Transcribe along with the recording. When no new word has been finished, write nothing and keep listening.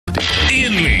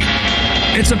Ian Lee.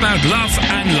 It's about love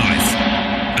and life.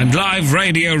 And live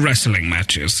radio wrestling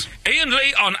matches. Ian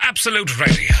Lee on Absolute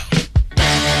Radio.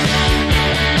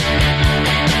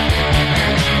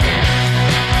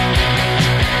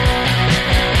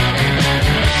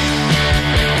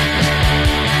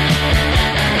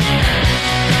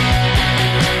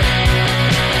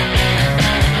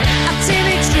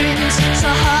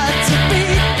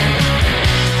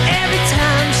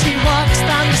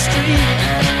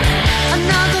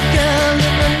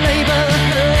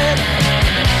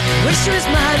 She was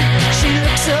mine, she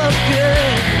looks so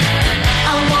good.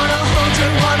 I wanna hold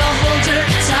her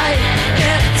tight.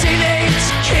 Get teenage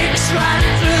kicks right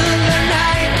through the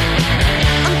night.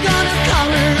 I'm gonna call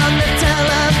her on the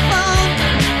telephone.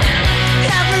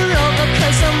 Have her over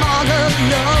 'cause I'm all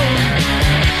alone.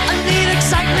 I need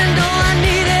excitement, oh I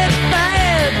need it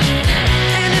bad.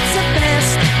 And it's the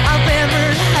best I've ever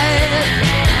had.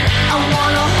 I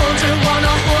wanna hold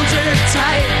her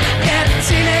tight. Get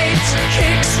teenage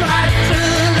kicks right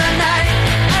through the night.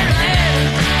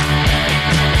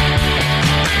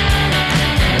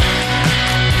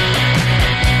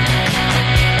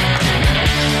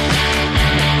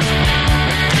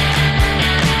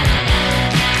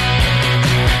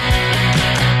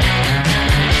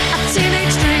 Our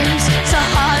teenage dreams so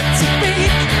hard to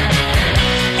beat.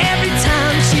 Every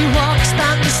time she walks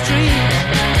down the street,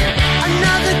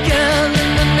 another girl in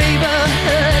the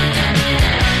neighborhood.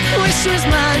 Wish she was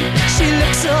mine, she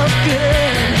looks so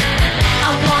good.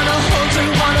 I wanna hold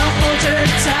her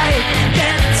tight.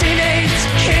 Get teenage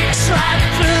kicks right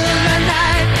through the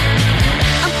night.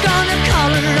 I'm gonna call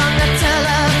her on the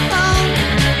telephone.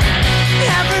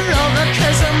 Have her over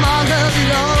 'cause I'm all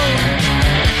alone.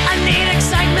 I need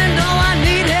excitement, oh I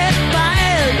need it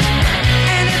bad.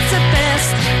 And it's the best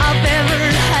I've ever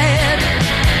had.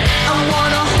 I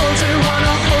wanna hold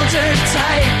her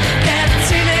tight. Get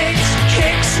teenage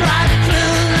kicks right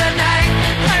through the night.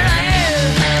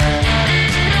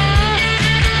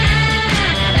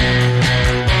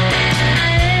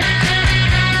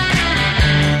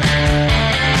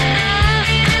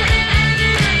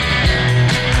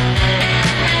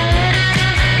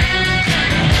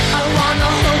 I wanna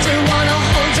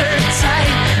hold her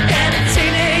tight. Get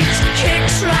teenage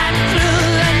kicks right through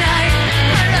the night.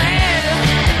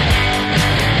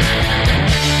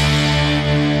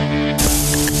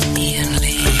 Ian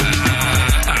Lee.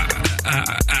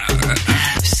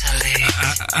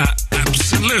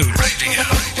 Absolute Radio.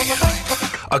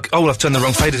 Oh, I've turned the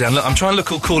wrong fader down. Look, I'm trying to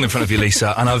look all cool in front of you,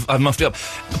 Lisa, and I've muffed it up.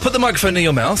 Put the microphone near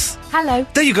your mouth. Hello.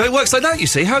 There you go. It works like that, you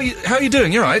see. How are you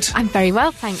doing? You're right. I'm very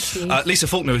well, thank you. Lisa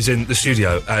Faulkner is in the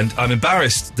studio, and I'm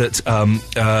embarrassed that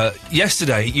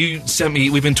yesterday you sent me...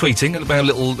 We've been tweeting about a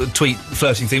little tweet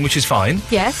flirting thing, which is fine.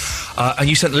 Yes. And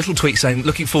you sent a little tweet saying,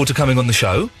 looking forward to coming on the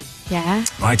show. Yeah.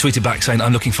 I tweeted back saying,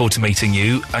 I'm looking forward to meeting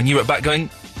you, and you wrote back going,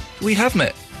 we have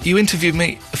met. You interviewed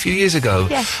me a few years ago.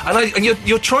 Yes. And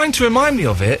you're trying to remind me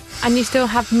of it. And you still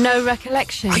have no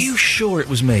recollection. Are you sure it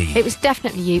was me? It was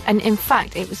definitely you, and in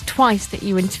fact, it was twice that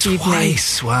you interviewed me.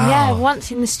 Twice? Wow. Yeah, once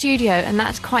in the studio, and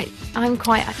I'm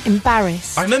quite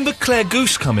embarrassed. I remember Claire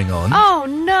Goose coming on. Oh,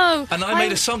 no! And I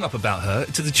made a song up about her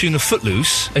to the tune of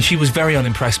Footloose, and she was very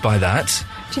unimpressed by that.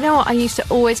 Do you know what? I used to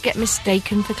always get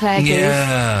mistaken for Claire Goose.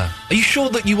 Yeah. Are you sure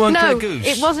that you weren't Claire Goose?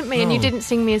 No, it wasn't me, and you No. didn't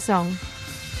sing me a song.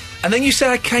 And then you said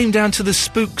I came down to the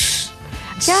Spooks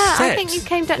Yeah, set. I think you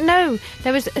came down... No,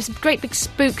 there was a great big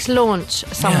Spooks launch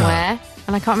somewhere,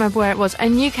 and I can't remember where it was,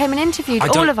 and you came and interviewed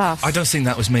all of us. I don't think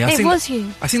that was me. It was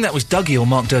you. I think that was Dougie or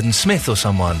Mark Durden-Smith or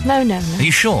someone. No. Are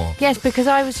you sure? Yes, because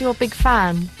I was your big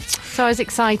fan, so I was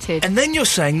excited. And then you're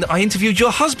saying that I interviewed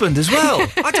your husband as well.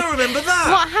 I don't remember that.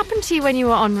 What happened to you when you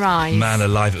were on Rise? Man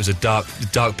alive, it was a dark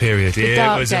period. The It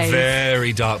dark was days. a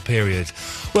very dark period.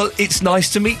 Well, it's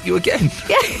nice to meet you again.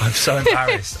 Yeah. I'm so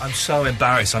embarrassed.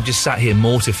 I'm just sat here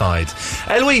mortified.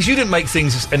 Eloise, you didn't make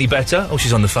things any better. Oh,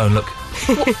 she's on the phone, look.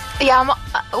 Yeah,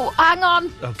 hang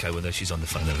on. Okay, well, no, she's on the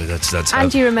phone. That's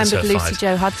And her, you that's remembered her Lucy fired.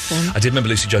 Jo Hudson. I did remember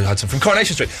Lucy Jo Hudson from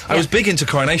Coronation Street. I was big into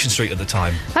Coronation Street at the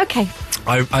time. Okay.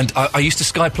 I used to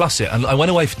Sky Plus it, and I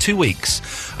went away for 2 weeks,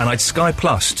 and I'd Sky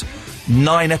Plussed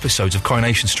 9 episodes of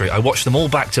Coronation Street. I watched them all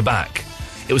back to back.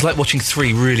 It was like watching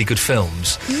 3 really good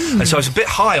films. And so I was a bit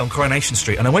high on Coronation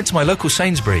Street, and I went to my local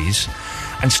Sainsbury's,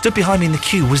 and stood behind me in the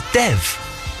queue was Dev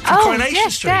from Coronation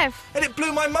yes, Street. Dev. And it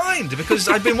blew my mind, because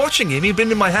I'd been watching him, he'd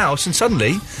been in my house, and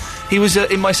suddenly he was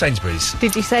in my Sainsbury's.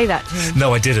 Did you say that to him?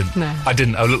 No, I didn't. No. I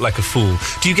didn't. I looked like a fool.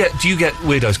 Do you get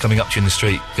weirdos coming up to you in the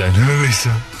street going, "Hello,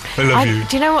 Lisa, I love you"?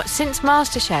 Do you know what? Since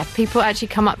MasterChef, people actually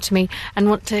come up to me and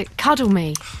want to cuddle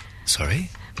me. Sorry?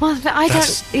 Well, I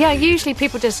don't... Yeah, usually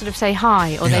people just sort of say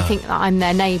hi, or they think that I'm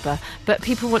their neighbour, but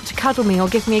people want to cuddle me or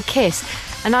give me a kiss,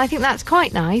 and I think that's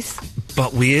quite nice.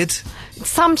 But weird?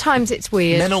 Sometimes it's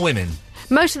weird. Men or women?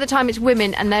 Most of the time it's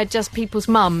women, and they're just people's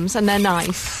mums, and they're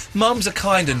nice. Mums are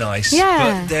kind of nice,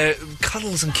 Yeah. but they're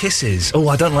cuddles and kisses. Oh,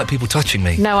 I don't like people touching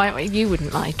me. No, you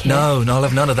wouldn't like it. No, I'll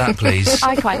have none of that, please.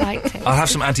 I quite liked it. I'll have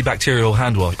some antibacterial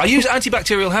hand wash. I use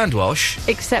antibacterial hand wash.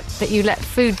 Except that you let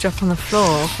food drop on the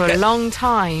floor for a long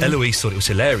time. Eloise thought it was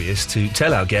hilarious to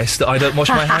tell our guests that I don't wash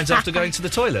my hands after going to the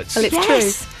toilets. Well, it's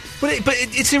Yes. true. Well,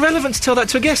 it's irrelevant to tell that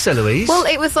to a guest, Eloise. Well,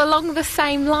 it was along the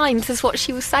same lines as what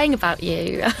she was saying about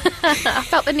you. I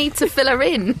felt the need to fill her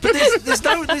in. But there's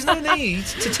no need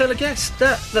to tell a guest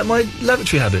that my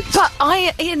lavatory habits. But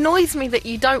it annoys me that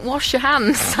you don't wash your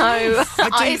hands, so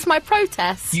it's my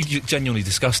protest. You're genuinely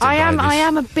disgusted I by this.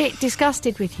 am a bit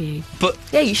disgusted with you. But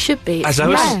Yeah, you should be. as I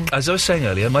was saying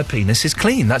earlier, my penis is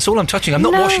clean. That's all I'm touching. I'm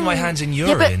not No. washing my hands in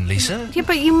urine, Lisa. Yeah,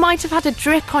 but you might have had a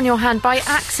drip on your hand by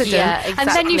accident. Yeah, And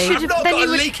then you exactly. should I've have... not then got you a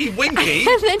would- leaky winky.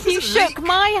 And then you It's a shook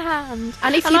my hand.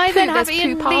 And if you I poo, then have there's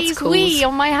Ian poo Lee's particles. wee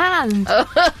on my hand.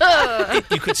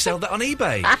 You could sell that on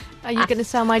eBay. Are you going to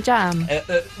sell my jam?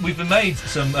 We've been made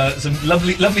some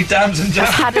lovely dams and jams.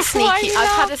 I've had a Why are sneaky. you I've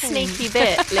had a laughing? sneaky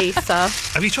bit, Lisa.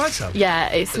 Have you tried some? Yeah,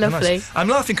 it's They're lovely. nice. I'm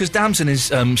laughing because damson is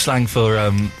slang for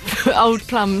Old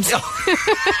plums.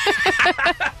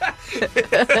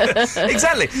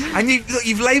 exactly. And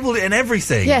you've labelled it and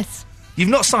everything. Yes. You've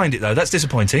not signed it though. That's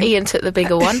disappointing. Ian took the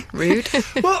bigger one. Rude.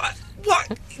 Well,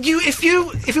 what if it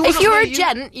wasn't If you were for a me,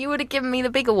 gent, you would have given me the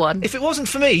bigger one. if it wasn't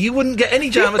for me, you wouldn't get any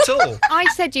jam at all. I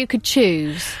said you could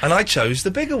choose. And I chose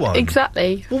the bigger one.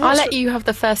 Exactly. Well, I'll what's let you have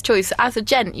the first choice. As a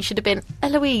gent, you should have been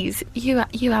Eloise. You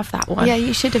have that one. Yeah,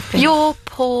 you should have been. You're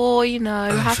poor, you know.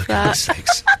 Oh, have for that. God's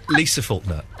sakes. Lisa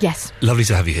Faulkner. Yes. Lovely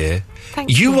to have you here.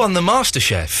 Thank you. won the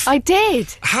MasterChef. I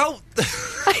did. How?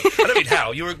 I don't mean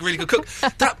how. You're a really good cook.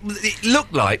 It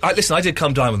looked like. Listen, I did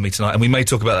come dine with me tonight, and we may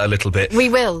talk about that a little bit. We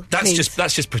will. That's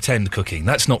please. just pretend cooking.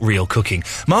 That's not real cooking.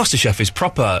 MasterChef is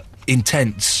proper,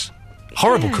 intense,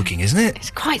 horrible cooking, isn't it? It's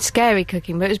quite scary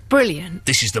cooking, but it was brilliant.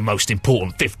 This is the most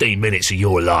important 15 minutes of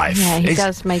your life. Yeah, he It's-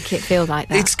 does make it feel like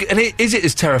that. Is it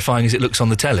as terrifying as it looks on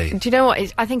the telly? Do you know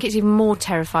what? I think it's even more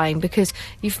terrifying because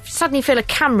you suddenly feel a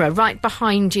camera right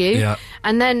behind you, Yeah.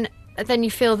 and then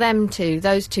you feel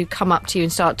those two come up to you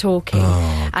and start talking.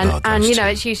 Oh, and God, and those you know, two.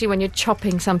 it's usually when you're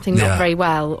chopping something Yeah. not very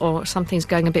well or something's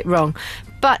going a bit wrong.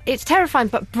 But it's terrifying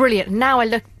but brilliant. Now I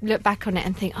look back on it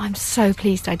and think, I'm so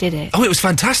pleased I did it. Oh, it was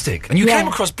fantastic. And you Yeah. came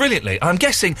across brilliantly. I'm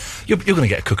guessing you're going to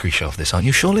get a cookery show of this, aren't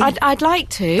you, surely? I'd like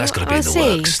to. That's got to be in the We'll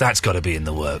see. works. That's got to be in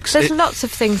the works. There's lots of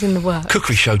things in the works.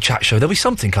 Cookery show, chat show. There'll be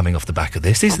something coming off the back of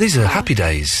this. These are happy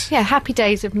days. Yeah, happy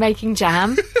days of making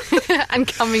jam and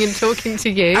coming and talking to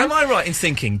you. Am I right in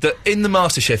thinking that in the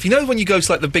MasterChef, you know when you go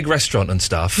to like the big restaurant and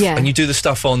stuff, Yeah. and you do the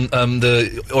stuff on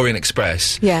the Orient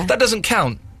Express, Yeah. that doesn't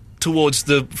count towards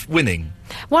the winning,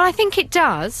 Well, I think it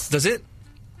does. does it?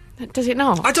 Does it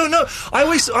not? I don't know. I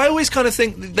always kind of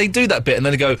think they do that bit and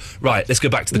then they go, right, let's go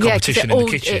back to the competition in the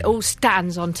kitchen. It all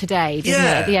stands on today, doesn't it,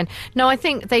 Yeah. at the end? No, I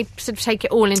think they sort of take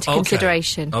it all into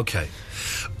consideration. Okay.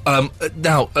 Now,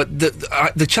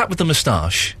 the chap with the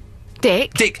moustache,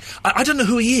 Dick, I don't know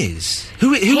who he is.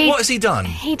 What has he done?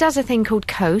 he does a thing called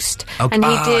Coast, Oh, and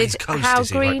he he's did Coast, How is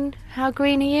he, right? Green? How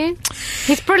green are you?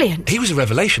 He's brilliant. He was a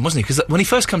revelation, wasn't he? Because when he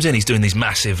first comes in, he's doing these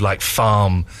massive, like,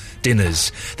 farm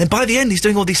dinners. Then by the end, he's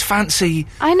doing all these fancy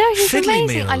I know, he's fiddly amazing.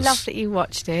 meals. I love that you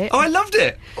watched it. Oh, I loved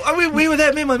it. We were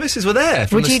there. Me and my missus were there.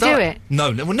 From Would the you do start. it?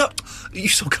 No, well, no. You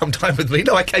still come dine with me.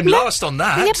 No, I came last on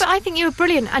that. Yeah, but I think you were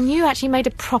brilliant, and you actually made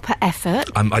a proper effort.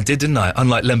 I did, didn't I?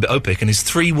 Unlike Lembit Opik and his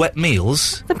 3 wet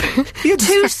meals. He had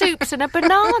 2 soups and a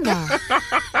banana.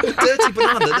 a dirty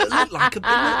banana that looked like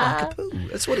a poo.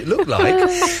 That's what it looked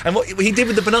like. And what he did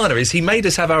with the banana is he made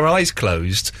us have our eyes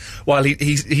closed while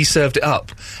he served it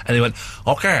up. And he went,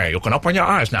 okay, you can open your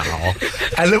eyes now.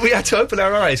 And then we had to open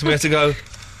our eyes and we had to go,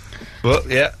 well,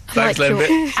 yeah, thanks, Like your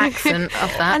Lembit. accent of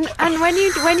that. And when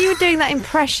you were doing that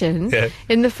impression Yeah.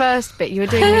 in the first bit, you were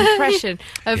doing an impression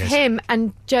of Yes. him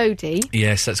and Jodie.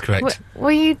 Yes, that's correct.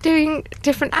 Were you doing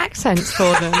different accents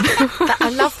for them? I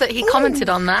love that he commented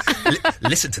on that.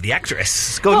 Listen to the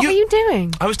actress. Go on, What were you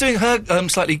doing? I was doing her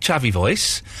slightly chavvy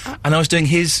voice, and I was doing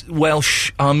his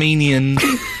Welsh Armenian.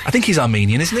 I think he's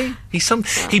Armenian, isn't he?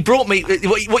 He brought me.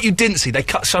 What you didn't see, they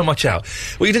cut so much out.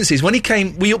 What you didn't see is when he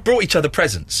came, we brought each other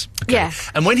presents. Okay? Yeah.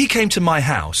 And when he came to my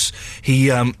house, he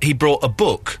brought a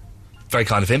book, very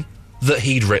kind of him, that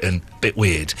he'd written. Bit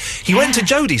weird. He went to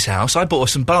Jodie's house. I bought her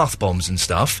some bath bombs and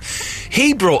stuff.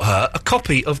 He brought her a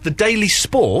copy of the Daily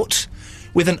Sport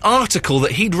with an article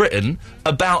that he'd written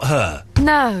about her.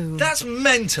 No. That's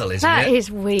mental, isn't That it? is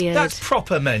weird. That's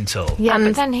proper mental. Yeah, And-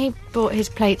 but then he bought his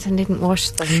plates and didn't wash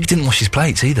them. He didn't wash his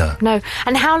plates either. No.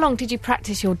 And how long did you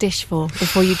practice your dish for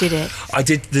before you did it? I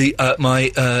did my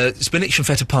spinach and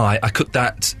feta pie. I cooked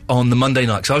that on the Monday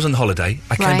night, because I was on holiday.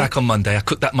 I came Right. back on Monday. I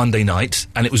cooked that Monday night,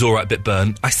 and it was all right, a bit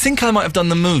burnt. I think I might have done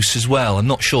the mousse as well. I'm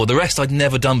not sure. The rest I'd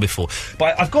never done before.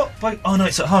 But I've got... oh, no,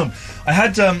 it's at home. I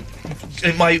had...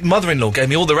 my mother-in-law gave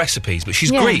me all the recipes, but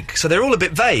she's Yeah. Greek, so they're all a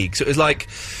bit vague. So it was like...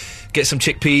 Get some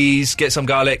chickpeas, get some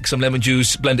garlic, some lemon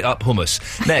juice, blend it up, hummus.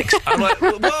 Next. I'm like,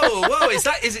 whoa, is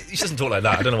it... She doesn't talk like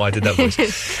that. I don't know why I did that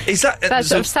voice. Is that... That's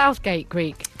so- sort of Southgate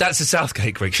Greek. that's a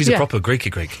Southgate Greek. She's Yeah. a proper Greeky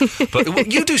Greek.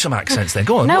 But you do some accents then.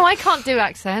 Go on. No, What, I can't do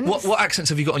accents. what accents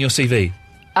have you got on your CV?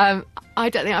 I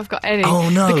don't think I've got any. Oh,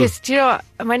 no. Because do you know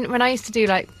what? When I used to do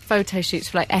like photo shoots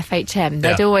for like FHM,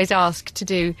 they'd Yeah. always ask to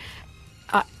do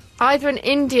either an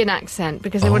Indian accent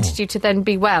because they Oh. wanted you to then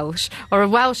be Welsh, or a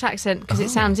Welsh accent because it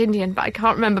sounds Indian. But I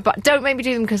can't remember. But don't make me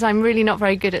do them because I'm really not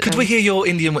very good at Could them. we hear your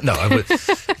Indian... No, I would...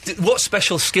 What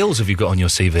special skills have you got on your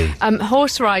CV?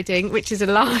 Horse riding, which is a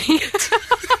lie,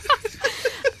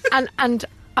 and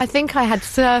I think I had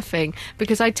surfing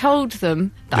because I told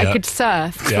them that Yeah. I could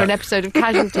surf for Yeah. an episode of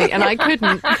Casualty, and I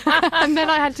couldn't, and then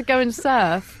I had to go and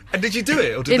surf. And did you do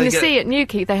it? Or did In they the get... sea at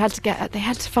Newquay, they had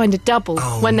to find a double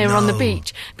Oh, when they were on the no.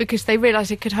 beach because they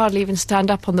realised they could hardly even stand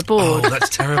up on the Oh, board. that's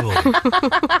terrible.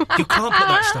 You can't put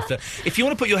that stuff there. If you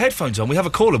want to put your headphones on, we have a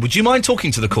caller. Would you mind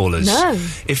talking to the callers? No.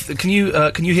 Can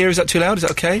you hear? Is that too loud? Is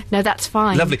that okay? No, that's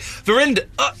fine. Lovely. Verinder,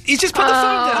 he's just put the phone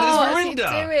down. It's What's he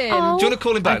Verinder. doing? Oh. Do you want to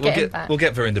call him back? I'll get him back. We'll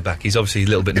get Verinder back. He's obviously a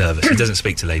little bit nervous. He doesn't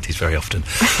speak to ladies very often,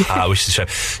 which is a shame.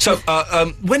 So,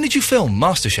 when did you film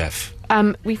MasterChef?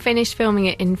 We finished filming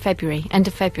it in February, end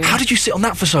of February. How did you sit on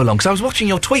that for so long? Because I was watching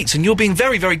your tweets and you're being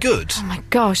very, very good. Oh my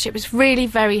gosh, it was really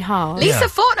very hard. Lisa Yeah.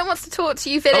 Fortner wants to talk to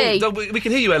you, Vinny. no, we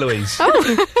can hear you, Eloise. Stay,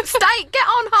 get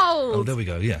on hold. Oh, there we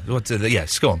go. Yeah.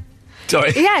 Yes, go on.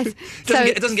 Sorry. Yes.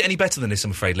 It doesn't get any better than this,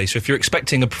 I'm afraid, Lisa. If you're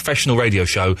expecting a professional radio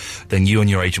show, then you and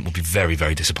your agent will be very,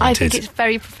 very disappointed. I think it's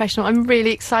very professional. I'm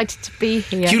really excited to be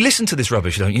here. You listen to this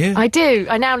rubbish, don't you? I do.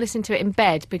 I now listen to it in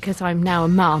bed because I'm now a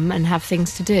mum and have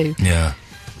things to do. Yeah.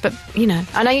 But, you know,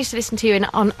 and I used to listen to you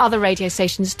on other radio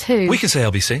stations too. We can say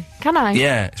LBC. Can I?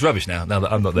 Yeah, it's rubbish now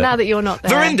that I'm not there. Now that you're not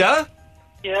there. Verinder!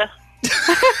 Yeah.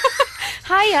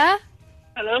 Hiya.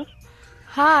 Hello.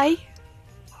 Hi.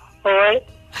 All right.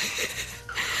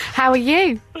 How are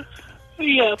you?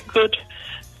 Yeah, I'm good.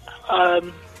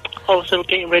 Also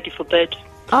getting ready for bed.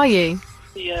 Are you?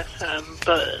 Yeah.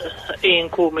 But Ian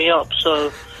called me up,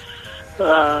 so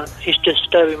he's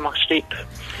disturbing my sleep.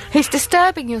 He's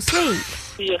disturbing your sleep.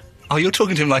 Yeah. Oh, you're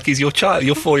talking to him like he's your child,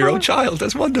 your 4-year-old child.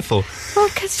 That's wonderful. Well,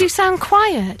 because you sound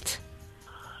quiet.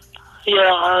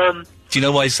 Yeah. Do you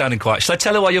know why he's sounding quiet? Shall I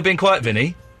tell her why you're being quiet,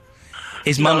 Vinny?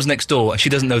 His mum's next door and she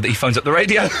doesn't know that he phones up the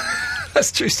radio.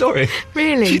 That's a true story.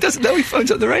 Really? She doesn't know he phones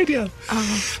up the radio.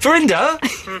 Oh. Verinder?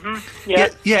 Yeah.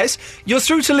 Yes? You're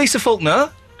through to Lisa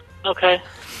Faulkner. Okay.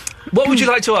 What would you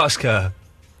like to ask her?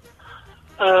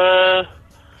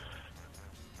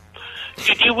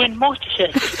 Did you win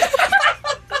MasterChef?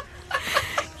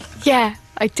 Yeah,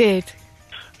 I did.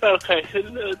 Okay,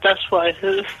 that's why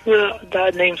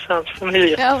that name sounds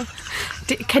familiar. Oh.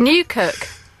 Can you cook?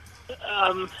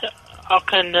 I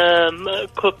can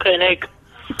cook an egg,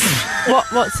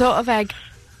 What sort of egg?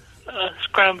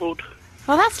 scrambled.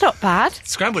 Well, that's not bad.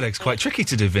 Scrambled egg's quite tricky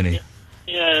to do, Vinny.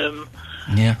 Yeah.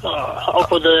 Yeah. I've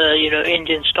got the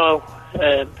Indian style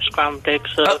scrambled eggs.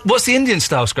 What's the Indian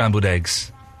style scrambled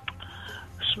eggs?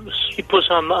 You put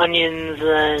some onions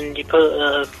and you put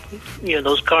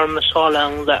those garam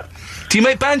masala and that. Do you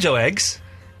make banjo eggs?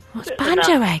 What's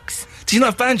banjo eggs? Do you not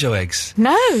have banjo eggs?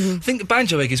 No. I think a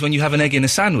banjo egg is when you have an egg in a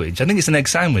sandwich. I think it's an egg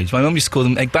sandwich. My mum used to call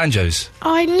them egg banjos.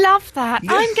 Oh, I love that.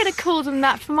 Yeah. I'm going to call them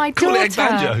that for my Call daughter. it egg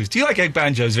banjos. Do you like egg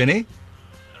banjos, Vinny?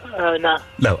 No.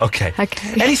 No, okay.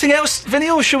 Okay. Anything else, Vinny,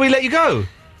 or shall we let you go?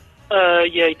 Yeah,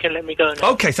 you can let me go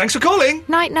now. Okay, thanks for calling.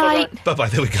 Night, night. Bye-bye,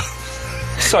 there we go.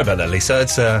 Sorry about that, Lisa.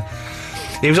 It's,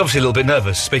 he was obviously a little bit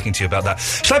nervous speaking to you about that.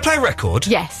 Shall I play a record?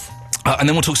 Yes. And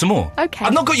then we'll talk some more. Okay.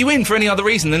 I've not got you in for any other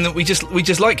reason than that we just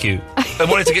like you and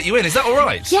wanted to get you in. Is that all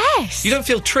right? Yes. You don't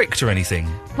feel tricked or anything?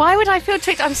 Why would I feel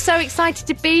tricked? I'm so excited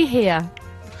to be here.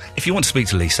 If you want to speak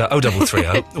to Lisa,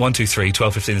 0330 123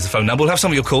 1215 is the phone number. We'll have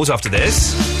some of your calls after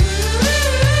this.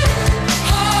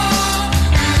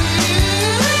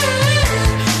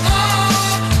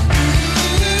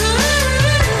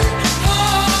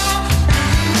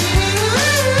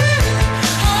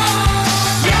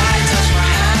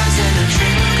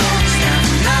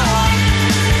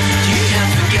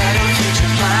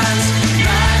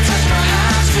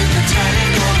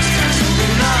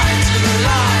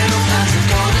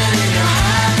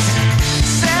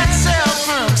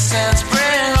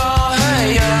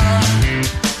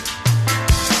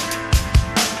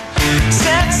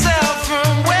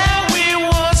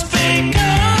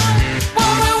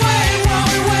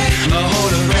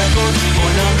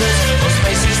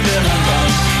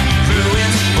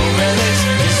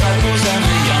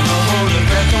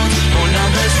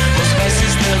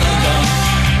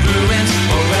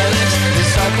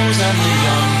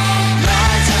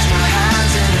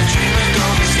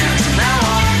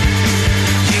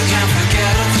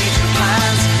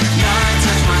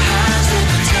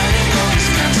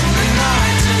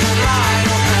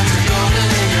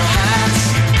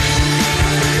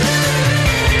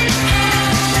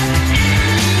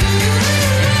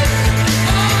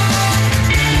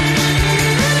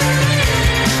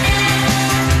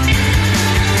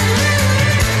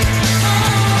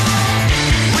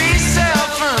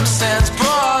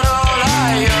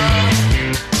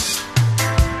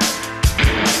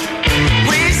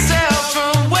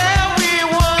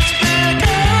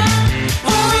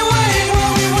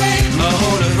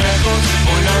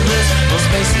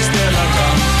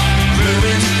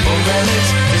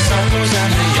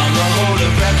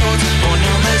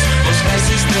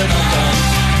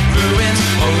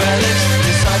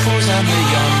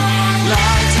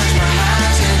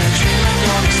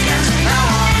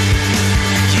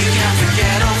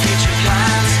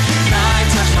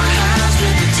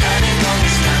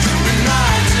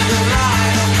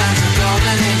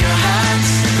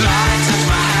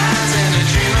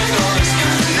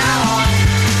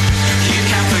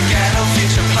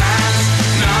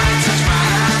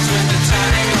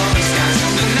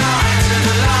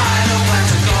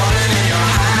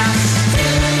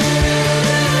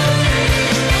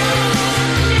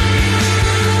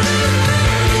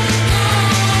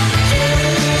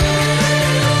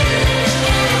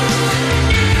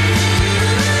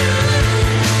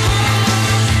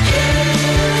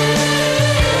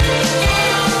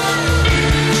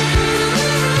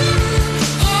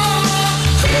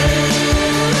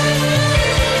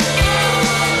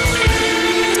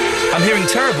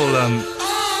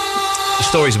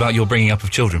 stories about your bringing up of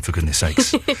children, for goodness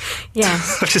sakes.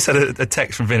 Yes. I've just had a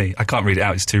text from Vinny. I can't read it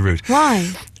out, it's too rude. Why?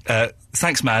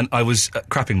 Thanks, man. I was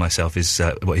crapping myself, is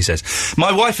what he says.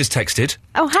 My wife has texted.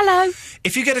 Oh, hello.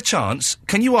 If you get a chance,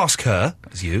 can you ask her,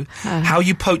 as you, how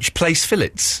you poach place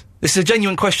fillets? This is a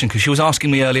genuine question, because she was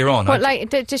asking me earlier on. What,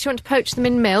 does she want to poach them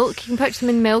in milk? You can poach them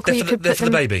in milk, or you could they're put for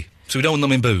the baby, so we don't want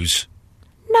them in booze.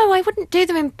 No, I wouldn't do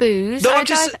them in booze. No, I'm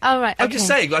just... Oh, right, okay. I'm just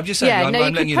saying. Yeah,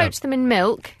 I'm you could poach them in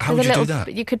milk. How would you do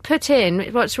that? You could put in,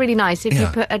 what's really nice, if you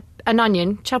put an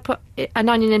onion, chop an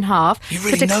onion in half, you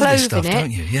really put a know clove this stuff, in it,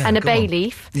 don't you? Yeah, and a go bay on.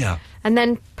 leaf, Yeah. and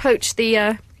then poach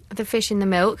the fish in the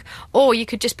milk, or you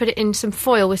could just put it in some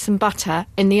foil with some butter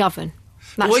in the oven.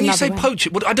 That's When you say another way. poach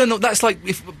it, I don't know, that's like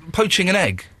poaching an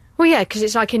egg. Well, yeah, because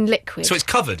it's like in liquid. So it's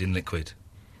covered in liquid.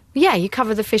 Yeah, you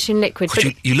cover the fish in liquid.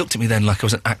 God, you looked at me then like I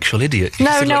was an actual idiot. You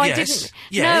No, said, no, like, I yes, didn't.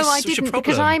 Yes, no, I what's your didn't, problem?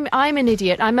 because I'm an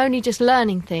idiot. I'm only just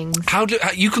learning things. How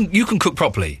you can cook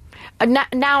properly?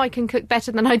 Now I can cook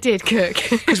better than I did cook.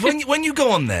 Because when you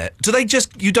go on there,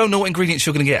 you don't know what ingredients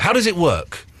you're going to get. How does it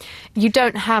work? You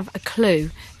don't have a clue.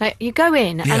 Like, you go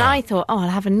in, and I thought, I'll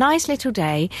have a nice little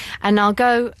day, and I'll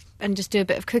go and just do a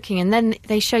bit of cooking, and then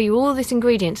they show you all this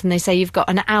ingredients, and they say you've got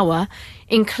an hour,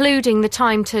 including the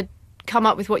time to come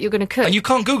up with what you're going to cook. And you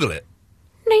can't Google it.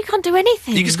 No, you can't do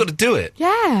anything. You just got to do it.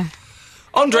 Yeah.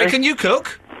 Andre, can you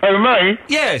cook? Oh, me?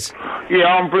 Yes.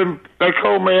 Yeah, they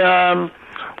call me,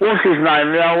 what's his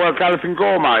name? The old Galloping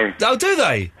Gourmet. Oh, do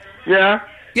they? Yeah?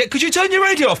 Yeah, could you turn your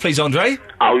radio off, please, Andre?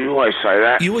 Oh, you always say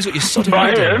that. You always got your sodding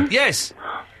Right, radio. Ian? Yes.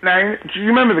 Now, do you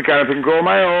remember the Galloping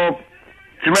Gourmet, or...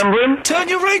 Do you remember him? Turn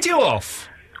your radio off.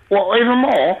 What, even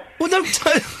more? Well, don't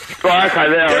turn... Right, okay,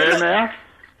 there I am now.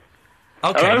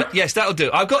 Okay, Hello? yes, that'll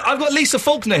do. I've got Lisa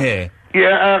Faulkner here.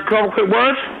 Yeah, can I have a quick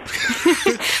word?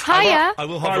 Hiya. I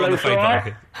will hover Hi, on the Lisa, fade all right?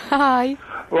 button. Hi.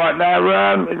 Right,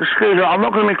 now, excuse me, I'm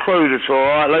not going to be crude at all,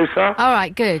 alright, Lisa? All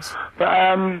right, good. But,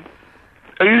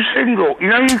 are you single? You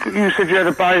know you said you had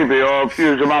a baby, or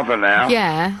you was a mother now?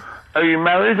 Yeah. Are you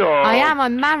married, or...? I am.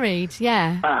 I'm married,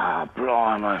 yeah. Ah,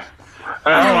 blimey.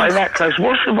 Alright, in that case,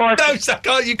 what's your advice? No,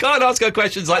 sir, you can't ask her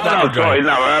questions like that, Oh, Andre. sorry,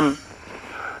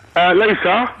 no,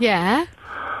 Lisa? Yeah.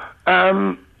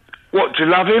 What, do you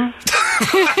love him?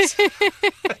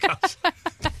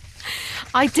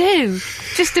 I do.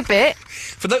 Just a bit.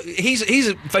 He's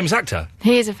a famous actor.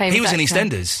 He is a famous He was in actor.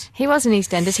 EastEnders. He was in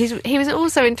EastEnders. He was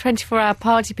also in 24-Hour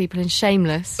Party People and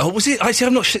Shameless. Oh, was it? I've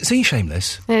not seen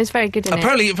Shameless. He was very good in it.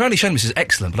 Apparently Shameless is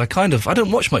excellent, but I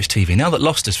don't watch much TV now that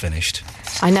Lost has finished.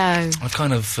 I know. I've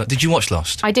kind of... did you watch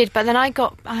Lost? I did, but then I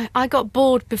got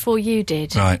bored before you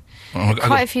did. Right.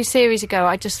 Quite a few series ago,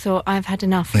 I just thought, I've had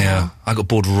enough Yeah. now. I got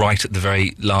bored right at the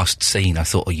very last scene. I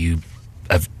thought, you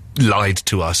have lied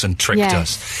to us and tricked Yes.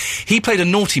 us. He played a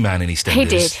naughty man in EastEnders.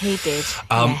 He did.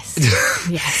 Yes.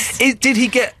 Yes. Did he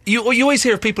get... You always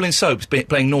hear of people in soaps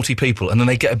playing naughty people and then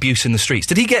they get abuse in the streets.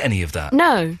 Did he get any of that?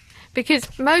 No, because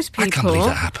most people... I can't believe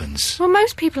that happens. Well,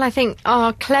 most people, I think,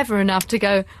 are clever enough to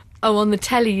go, on the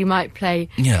telly you might play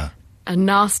Yeah. a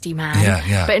nasty man.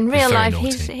 Yeah. But in He's real very life,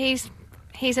 naughty.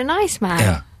 he's a nice man.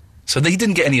 Yeah. So he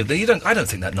didn't get any of that. I don't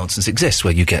think that nonsense exists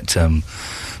where you get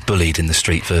bullied in the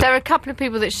street for... There are a couple of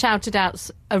people that shouted out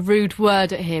a rude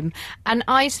word at him, and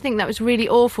I used to think that was really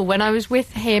awful when I was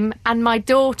with him and my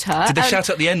daughter. Did they shout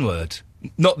out the N-word?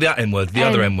 Not that N-word, the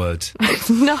other N-word.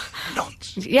 No.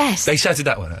 Nonsense. Yes. They shouted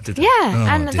that one out, did they? Yeah, Oh,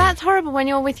 and dear. that's horrible when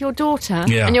you're with your daughter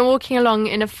Yeah. and you're walking along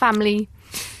in a family...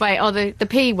 Wait, or the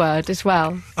P word as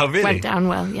well. Oh, really? Went down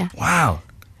well, yeah. Wow.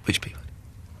 Which people?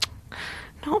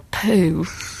 Not poo.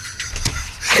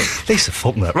 Lisa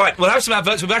Faulkner. Right, we'll have some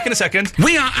adverts. We're back in a second.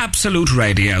 We are Absolute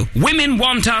Radio. Women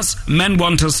want us, men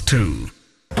want us too.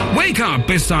 Wake up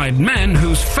beside men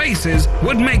whose faces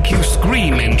would make you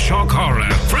scream in shock horror.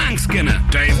 Frank Skinner,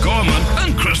 Dave Gorman,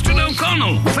 and Kristen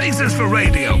O'Connell. Faces for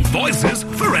radio, voices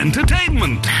for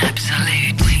entertainment.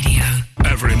 Absolute Radio.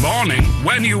 Every morning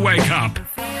when you wake up.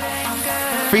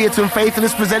 Fiat and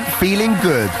Faithless present Feeling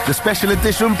Good, the special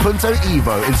edition Punto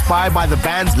Evo, inspired by the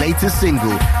band's latest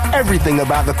single. Everything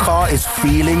about the car is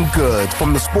feeling good,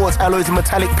 from the sports alloys and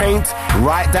metallic paint,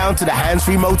 right down to the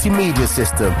hands-free multimedia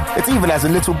system. It even has a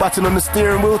little button on the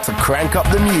steering wheel to crank up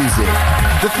the music.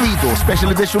 The 3-door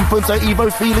special edition Punto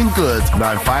Evo Feeling Good,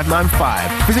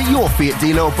 9595. Visit your Fiat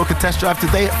dealer or book a test drive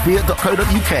today at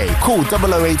fiat.co.uk. Call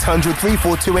 00800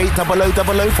 3428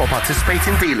 0000 for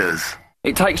participating dealers.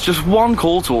 It takes just one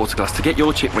call to Autoglass to get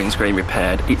your chip windscreen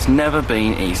repaired. It's never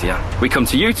been easier. We come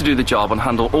to you to do the job and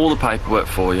handle all the paperwork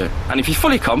for you. And if you're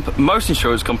fully comp, most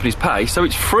insurance companies pay, so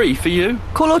it's free for you.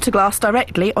 Call Autoglass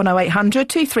directly on 0800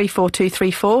 234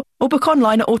 234 or book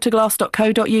online at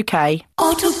autoglass.co.uk.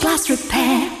 Autoglass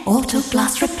repair,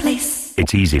 Autoglass replace.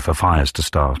 It's easy for fires to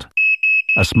start.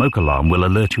 A smoke alarm will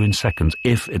alert you in seconds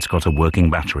if it's got a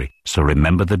working battery. So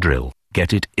remember the drill.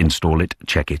 Get it, install it,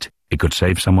 check it. It could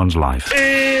save someone's life.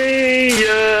 Ian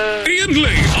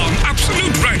Lee on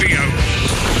Absolute Radio.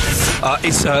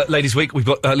 It's Ladies' Week. We've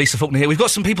got Lisa Faulkner here. We've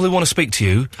got some people who want to speak to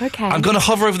you. Okay. I'm going to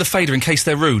hover over the fader in case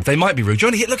they're rude. They might be rude.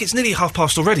 Look, it's nearly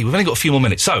past already. We've only got a few more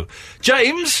minutes. So,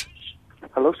 James.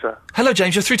 Hello, sir. Hello,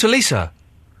 James. You're through to Lisa.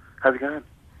 How's it going?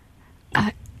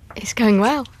 It's going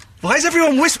well. Why is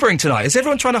everyone whispering tonight? Is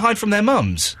everyone trying to hide from their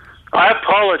mums? I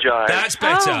apologise. That's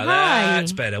better. Oh, hi.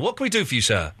 That's better. What can we do for you,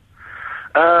 sir?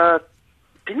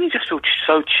 Didn't you just feel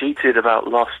so cheated about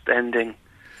Lost ending?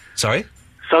 Sorry?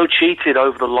 So cheated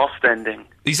over the Lost ending.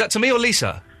 Is that to me or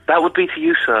Lisa? That would be to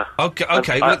you, sir. Okay.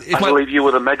 I believe you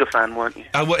were the mega fan, weren't you?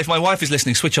 Well, if my wife is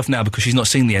listening, switch off now because she's not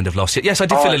seen the end of Lost yet. Yes, I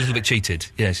did feel a little bit cheated.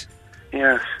 Yes.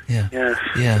 Yes. Yeah. Yes.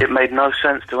 Yeah. It made no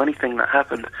sense to anything that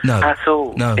happened at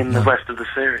all in the rest of the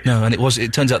series. No, and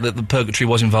it turns out that the Purgatory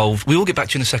was involved. We will get back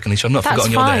to you in a second, Lisa. I've not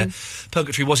forgotten you're there.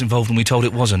 Purgatory was involved and we told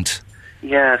it wasn't.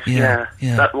 Yes, Yeah.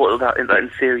 That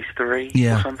in Series 3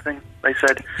 or something? They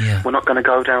said, we're not going to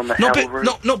go down the hell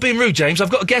route. Not being rude, James. I've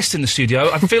got a guest in the studio.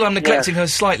 I feel I'm neglecting her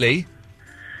slightly.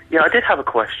 Yeah, I did have a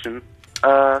question.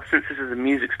 Since this is a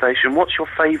music station, what's your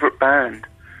favourite band?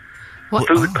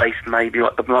 Food-based, maybe,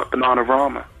 like the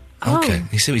Bananarama. Okay,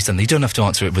 you see what he's done. You don't have to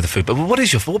answer it with the food. But what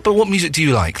is what music do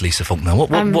you like, Lisa Faulkner? What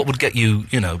would get you,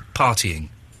 partying?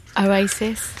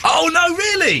 Oasis. Oh, no,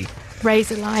 really?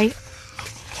 Razorlight.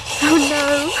 Oh,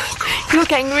 no. You're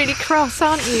getting really cross,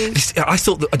 aren't you? I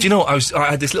thought that... Do you know what?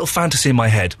 I had this little fantasy in my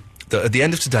head that at the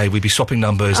end of today we'd be swapping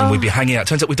numbers and we'd be hanging out.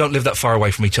 Turns out we don't live that far away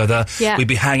from each other. Yeah. We'd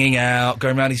be hanging out,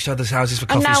 going around each other's houses for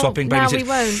coffee, swapping, now babysitting. we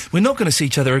won't. We're not going to see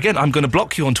each other again. I'm going to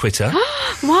block you on Twitter.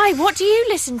 Why? What do you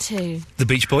listen to? The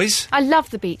Beach Boys. I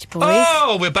love the Beach Boys.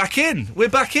 Oh, we're back in.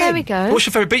 There we go. What's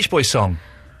your favourite Beach Boys song?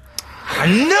 I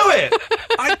knew it!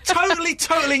 I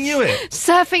totally knew it.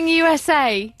 Surfing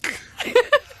USA.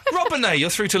 Robin, you're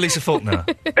through to Lisa Faulkner.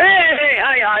 Hey,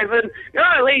 hi, Ivan.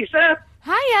 Hi, Lisa.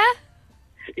 Hiya.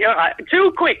 Yeah, right.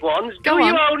 Two quick ones. Do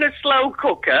you own a slow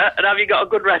cooker, and have you got a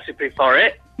good recipe for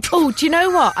it? Oh, do you know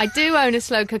what? I do own a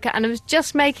slow cooker, and I was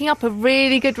just making up a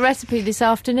really good recipe this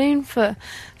afternoon for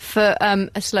a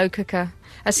slow cooker.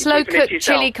 A slow-cooked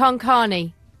chili con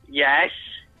carne. Yes.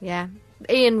 Yeah.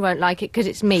 Ian won't like it because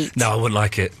it's meat. No, I wouldn't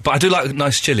like it. But I do like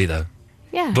nice chilli, though.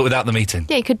 Yeah. But without the meat in.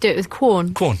 Yeah, you could do it with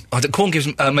corn. Corn. Corn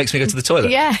makes me go to the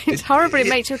toilet. Yeah, it's horrible. It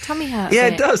makes your tummy hurt. Yeah,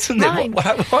 it does, doesn't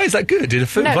it? Why is that good in a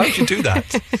food? No. Why would you do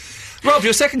that? Rob,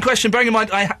 your second question, bearing in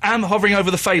mind I am hovering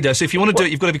over the fader, so if you want to do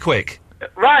it, you've got to be quick.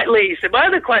 Right, Lisa. My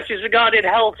other question is regarding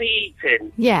healthy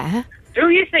eating. Yeah. Do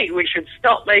you think we should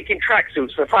stop making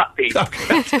tracksuits for fat people?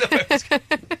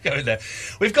 Go in there.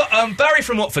 We've got Barry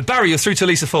from Watford. Barry, you're through to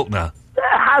Lisa Faulkner.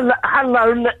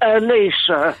 Hello,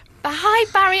 Lisa.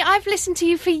 Hi, Barry. I've listened to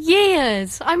you for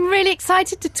years. I'm really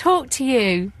excited to talk to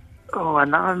you. Oh,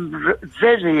 and I'm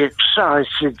very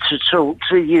excited to talk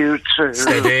to you too.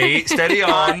 Steady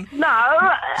on.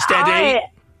 No, steady.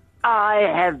 I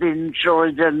have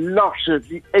enjoyed a lot of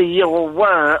your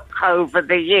work over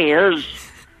the years.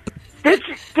 Did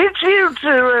you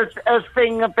do a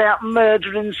thing about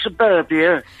murder in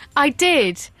suburbia? I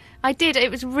did.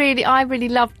 It was I really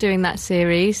loved doing that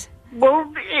series.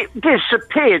 Well, it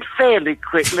disappeared fairly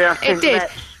quickly, I think. It did.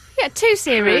 Yeah, 2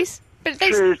 series. But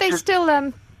they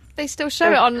still show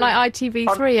it on, like,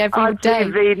 ITV3 every day.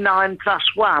 ITV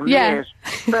 9+1, yeah. yes.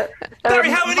 But, Barry,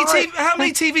 how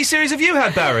many TV series have you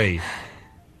had, Barry?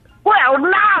 Well,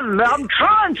 none. I'm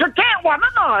trying to get one,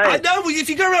 aren't I? I know, but if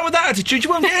you go around with that attitude, you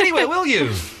won't get anywhere, will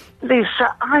you?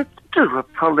 Lisa, I do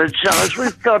apologise.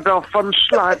 We've got off on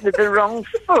slightly the wrong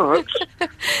foot.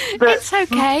 But, it's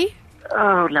okay.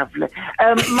 Oh, lovely.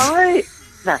 I'm so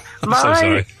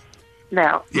sorry.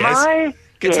 Now, yes.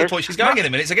 Get to the point. She's going in a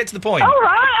minute, so get to the point. All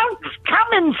right, I'm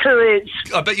coming to it.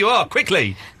 I bet you are.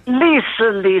 Quickly.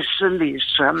 Lisa.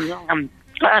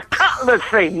 A couple of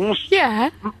things. Yeah.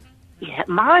 Yeah,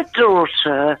 my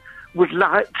daughter would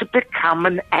like to become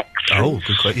an actress. Oh,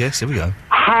 good question. Yes, here we go.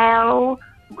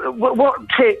 What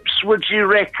tips would you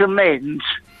recommend?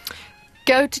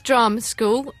 Go to drama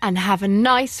school and have a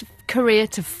nice career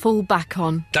to fall back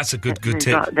on. That's a good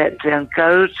tip. Write that down.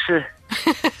 Go to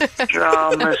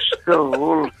drama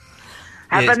school.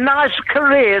 Have a nice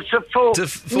career to fall...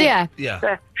 Yeah.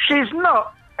 She's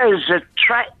not as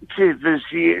attractive as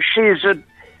you. She's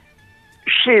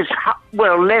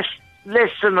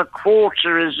less than a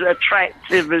quarter as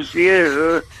attractive as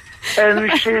you,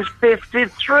 and she's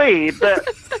 53, but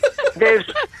there's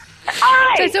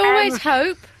always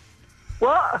hope.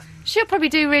 What? She'll probably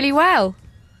do really well.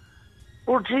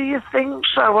 Well, do you think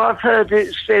so? I've heard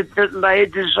it said that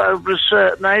ladies over a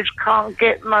certain age can't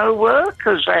get no work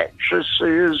as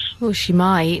actresses. Well, she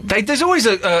might. There's always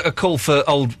a call for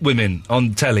old women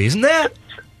on telly, isn't there?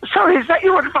 Sorry, is that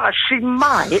your advice? She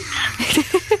might.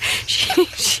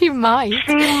 She might.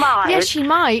 She might. Yeah, she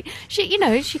might.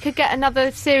 She could get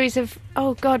another series of.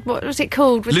 Oh God, what was it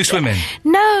called? Loose Women.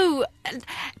 No,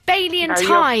 Bailey and No,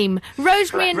 Thyme,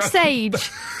 Rosemary and Sage.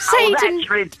 Sage that's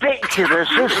ridiculous,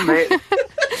 isn't it?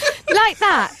 Like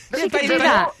that. She could do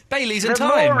that. Bailey's the and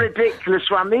Thyme. more ridiculous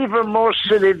one, even more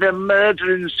silly than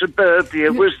Murder in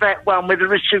Suburbia, was that one with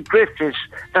Richard Griffiths,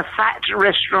 the fat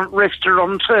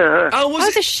restaurateur.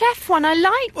 Oh, the chef one. I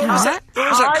like What was that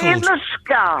Pie called? in the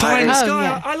Sky. Pie in the Sky.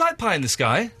 yeah. I like Pie in the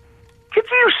Sky. Could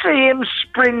you see him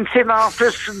sprinting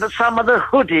after some of the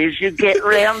hoodies you get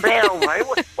round Elway?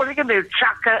 What are you going to do,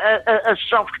 chuck a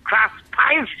soft crust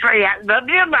pastry at them,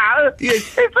 you know?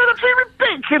 Yes. It's absolutely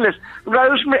ridiculous.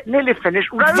 Rosemary, nearly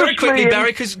finished. Rosemary Very quickly, and-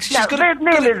 Barry, because she's No, got they're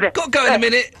nearly there. to go in a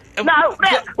minute. No,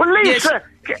 well, Lisa,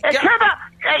 Yes. can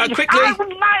I... Quickly. I would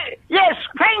like, yes,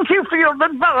 thank you for your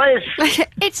advice.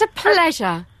 It's a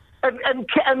pleasure.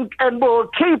 And we'll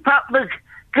keep up the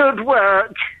good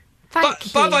work. Thank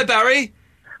you. Bye-bye, Barry.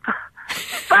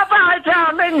 Bye-bye,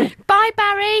 darling. Bye,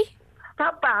 Barry.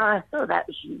 Bye-bye. Oh,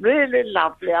 that's really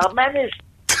lovely. I managed...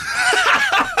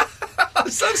 I'm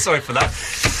so sorry for that.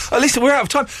 Lisa, we're out of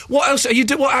time. What else are you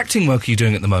doing? What acting work are you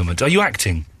doing at the moment? Are you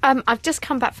acting? I've just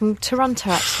come back from Toronto,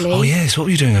 actually. Oh, yes. What were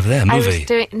you doing over there? A movie?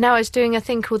 I was doing a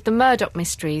thing called The Murdoch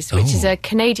Mysteries, which is a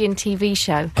Canadian TV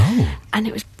show. Oh. And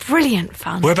it was brilliant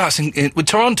fun. Whereabouts with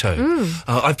Toronto?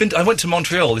 I went to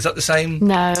Montreal. Is that the same?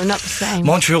 No, not the same.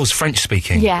 Montreal's French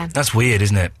speaking. Yeah. That's weird,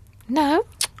 isn't it? No.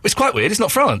 It's quite weird. It's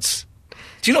not France.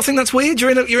 Do you not think that's weird?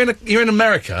 You're in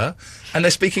America, and they're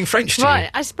speaking French to Right, you.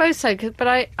 I suppose so, but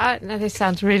I know this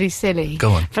sounds really silly.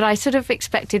 Go on. But I sort of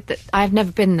expected that. I've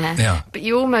never been there. Yeah. But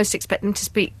you almost expect them to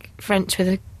speak French with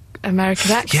an American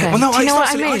accent. Yeah. Well, no, Do you know what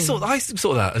I silly. mean? I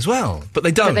thought that as well, but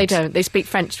they don't. But they don't. They speak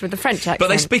French with a French accent. But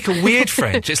they speak a weird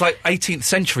French. It's like 18th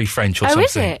century French or Oh, something.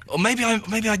 is it? Or maybe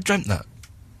I dreamt that.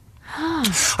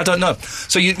 I don't know.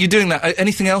 So you're doing that.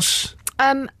 Anything else?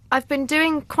 I've been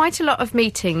doing quite a lot of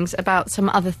meetings about some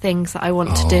other things that I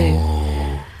want to do.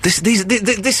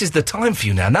 This is the time for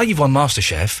you now. Now you've won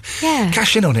MasterChef. Yeah.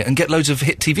 Cash in on it and get loads of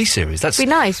hit TV series. That's Be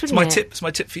nice, wouldn't my it? tip. It's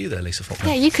my tip for you there, Lisa Faulkner.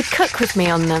 Yeah, you could cook with me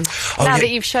on them. Oh, now yeah. that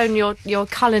you've shown your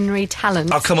culinary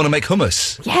talent. I'll come on and make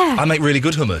hummus. Yeah. I make really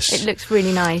good hummus. It looks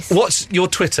really nice. What's your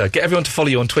Twitter? Get everyone to follow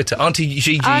you on Twitter. Auntie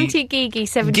Gigi. Auntie Gigi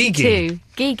 72.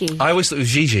 Gigi. I always thought it was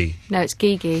Gigi. No, it's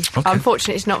Gigi. Okay.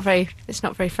 Unfortunately, it's not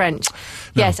very French.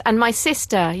 Yes, and my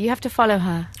sister, you have to follow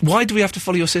her. Why do we have to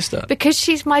follow your sister? Because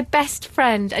she's my best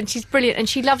friend and she's brilliant and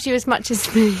she loves you as much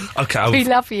as me. Okay, we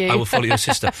love you. I will follow your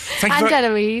sister. Thank you and very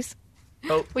Eloise.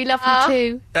 Oh. We love you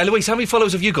too. Eloise, how many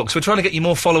followers have you got? Because we're trying to get you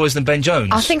more followers than Ben Jones.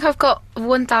 I think I've got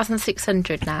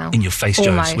 1,600 now. In your face,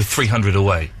 Almost. Jones, with 300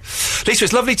 away. Lisa,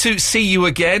 it's lovely to see you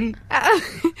again.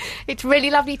 It's really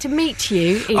lovely to meet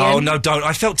you, Ian. Oh, no, don't.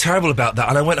 I felt terrible about that.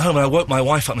 And I went home and I woke my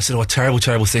wife up and I said, oh, a terrible,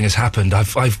 terrible thing has happened.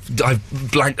 I've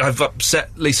upset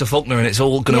Lisa Faulkner and it's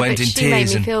all going to end in she tears. made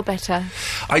me and feel better.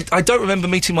 I don't remember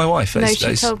meeting my wife. No,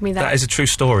 she told me that. That is a true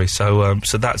story, so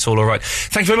that's all right.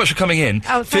 Thank you very much for coming in.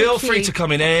 Oh, Feel thank free you. to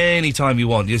come in any time you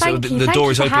want. Thank you. The Thank door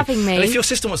you is for open. having me. And if your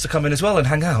sister wants to come in as well and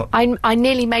hang out. I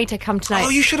nearly made her come tonight. Oh,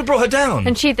 you should have brought her down.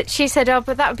 And she said, oh,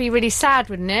 but that would be really sad,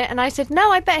 wouldn't it? And I said,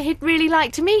 no, I bet he'd really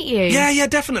like to meet you. Yeah,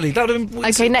 definitely. That would have been...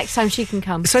 Okay, next time she can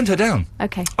come. Send her down.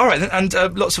 Okay. All right, then, and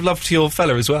lots of love to your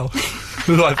fella as well.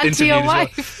 Who I've And to interviewed your as well.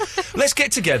 wife. Let's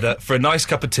get together for a nice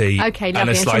cup of tea Okay, and a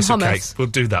lovely, and slice some of hummus. cake. We'll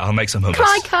do that. I'll make some hummus. Can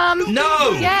I come?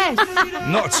 No! Yes.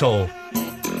 Not at all.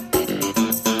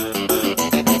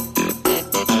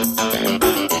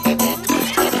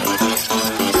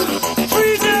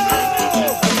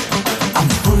 I'm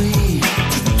free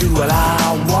to do what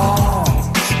I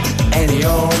want any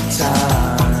old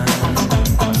time.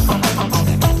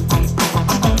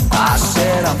 I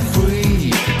said I'm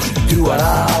free to do what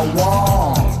I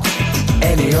want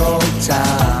any old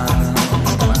time.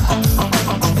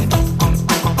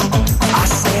 I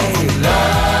say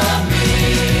love me,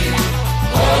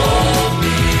 hold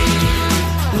me,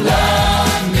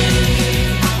 love me,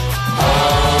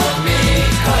 hold me,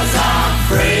 'cause I'm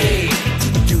free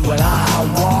to do what I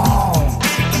want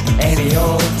any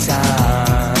old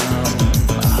time.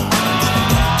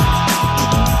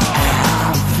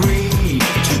 I'm free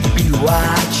to be who I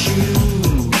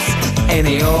choose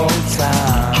any old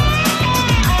time.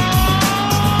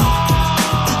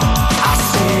 I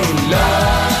say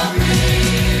love me,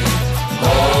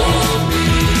 hold me,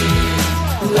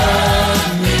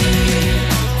 love me,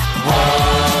 hold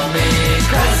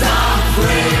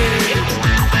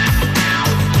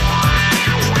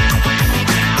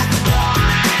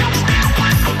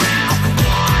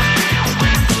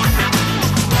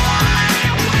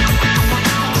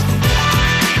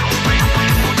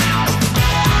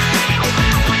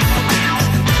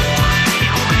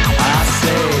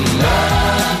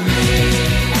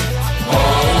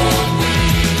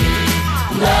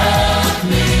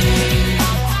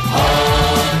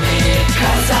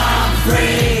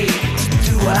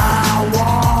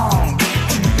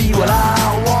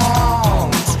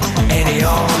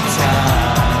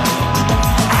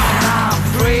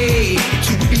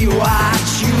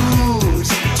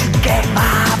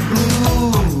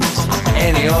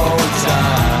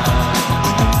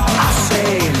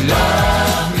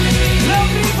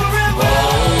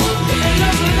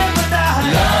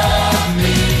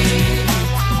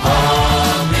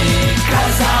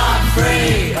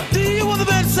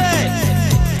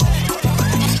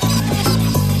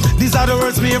These are the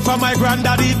words me hear from my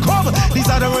granddaddy. Come, these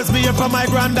are the words me hear from my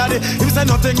granddaddy. He said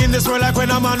nothing in this world like when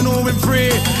a man know him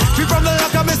free. Free from the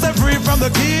lock, I miss it, free from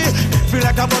the key. Free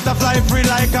like a butterfly, free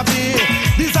like a bee.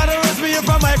 These are the words me hear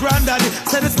from my granddaddy.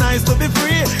 Said it's nice to be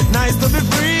free, nice to be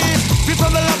free. Free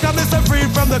from the lock, I miss it, free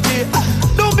from the key.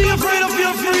 Don't be afraid of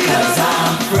your freedom. 'Cause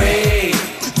I'm free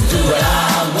to do what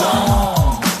I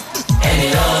want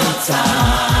any old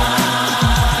time.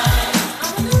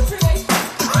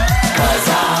 'Cause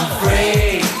I'm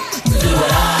free to do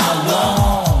what I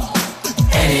want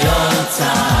any old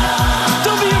time.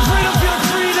 Don't be afraid of your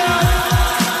freedom.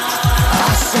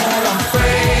 I said I'm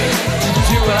free to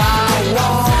do what I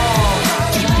want,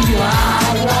 to do what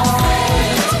I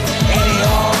want any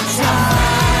old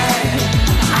time.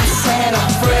 I said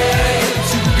I'm free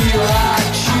to be what I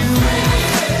choose,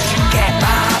 to get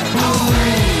my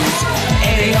blues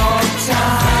any old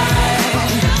time.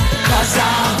 'Cause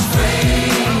I'm free.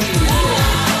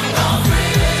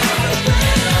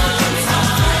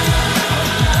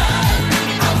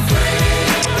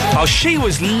 Oh, she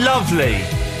was lovely.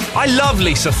 I love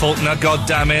Lisa Faulkner, God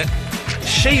damn it.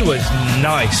 She was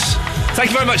nice. Thank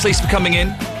you very much, Lisa, for coming in.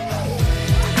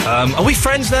 Are we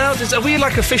friends now? Are we,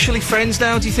 like, officially friends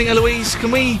now, do you think, Eloise? Can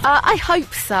we... I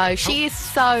hope so. She is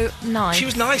so nice. She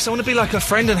was nice. I want to be like her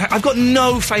friend. And I've got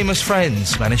no famous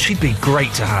friends, man, and she'd be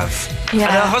great to have. Yeah.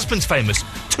 And her husband's famous.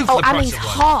 Two for Oh, the and price he's of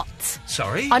one. hot.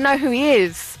 Sorry? I know who he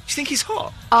is. Do you think he's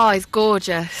hot? Oh, he's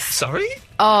gorgeous. Sorry?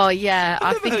 Oh, yeah. I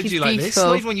I've never think heard he's you like this. beautiful.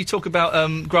 Not even when you talk about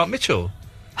Grant Mitchell.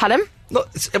 Pardon? Not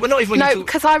even when you No, talk...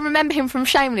 because I remember him from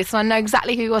Shameless, and I know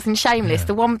exactly who he was in Shameless.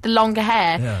 The one with the longer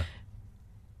hair Yeah.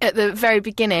 at the very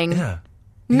beginning. Yeah.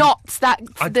 Not that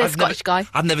the I've Scottish guy.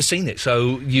 I've never seen it,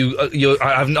 so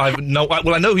I know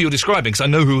who you're describing, because I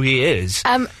know who he is.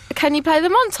 Can you play the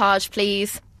montage,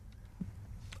 please?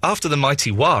 After the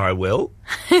Mighty War, I will.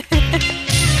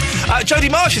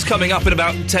 Jodie Marsh is coming up in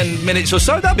about 10 minutes or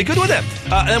so. That'd be good, wouldn't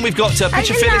it? And then we've got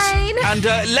Picture Phyllis. And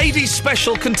Ladies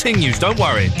Special continues, don't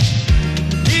worry.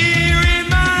 Here in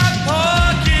my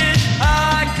pocket,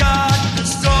 I got the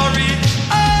story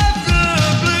of the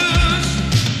blues.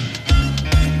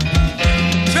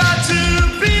 Try to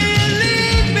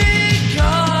believe me,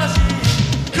 'cause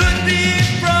it could be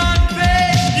front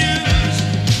page news.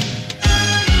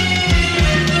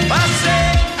 I say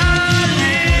I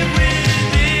live with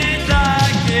it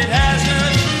like it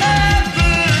hasn't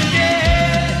happened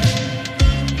yet.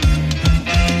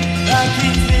 I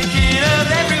keep thinking of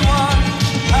everyone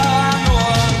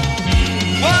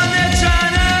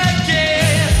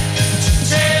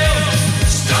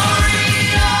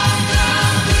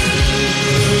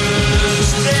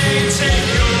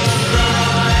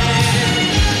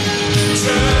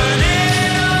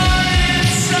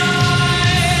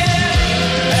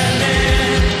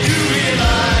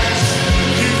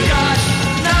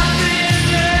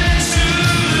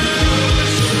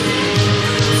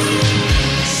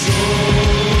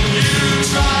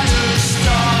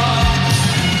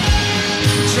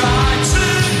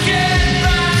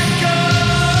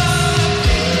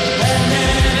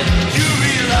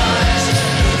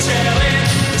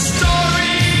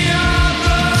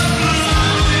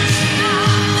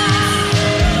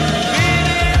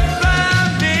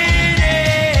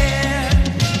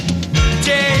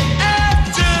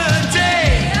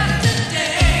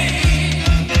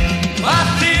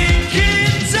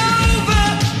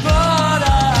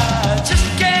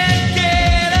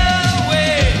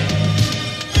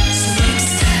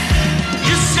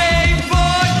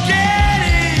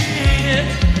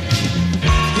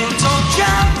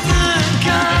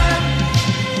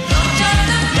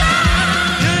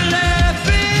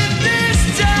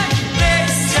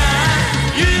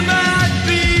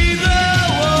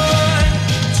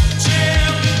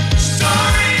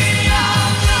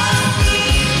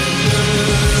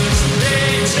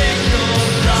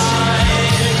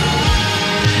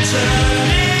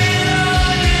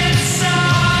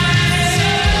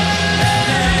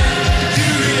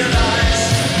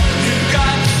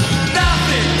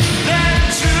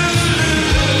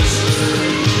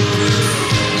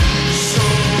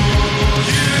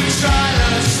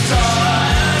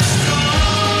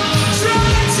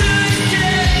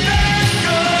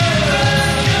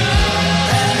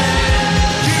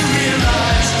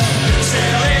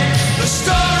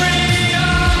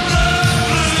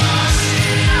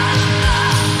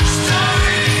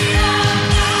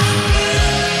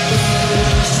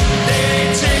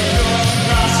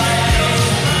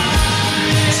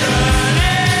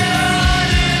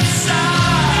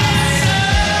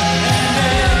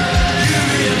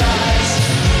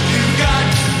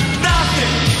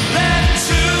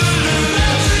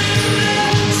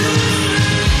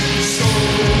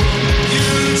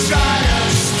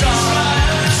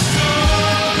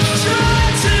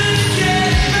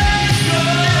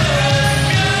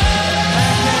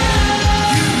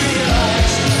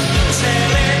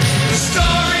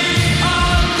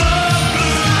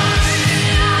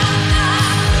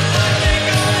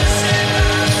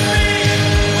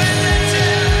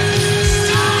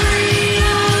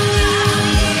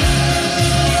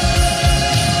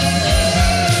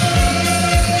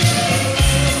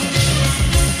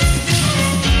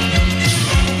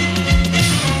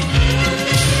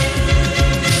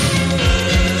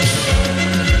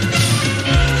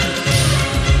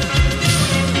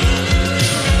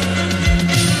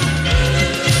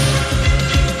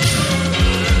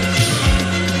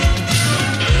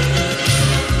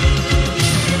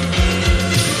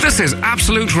This is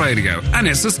Absolute Radio, and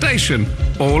it's the station.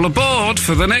 All aboard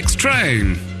for the next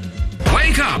train.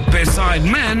 Wake up beside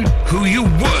men who you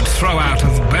would throw out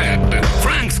of bed.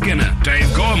 Frank Skinner, Dave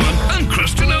Gorman, and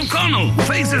Christian O'Connell.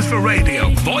 Faces for radio,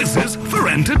 voices for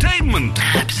entertainment.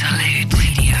 Absolute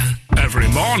Radio. Every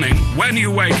morning when you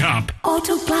wake up.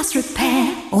 Autoglass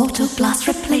repair, Autoglass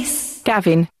replace.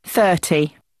 Gavin,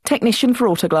 30. Technician for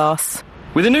Autoglass.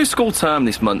 With a new school term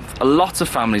this month, a lot of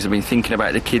families have been thinking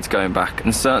about their kids going back,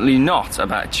 and certainly not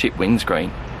about a chipped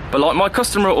windscreen. But like my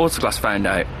customer at Autoglass found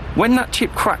out, when that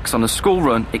chip cracks on a school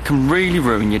run, it can really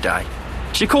ruin your day.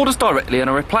 She called us directly and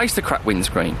I replaced the cracked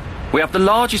windscreen. We have the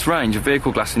largest range of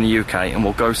vehicle glass in the UK and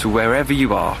will go to wherever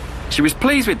you are. She was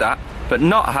pleased with that, but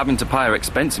not having to pay her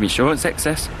expensive insurance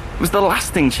excess was the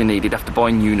last thing she needed after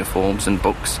buying uniforms and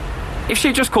books. If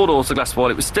she just called Autoglass while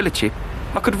it was still a chip,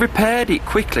 I could have repaired it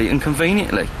quickly and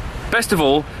conveniently. Best of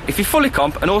all, if you fully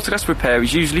comp, an Autoglass repair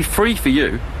is usually free for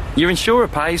you. Your insurer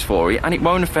pays for it and it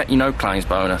won't affect your no claims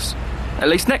bonus. At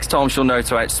least next time she'll know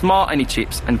to outsmart any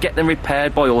chips and get them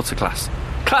repaired by Autoglass.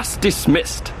 Class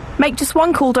dismissed. Make just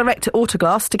one call direct to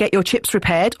Autoglass to get your chips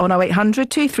repaired on 0800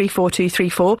 234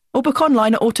 234 or book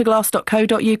online at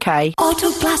autoglass.co.uk.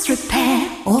 Autoglass repair,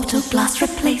 Autoglass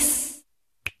replace.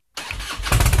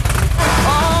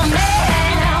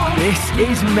 This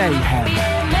is Mayhem,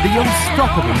 the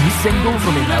unstoppable single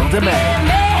from Imelda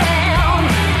May.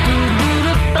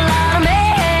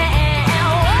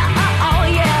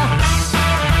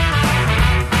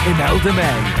 Imelda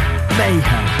May,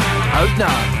 Mayhem, out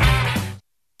now.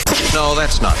 No,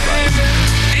 that's not right.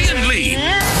 Ian Lee.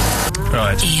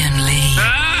 Right. Ian Lee.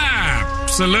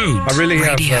 Absolute. I really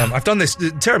have. I've done this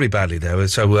terribly badly there.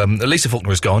 So Lisa Faulkner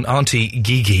has gone. Auntie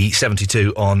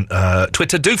Gigi72 on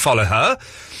Twitter. Do follow her.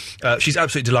 She's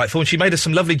absolutely delightful, and she made us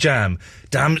some lovely jam.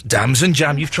 Damson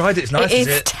jam. You've tried it. It's nice, It is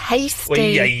is it? tasty.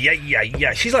 Well,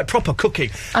 yeah. She's like proper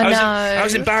cooking. I know. I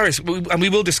was embarrassed, and we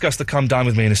will discuss the Come Dine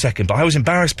With Me in a second, but I was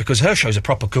embarrassed because her show's a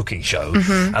proper cooking show,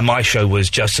 Mhm. and my show was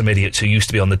just some idiots who used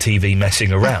to be on the TV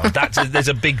messing around. There's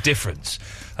a big difference.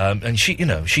 And she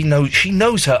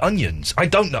knows her onions. I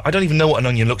don't even know what an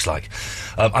onion looks like.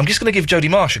 I'm just going to give Jodie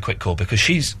Marsh a quick call because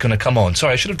she's going to come on.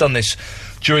 Sorry, I should have done this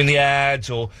during the ads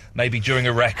or maybe during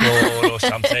a record or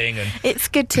something. And It's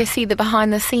good to see the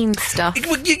behind-the-scenes stuff.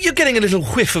 you're getting a little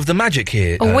whiff of the magic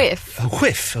here. A whiff? A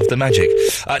whiff of the magic.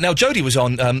 Now, Jodie was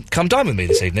on Come Dine With Me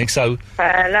this evening, so...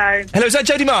 Hello. Hello, is that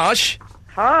Jodie Marsh?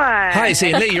 Hi. Hi, it's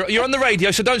Ian Lee. You're on the radio,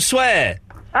 so don't swear.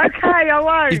 Okay, I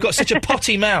won't. You've got such a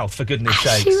potty mouth, for goodness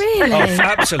sakes. really? Oh,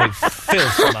 absolute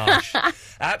filth, Marsh.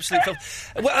 Absolute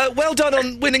filth. Well done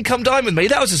on winning Come Dine With Me.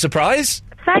 That was a surprise.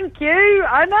 Thank you.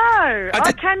 I know.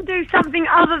 I can do something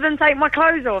other than take my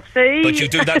clothes off, see? But you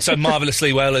do that so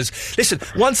marvellously well as... Listen,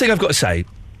 one thing I've got to say...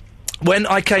 When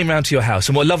I came round to your house,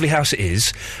 and what a lovely house it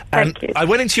is, and I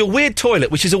went into your weird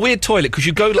toilet, which is a weird toilet because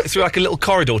you go through like a little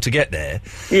corridor to get there.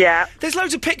 Yeah. There's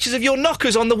loads of pictures of your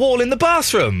knockers on the wall in the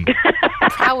bathroom.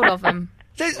 Proud of them.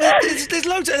 There's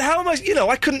loads. How am I?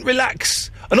 I couldn't relax.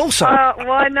 And also,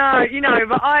 well, no,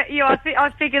 but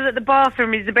I figure that the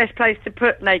bathroom is the best place to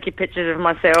put naked pictures of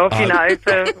myself,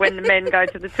 for when the men go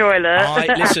to the toilet.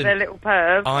 Listen, their little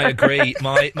pervs. I agree.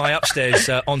 My upstairs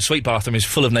ensuite bathroom is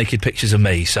full of naked pictures of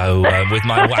me. So with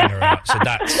my wanger out. So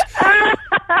that's.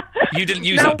 You didn't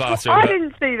use that bathroom. I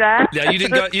didn't see that. Yeah, you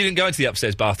didn't go into the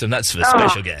upstairs bathroom. That's for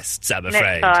special guests, I'm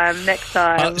afraid. Next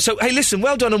time. So hey, listen,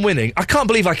 well done on winning. I can't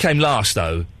believe I came last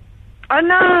though. I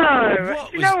know.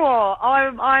 You know what?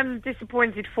 I'm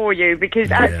disappointed for you because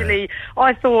actually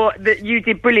I thought that you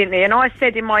did brilliantly, and I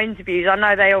said in my interviews, I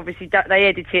know they obviously they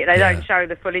edit it, they don't show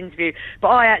the full interview, but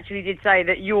I actually did say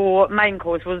that your main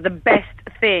course was the best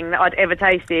thing that I'd ever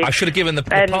tasted. I should have given the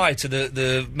pie to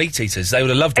the meat eaters. They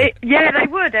would have loved it. Yeah, they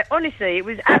would. Honestly, it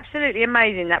was absolutely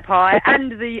amazing, that pie,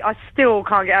 and I still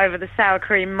can't get over the sour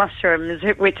cream mushrooms,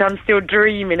 which I'm still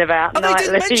dreaming about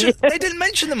nightly. They didn't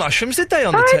mention the mushrooms, did they?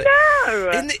 On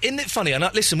the Isn't it funny? And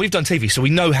listen, we've done TV, so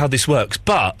we know how this works.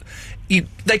 But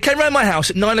they came round my house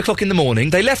at 9 o'clock in the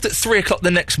morning. They left at 3 o'clock the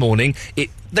next morning.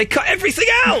 They cut everything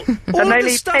out. All and they of the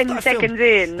leave stuff 10 seconds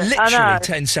in. Literally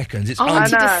 10 seconds. It's I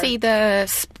wanted to see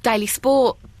the Daily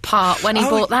Sport part when he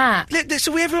bought that.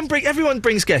 So everyone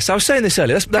brings guests. I was saying this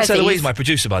earlier. That's Prezzies. Eloise, my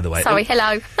producer, by the way. Sorry,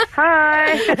 hello.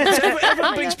 Hi. So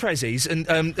everyone brings prezzies, and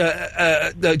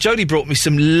Jodie brought me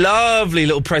some lovely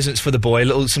little presents for the boy,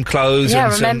 some clothes Yeah, I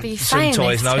and remember you some saying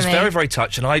toys, this and I was to me. very, very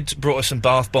touched, and I brought her some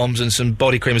bath bombs and some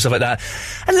body cream and stuff like that.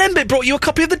 And Lembit brought you a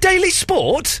copy of the Daily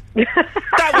Sport.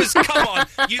 That was, come on,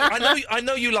 I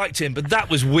know you liked him, but that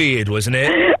was weird, wasn't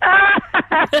it?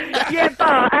 Yeah,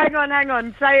 but hang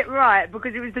on, say it right,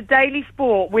 because it was the Daily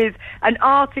Sport with an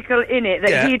article in it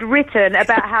that he'd written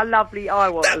about how lovely I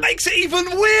was. That makes it even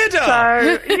weirder.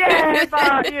 So, yeah,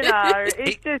 but, you know,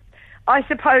 it's just, I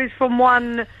suppose, from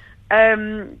one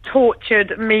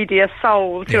tortured media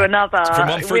soul to another. From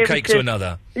one fruitcake to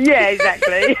another. Yeah,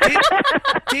 exactly.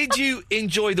 Did you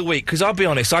enjoy the week? Because I'll be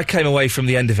honest, I came away from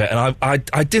the end of it and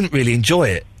I didn't really enjoy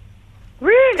it.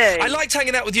 Really? I liked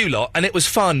hanging out with you lot, and it was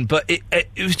fun, but it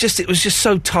was just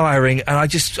so tiring, and I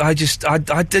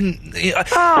didn't.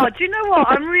 Oh, do you know what?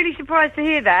 I'm really surprised to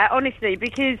hear that, honestly,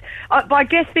 because but I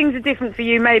guess things are different for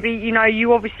you. Maybe, you know,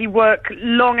 you obviously work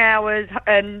long hours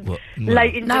and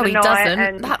late into the night. No, he doesn't.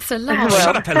 And That's a lie.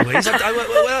 Shut up, Eloise. I work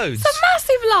loads. It's a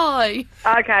massive lie.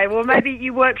 Okay, well, maybe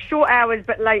you work short hours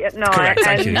but late at night. Correct,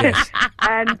 thank you, yes.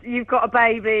 And you've got a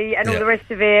baby and all the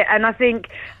rest of it, and I think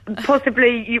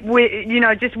possibly, you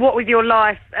know, just what with your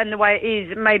life and the way it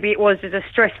is, maybe it was just a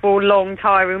stressful, long,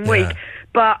 tiring week.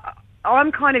 But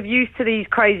I'm kind of used to these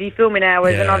crazy filming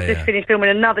hours, and I've just finished filming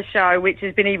another show, which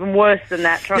has been even worse than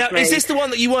that, trust Now, me. is this the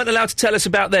one that you weren't allowed to tell us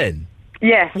about then?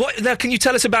 Yes. What? Now, can you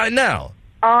tell us about it now?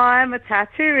 I'm a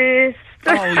tattooist.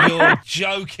 Oh, you're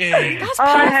joking. That's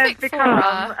I have perfect for become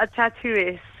her. a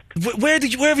tattooist. Where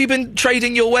have you been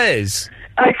trading your wares?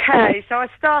 Okay, so I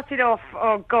started off,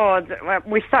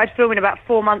 we started filming about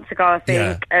 4 months ago, I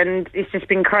think, and it's just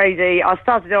been crazy. I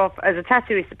started off as a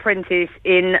tattooist apprentice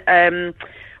in,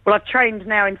 I've trained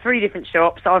now in 3 different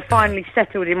shops. I've finally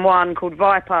settled in one called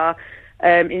Viper,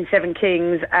 in Seven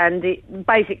Kings, and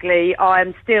basically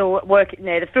I'm still working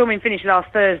there. The filming finished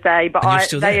last Thursday, but I'm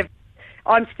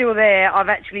still there. I've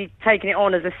actually taken it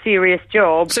on as a serious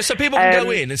job. So people can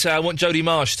go in and say, I want Jodie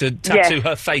Marsh to tattoo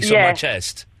her face on my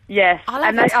chest. Yes, I love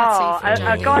and a they tattoo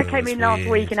are. A guy came in last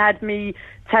week and had me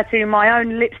tattoo my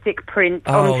own lipstick print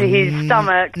onto his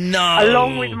stomach,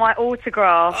 along with my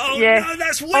autograph. Oh, yes. no,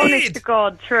 that's weird. Honest to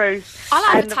God, true. I'll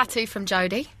have a tattoo from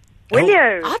Jodie. Will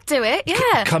you? I'd do it,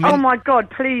 yeah. Come in. Oh my God,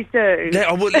 please do.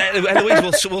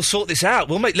 Eloise, we'll sort this out.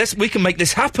 We can make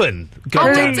this happen. I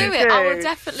will do it. I will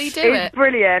definitely do it. It's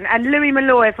brilliant. And Louis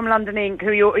Malloy from London Ink,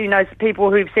 who you know,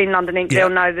 people who've seen London Ink, they'll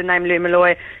know the name Louis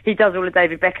Malloy. He does all of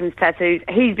David Beckham's tattoos.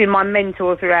 He's been my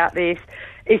mentor throughout this.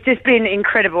 It's just been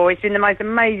incredible. It's been the most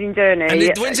amazing journey.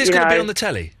 And when's this going to be on the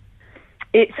telly?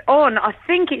 It's on. I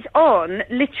think it's on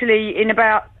literally in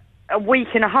about a week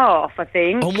and a half, I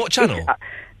think. On what channel?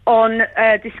 On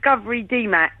Discovery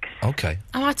D-Max. Okay.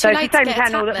 Oh, so it's the same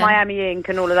channel that Miami Ink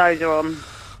and all of those are on.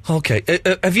 Okay.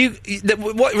 Have you...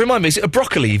 remind me, is it a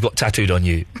broccoli you've got tattooed on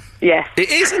you? Yes. It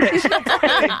is, isn't it?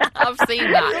 I've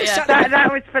seen that, yeah.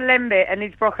 That was for Lembit and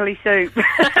his broccoli soup.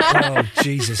 Oh,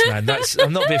 Jesus, man.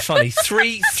 I'm not being funny.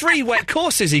 Three wet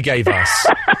courses he gave us.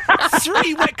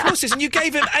 3 wet courses, and you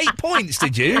gave him 8 points,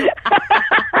 did you?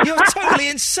 You're totally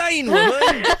insane,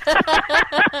 woman.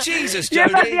 Jesus, Jodie. Yeah,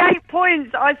 but the 8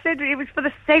 points, I said it was for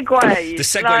the segue. The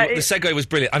segue was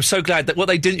brilliant. I'm so glad that what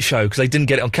they didn't show, because they didn't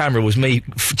get it on camera, was me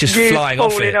just flying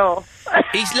off it.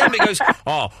 Lembit goes,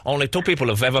 only 2 people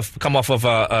have ever come off of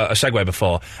a Segway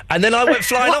before. And then I went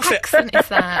flying off it. What accent is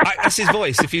that? That's his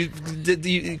voice. If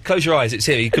you close your eyes, it's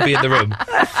here. You could be in the room.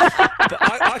 But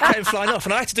I came flying off,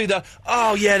 and I had to do the,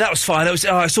 that was fine.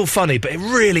 It's all funny, but it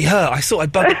really hurt. I thought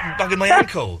I'd bugged my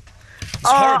ankle.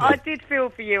 Horrible. I did feel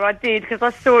for you. I did, because I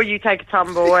saw you take a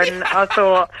tumble, and I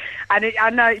thought, I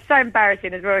know it's so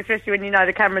embarrassing as well, especially when you know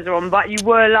the cameras are on. But you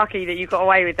were lucky that you got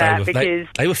away with that because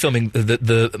they were filming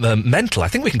the mental. I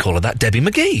think we can call her that, Debbie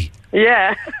McGee.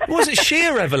 Yeah. Wasn't she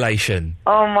a revelation?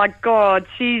 Oh my God,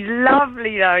 she's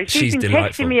lovely though. She's been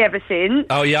delightful. Texting me ever since.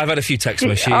 Oh yeah, I've had a few texts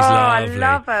from her. She's lovely. I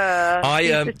love her.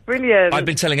 She's just brilliant. I've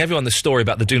been telling everyone the story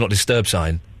about the Do Not Disturb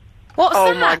sign. What's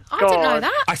that? My God. I didn't know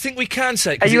that. I think we can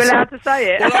say it. Are you allowed to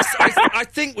say it? Well, I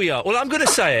think we are. Well, I'm going to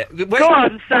say it. Go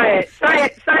on, say it. Say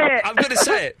it. I'm going to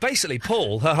say it. Basically,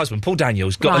 Paul, her husband, Paul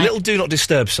Daniels, got a little Do Not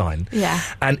Disturb sign. Yeah.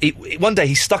 And one day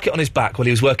he stuck it on his back while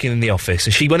he was working in the office,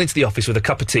 and she went into the office with a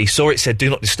cup of tea, saw it said Do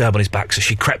Not Disturb on his back, so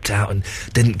she crept out and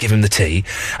didn't give him the tea.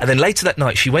 And then later that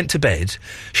night, she went to bed,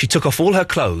 she took off all her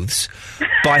clothes,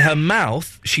 by her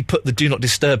mouth, she put the Do Not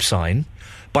Disturb sign,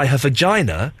 by her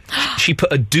vagina, she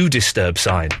put a Do Disturb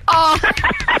sign. Oh. Debbie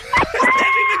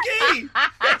McGee!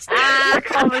 I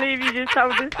can't believe you just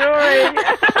told the story.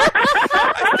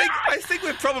 I think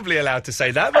we're probably allowed to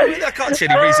say that, but I can't see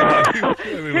any reason why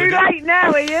we Too late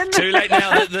now, Ian. Too late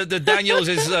now. The Daniels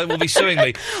will be suing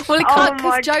me. Well, it can't,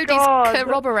 because Jodie's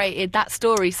corroborated that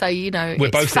story, so, you know, we're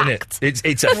it's both fact. in it.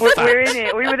 It's a fact. We're in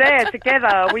it. We were there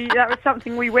together. That was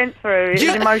something we went through. It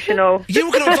was emotional. You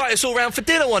were going to invite us all round for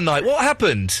dinner one night. What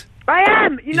happened? I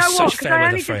am. You know You're what? such Because fair I weather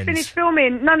only just friends. finished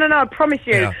filming. No, I promise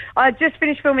you. Yeah. I just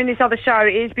finished filming this other show.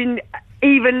 It's been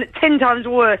even 10 times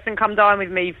worse than Come Dine With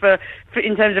Me for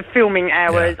in terms of filming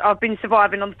hours. I've been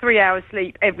surviving on 3 hours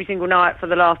sleep every single night for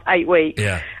the last 8 weeks.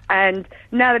 Yeah. And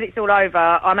now that it's all over,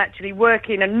 I'm actually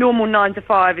working a normal 9 to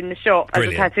 5 in the shop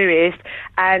Brilliant. as a tattooist,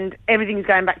 and everything's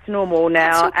going back to normal now.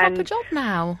 That's your proper and job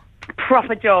now.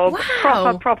 Proper job.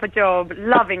 Wow. Proper job.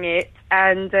 Loving it.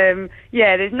 And,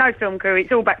 yeah, there's no film crew.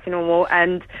 It's all back to normal.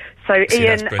 And so, See,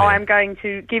 that's Ian, brilliant. I'm going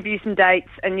to give you some dates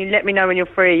and you let me know when you're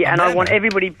free. And I want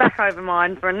everybody back over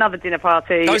mine for another dinner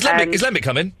party. Oh, is and Lembic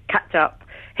coming? Catch up.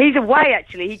 He's away,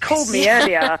 actually. He called me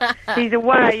earlier. He's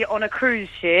away on a cruise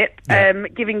ship,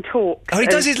 giving talks. Oh, he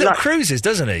does his little like- cruises,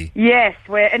 doesn't he? Yes,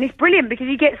 and it's brilliant because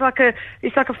he gets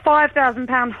it's like a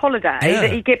 £5,000 holiday Yeah.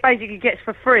 that he basically gets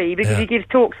for free because Yeah. he gives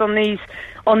talks on these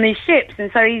ships, and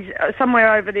so he's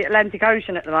somewhere over the Atlantic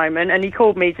Ocean at the moment. And he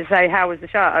called me to say how was the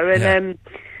show, and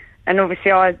and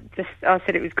obviously I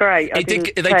said it was great. I It did,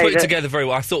 didn't they say put it that- together very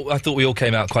well. I thought we all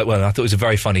came out quite well, and I thought it was a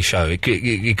very funny show. It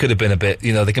could have been a bit,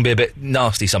 they can be a bit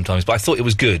nasty sometimes, but I thought it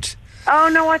was good. Oh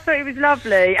no, I thought it was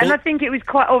lovely, and I think it was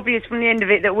quite obvious from the end of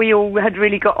it that we all had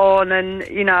really got on, and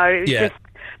it was Yeah. just.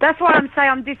 That's why I'm saying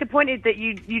I'm disappointed that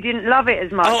you didn't love it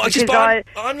as much. Oh, because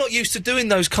I'm not used to doing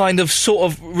those kind of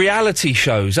sort of reality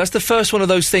shows. That's the first one of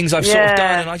those things I've sort of Yeah.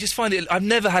 done, and I just find it. I've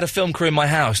never had a film crew in my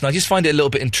house, and I just find it a little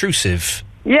bit intrusive.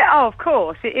 Yeah, of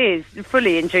course, it is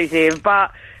fully intrusive, but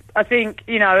I think,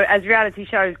 as reality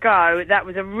shows go, that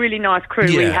was a really nice crew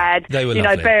we Yeah, had. they were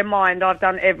lovely. Bear in mind, I've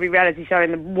done every reality show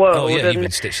in the world. Oh yeah, and, you've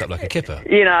been stitched up like a kipper.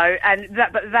 and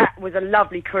that was a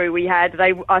lovely crew we had.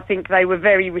 I think they were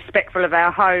very respectful of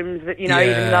our homes, even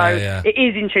though yeah. it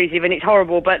is intrusive and it's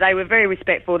horrible, but they were very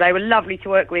respectful. They were lovely to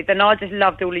work with, and I just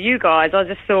loved all of you guys. I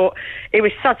just thought it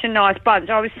was such a nice bunch.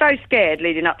 I was so scared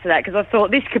leading up to that because I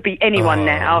thought this could be anyone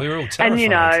now. We were all and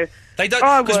terrified. They don't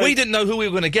I because was- we didn't know who we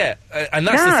were going to get, and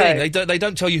that's the No. thing. They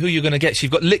don't tell you who you're going to get. So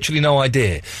you've got literally no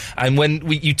idea. And when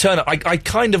you turn up, I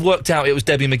kind of worked out it was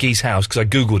Debbie McGee's house because I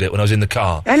googled it when I was in the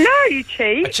car. I know, you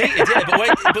cheat. I cheated,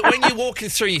 yeah. But when you're walking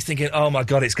through, you're thinking, "Oh my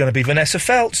God, it's going to be Vanessa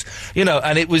Feltz,"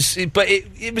 and it was. But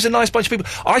it was a nice bunch of people.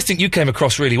 I think you came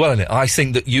across really well in it. I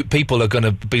think that people are going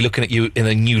to be looking at you in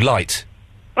a new light.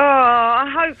 Oh, I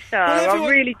hope so. Well, I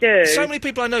really do. So many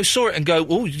people I know saw it and go,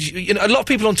 "Oh, a lot of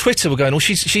people on Twitter were going, oh,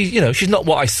 she's not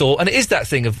what I thought." And it is that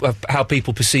thing of how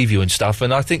people perceive you and stuff.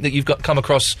 And I think that you've come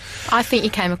across. I think you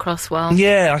came across well.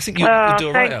 Yeah, I think you do all right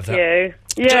thank out of that. you.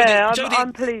 Yeah, Jodie-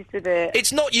 I'm pleased with it.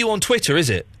 It's not you on Twitter, is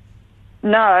it?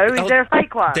 No, is there a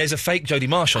fake one? There's a fake Jodie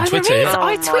Marsh on Oh, Twitter. there is. yeah.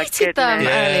 I my tweeted them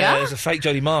goodness. earlier. There's a fake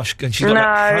Jodie Marsh, and she's got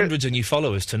No. hundreds of new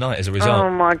followers tonight as a result. Oh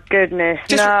my goodness!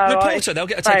 Just no, report her; they'll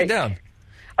get her taken fake. down.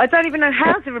 I don't even know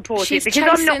how to report She's it because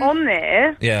I'm chasing- not on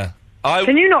there. Yeah,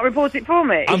 Can you not report it for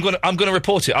me? I'm gonna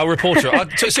report it. I'll report her.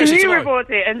 Can Seriously, you tomorrow. report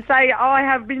it and say I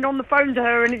have been on the phone to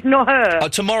her and it's not her?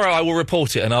 Tomorrow I will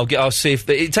report it, and I'll see if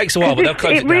it takes a while, but they'll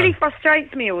close it It really down.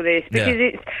 frustrates me, all this, because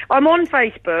Yeah. I'm on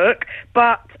Facebook,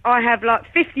 but I have like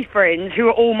 50 friends who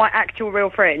are all my actual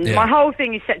real friends. Yeah. My whole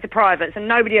thing is set to private, so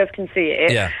nobody else can see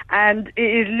it. Yeah. And it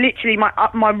is literally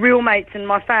my real mates and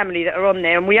my family that are on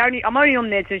there, and I'm only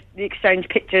on there to exchange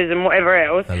pictures and whatever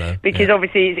else. Hello. Because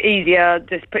obviously it's easier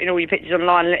just putting all your pictures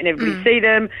online and letting everybody see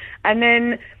them. And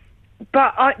then,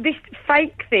 but this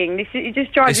fake thing, it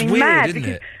just drives It's me weird, mad isn't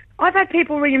because it? I've had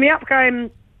people ringing me up going,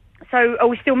 so are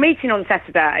we still meeting on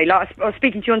Saturday? Like I was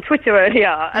speaking to you on Twitter earlier,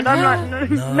 and I'm like,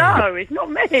 no, it's not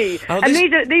me. Oh, and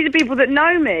these are people that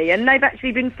know me, and they've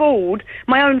actually been fooled.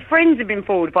 My own friends have been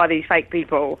fooled by these fake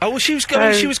people. Oh well, she was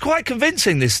quite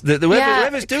convincing.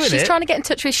 Whoever's doing she's it. trying to get in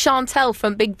touch with Chantel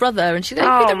from Big Brother, and she's going,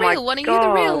 Oh, "Are you the my real one? Are you the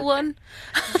God. real one?"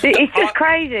 It's just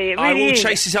crazy. It I really will is.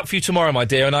 chase this up for you tomorrow, my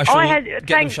dear, and I shall get them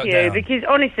thank shut you, down. because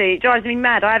honestly, it drives me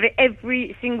mad. I have it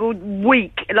every single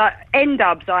week. Like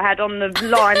N-dubs I had on the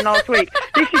line last week.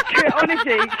 This is true,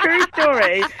 honestly, true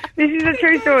story. This is a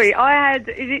true story. I had,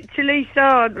 is it Chalisa?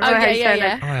 I don't know how you say her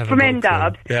name, I haven't from got a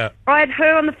N-dubs. clue. Yeah. I had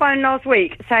her on the phone last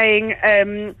week saying,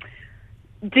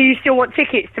 do you still want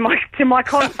tickets to my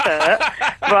concert?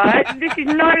 Right, this is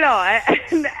no lie,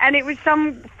 and it was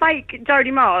some fake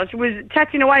Jodie Marsh was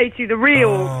chatting away to the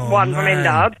real one from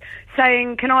N-Dubs,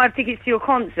 saying, "Can I have tickets to your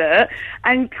concert?"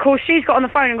 And of course, she's got on the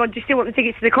phone and gone, "Do you still want the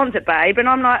tickets to the concert, babe?" And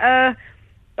I'm like,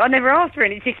 I never asked for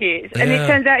any tickets, and it Yeah.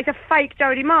 turns out it's a fake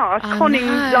Jodie Marsh conning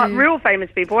no. like real famous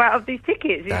people out of these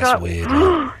tickets. It's That's like, weird.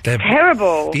 They're-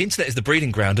 terrible. The internet is the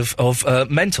breeding ground of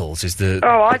mentals. Is the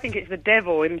Oh, I think it's the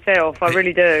devil himself. I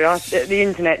really do. The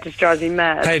internet just drives me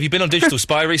mad. Hey, have you been on Digital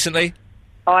Spy recently?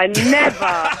 I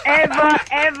never,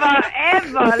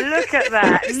 ever look at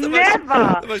that.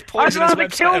 Never. The most I'd poisonous rather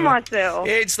website kill ever. myself.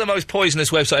 It's the most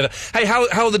poisonous website ever. Hey,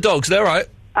 how are the dogs? They're all right.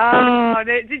 Oh,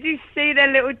 did you see their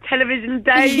little television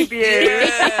debut?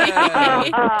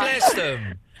 Bless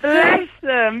them. Bless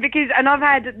them, and I've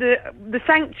had the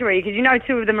Sanctuary, because you know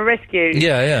 2 of them are rescues.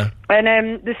 Yeah. And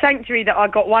the Sanctuary that I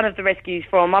got one of the rescues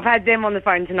from, I've had them on the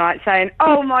phone tonight saying,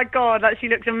 oh my God, like, she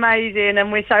looks amazing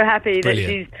and we're so happy that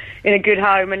she's in a good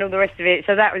home and all the rest of it.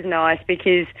 So that was nice,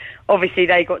 because obviously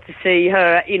they got to see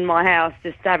her in my house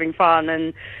just having fun,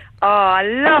 and I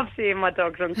love seeing my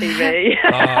dogs on TV.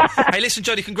 Hey, listen,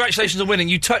 Jodie, congratulations on winning.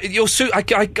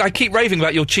 I keep raving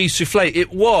about your cheese souffle.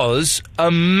 It was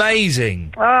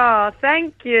amazing. Oh,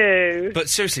 thank you. But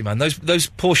seriously, man, those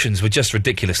portions were just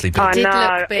ridiculously big. I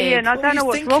know, Ian. I don't know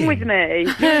what's wrong with me.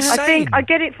 I think I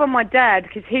get it from my dad,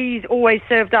 because he's always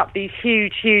served up these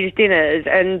huge dinners,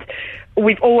 and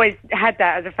we've always had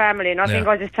that as a family. And I think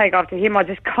I just take after him. I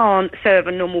just can't serve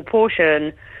a normal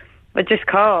portion. I just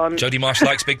can't. Jodie Marsh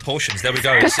likes big portions. There we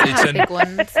go.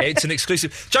 It's an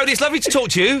exclusive. Jodie, it's lovely to talk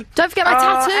to you. Don't forget my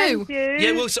tattoo.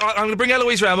 Yeah, well, I'm going to bring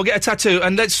Eloise round. We'll get a tattoo,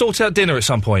 and let's sort out dinner at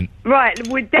some point. Right,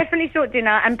 we'll definitely sort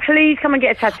dinner, and please come and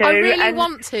get a tattoo. I really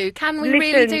want to. Can we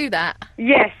really do that?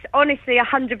 Yes, honestly,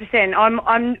 100%.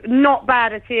 I'm not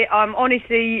bad at it. I'm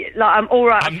honestly, like, I'm all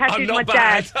right. I'm not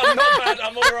bad. I'm not bad.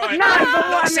 I'm all right. No, but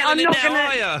what I mean, I'm not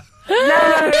going to... No,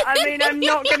 I mean, I'm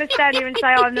not going to stand here and say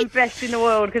I'm the best in the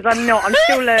world, because I'm not. I'm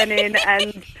still learning,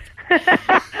 and...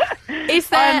 Is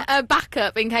there a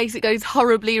backup in case it goes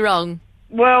horribly wrong?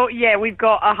 Well, yeah, we've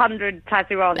got 100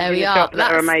 tattoo artists in the shop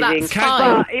that are amazing.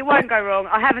 But it won't go wrong.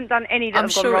 I haven't done any that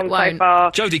have gone wrong so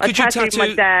far. Jodie,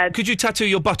 could you tattoo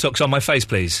your buttocks on my face,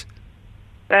 please?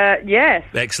 Yes.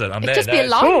 Excellent. I'm It'd there. just be a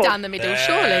line down the middle,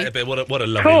 surely. But what a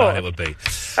lovely line it would be.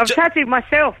 I've tattooed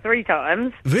myself 3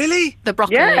 times. Really? The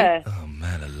broccoli. Yeah. Oh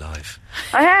man, alive.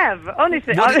 I have,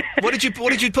 honestly. What did you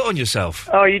put on yourself?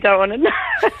 Oh, you don't want to know.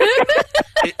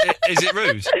 Is it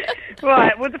rude?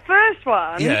 Right. Well, the first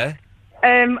one. Yeah.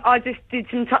 I just did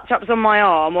some touch-ups on my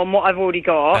arm on what I've already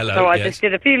got. Hello, I yes. just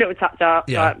did a few little touch-ups,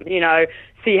 Yeah. like,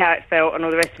 see how it felt and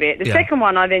all the rest of it. The Yeah. second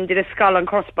one, I then did a skull and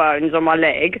crossbones on my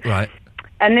leg. Right.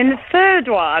 And then the third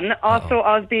one, I thought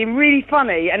I was being really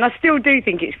funny, and I still do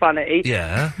think it's funny.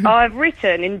 Yeah. I've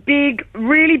written in big,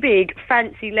 really big,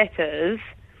 fancy letters,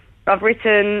 I've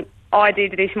written, I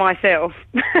did this myself.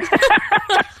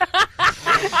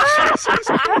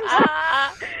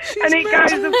 And it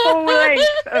goes the full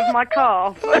length of my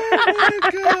calf.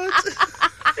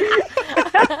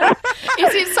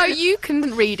 Is it so you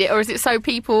can read it, or is it so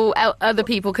other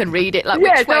people can read it? Like,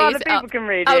 Yeah, which so way other is it people up? can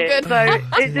read Oh, it. good. So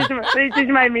it just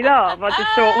made me laugh. I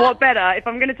just thought, what better, if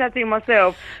I'm going to tattoo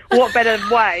myself, what better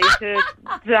way to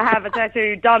have a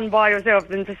tattoo done by yourself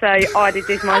than to say, I did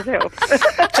this myself.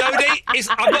 Jodie,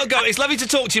 I've got to go. It's lovely to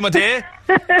talk to you, my dear.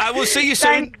 I will see you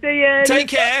soon. Thanks, Ian. Take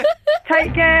care.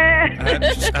 Take care.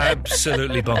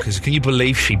 Absolutely bonkers. Can you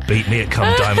believe she beat me at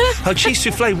Come Diamond? Her cheese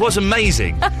souffle was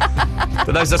amazing.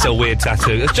 But that's a weird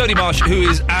tattoo. That's Jodie Marsh, who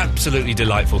is absolutely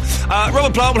delightful.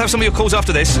 Robert Plant will have some of your calls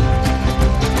after this.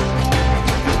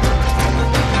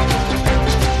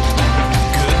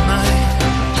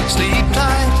 Sleep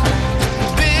tight.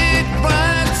 Big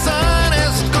bright sun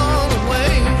has gone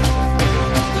away.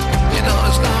 You know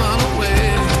it's gone away.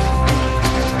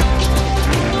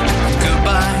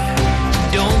 Goodbye.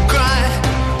 Don't cry.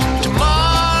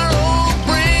 Tomorrow will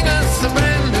bring us a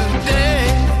brand new day.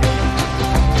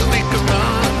 We can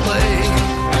run and play.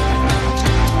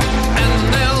 And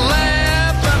they'll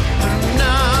laugh up and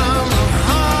down the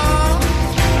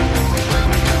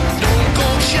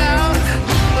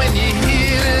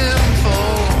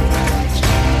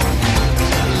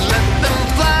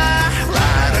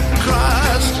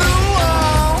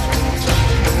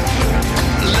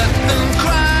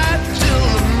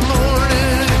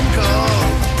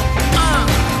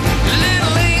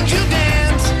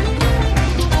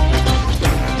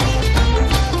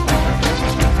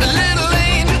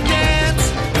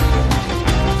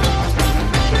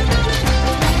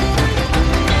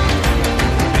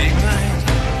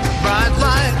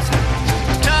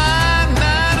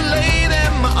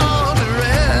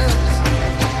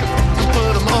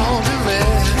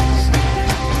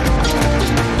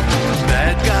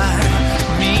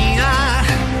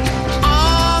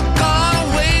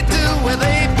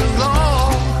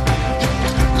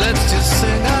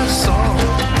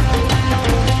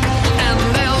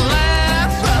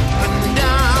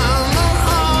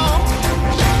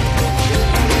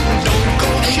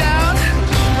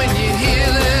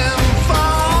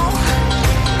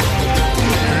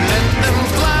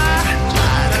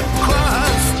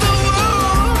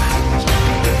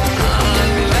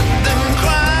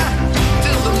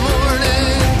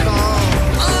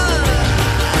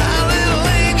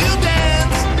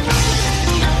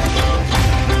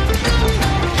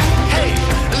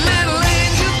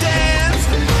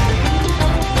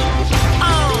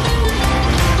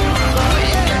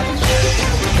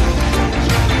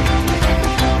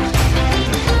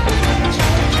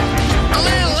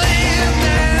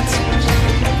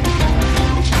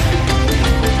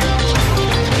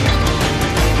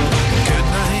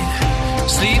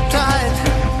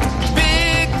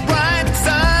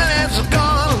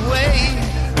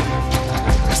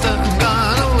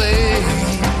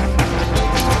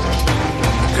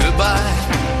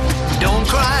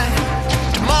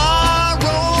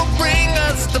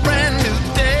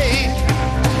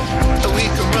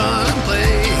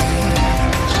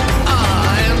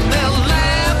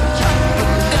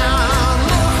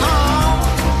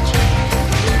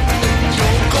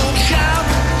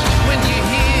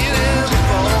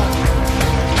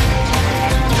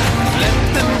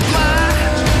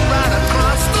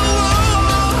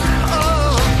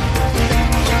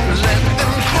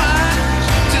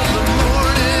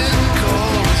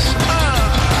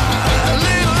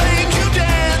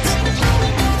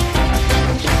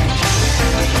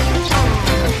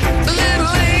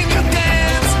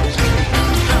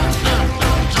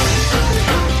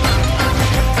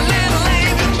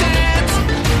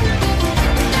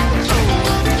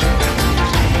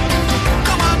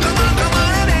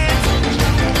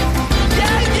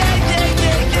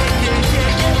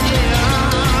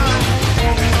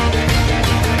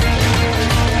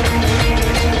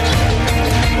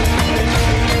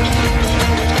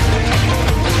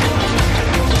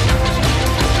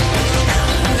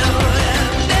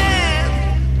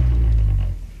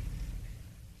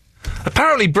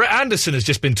Apparently Brett Anderson has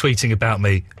just been tweeting about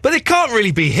me. But it can't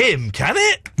really be him, can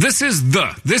it? This is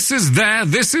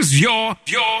your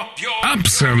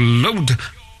Absolute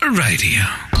Radio.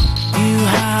 You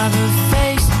have a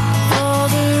face for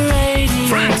the radio.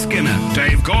 Frank Skinner,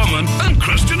 Dave Gorman and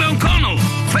Christian O'Connell.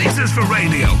 Faces for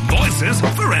radio, voices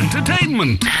for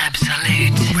entertainment.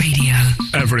 Absolute Radio.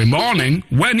 Every morning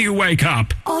when you wake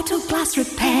up. Auto Glass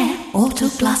Repair, Auto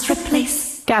Glass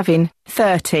Replace. Gavin,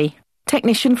 30.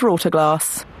 Technician for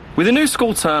Autoglass. With a new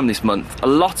school term this month, a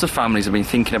lot of families have been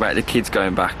thinking about their kids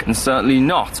going back and certainly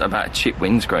not about a chipped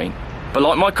windscreen. But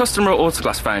like my customer at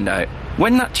Autoglass found out,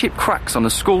 when that chip cracks on the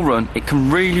school run, it can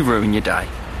really ruin your day.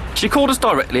 She called us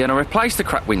directly and I replaced the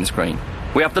cracked windscreen.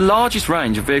 We have the largest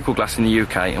range of vehicle glass in the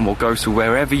UK and will go to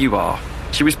wherever you are.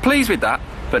 She was pleased with that,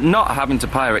 but not having to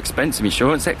pay her expensive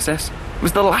insurance excess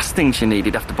was the last thing she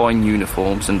needed after buying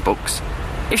uniforms and books.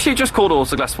 If she just called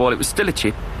Autoglass while it was still a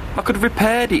chip, I could have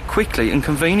repaired it quickly and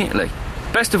conveniently.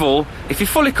 Best of all, if you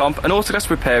fully comp, an Autoglass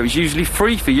repair is usually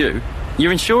free for you.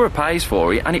 Your insurer pays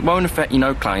for it and it won't affect your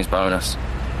no claims bonus.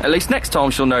 At least next time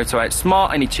she'll know to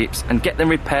outsmart any chips and get them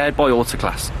repaired by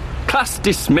Autoglass. Class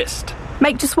dismissed.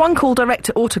 Make just one call direct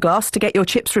to Autoglass to get your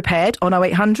chips repaired on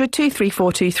 0800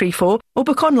 234 234 or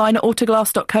book online at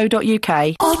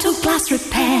autoglass.co.uk. Auto Glass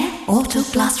Repair, Auto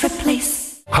Glass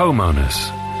Replace. Homeowners,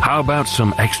 how about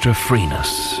some extra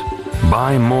freeness?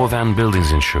 Buy More Than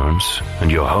Buildings Insurance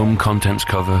and your home contents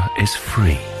cover is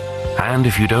free. And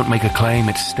if you don't make a claim,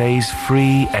 it stays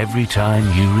free every time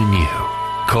you renew.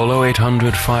 Call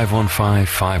 0800 515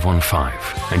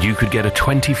 515 and you could get a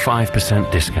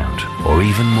 25% discount or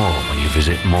even more when you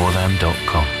visit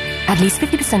morethan.com. At least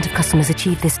 50% of customers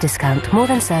achieve this discount. More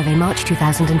Than survey, March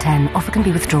 2010. Offer can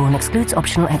be withdrawn. Excludes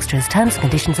optional extras. Terms and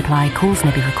conditions apply. Calls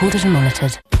may be recorded and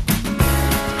monitored.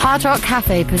 Hard Rock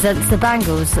Cafe presents the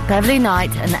Bangles, Beverly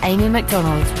Knight and Amy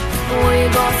McDonald.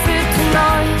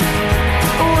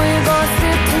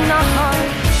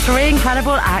 Three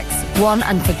incredible acts, one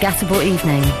unforgettable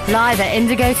evening. Live at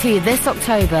Indigo 2 this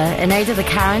October in aid of the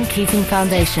Karen Keating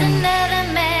Foundation.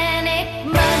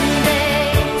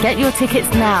 Get your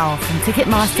tickets now from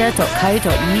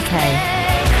ticketmaster.co.uk.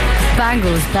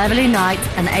 Bangles, Beverly Knight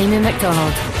and Amy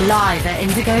McDonald. Live at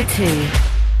Indigo 2.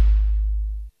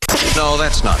 No,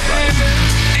 that's not right.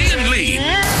 Ian Lee.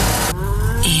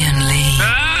 Ian Lee.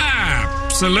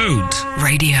 Absolute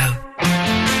Radio.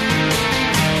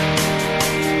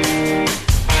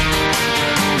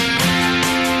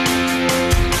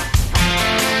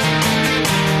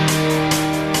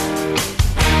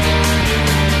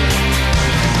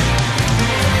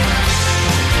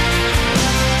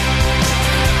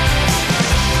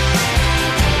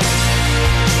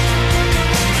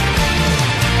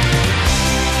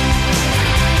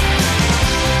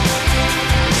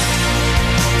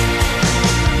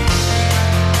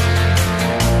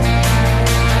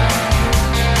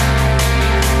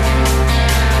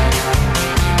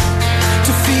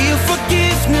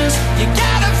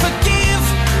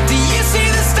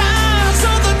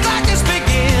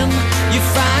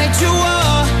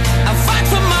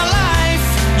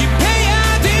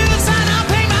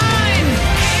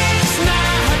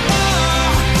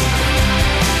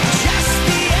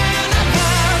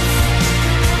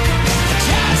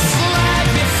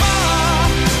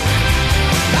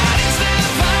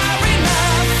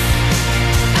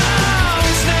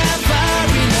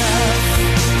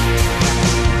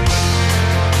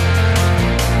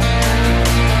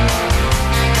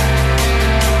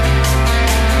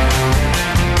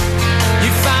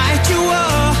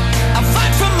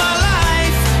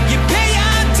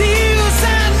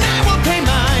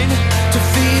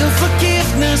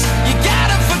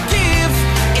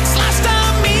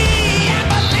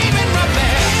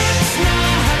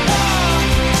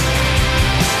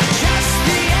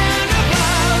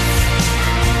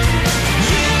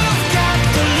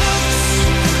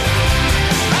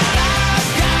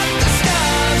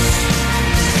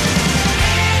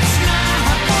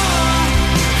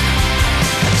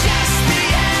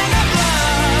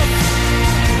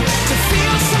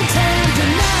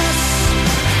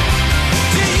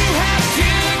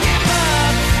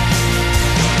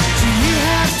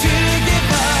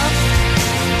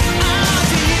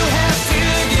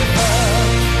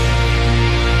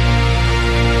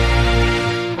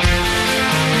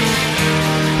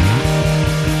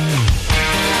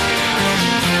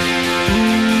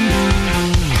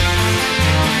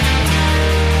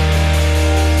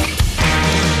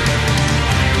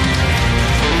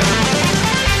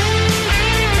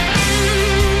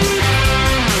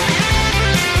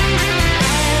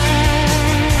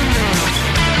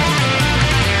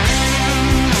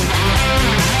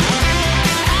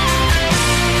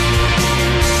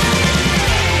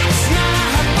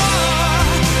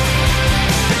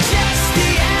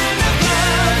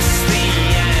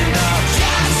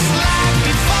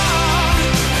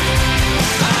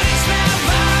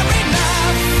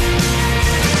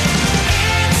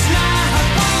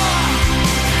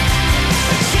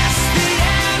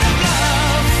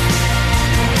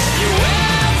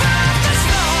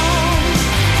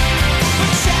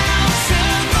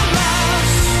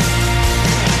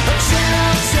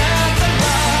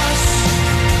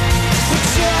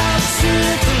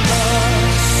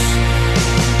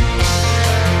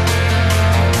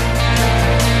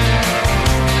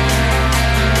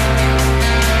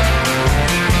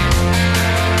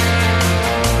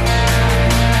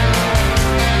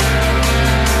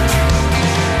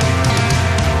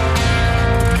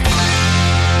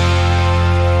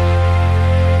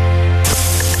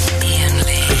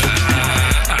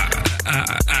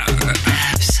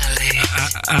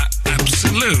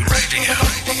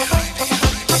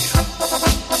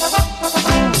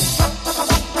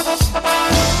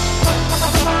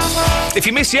 If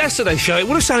you missed yesterday's show, it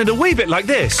would have sounded a wee bit like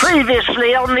this.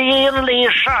 Previously on the Ian Lee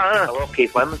Show. Hello,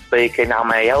 Keith Lemon speaking. How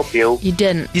may I help you? You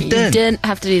didn't. You didn't. didn't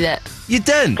have to do that. You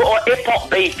didn't. Put a hip-hop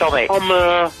beat on it. I'm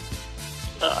a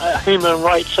human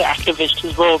rights activist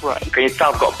as well, right? Can you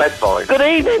tell I've got a bed voice? Good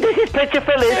evening, this is Peter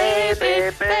Phillips.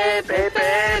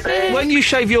 When you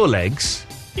shave your legs,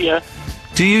 Yeah.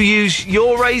 do you use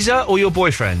your razor or your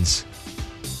boyfriend's?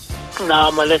 No,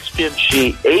 I'm a lesbian.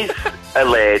 She is a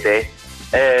lady.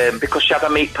 Because she had a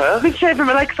meat purse. I've been shaving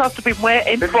my legs after been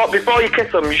waiting. Before you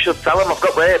kiss them, you should tell them I've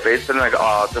got rabies. And they go,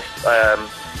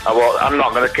 I'm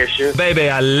not going to kiss you. Baby,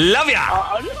 I love ya!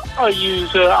 I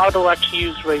use, I don't actually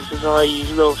use razors, I use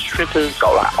little strippers.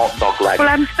 Got that hot dog leg. Well,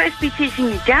 I'm supposed to be teaching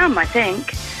you jam, I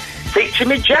think. Teaching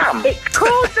me jam? It's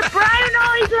called the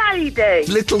Brown-Eyed Lady.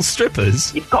 Little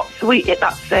strippers? You've got to eat it,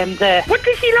 that's there. What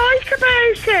does she like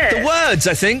about it? The words,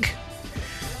 I think.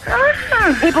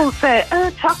 People say,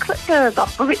 chocolate girls,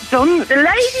 I've got it done. The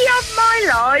lady of my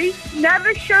life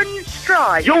never shuns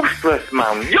strife. Useless,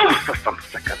 man. Useless. I'm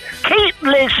sick of this. Keep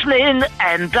listening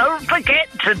and don't forget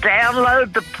to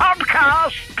download the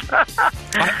podcast.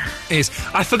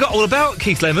 I forgot all about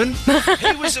Keith Lemon.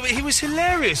 he was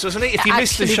hilarious, wasn't he? If you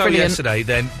missed the Actually show brilliant. yesterday,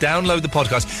 then download the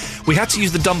podcast. We had to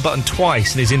use the dumb button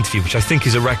twice in his interview, which I think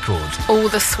is a record. All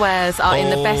the swears are in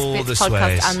the Best All Bits the podcast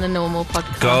swears. and the normal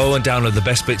podcast. Go and download the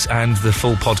best bits and the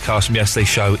full podcast from yesterday's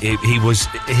show. He was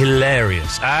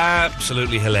hilarious.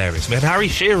 Absolutely hilarious. We had Harry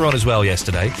Shearer on as well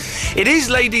yesterday. It is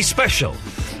Ladies Special.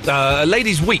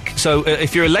 Ladies Week. So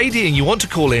if you're a lady and you want to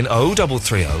call in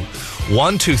 0330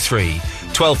 123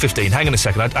 1215. Hang on a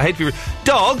second. I hate to be...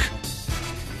 Dog?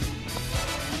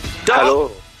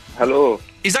 Hello.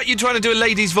 Is that you trying to do a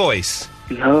lady's voice?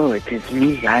 No, it is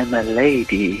me. I'm a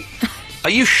lady. Are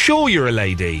you sure you're a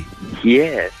lady?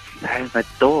 Yes, I'm a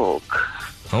dog.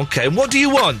 Okay, what do you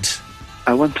want?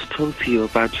 I want to talk to you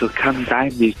about your Come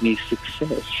Dine With Me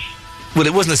success. Well,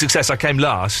 it wasn't a success. I came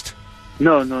last.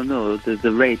 No.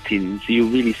 The ratings, you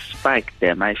really spiked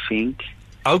them, I think.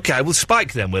 Okay, we'll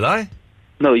spike them, will I?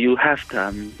 No, you have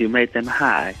done. You made them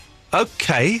high.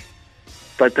 Okay.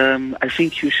 But I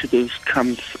think you should have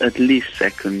come at least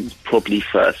second, probably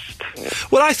first.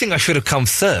 Well, I think I should have come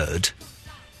third.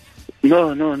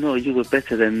 No, you were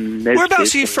better than...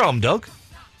 Whereabouts are you from, Dog?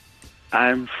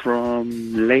 I'm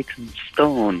from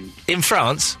Leytonstone. In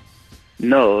France?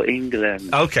 No,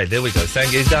 England. Okay, there we go.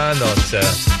 Thank you, Dan.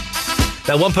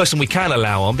 Now, one person we can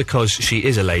allow on, because she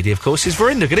is a lady, of course, is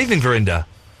Verinda. Good evening, Verinda.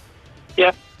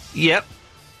 Yeah. Yep.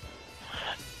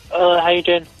 How you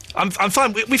doing? I'm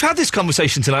fine. We've had this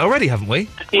conversation tonight already, haven't we?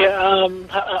 Yeah,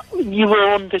 you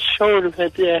were on the show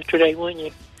today, weren't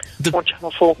you? On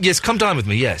Channel 4. Yes, come dine with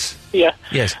me, yes. Yeah.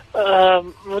 Yes.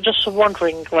 I'm just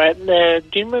wondering, right, do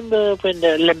you remember when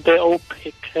Lembert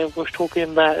Opik was talking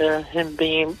about him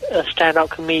being a stand-up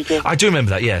comedian? I do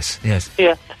remember that, yes.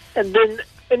 Yeah. And then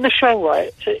in the show,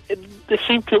 right, they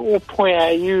seem to all point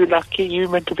at you like you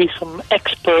meant to be some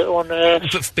expert on...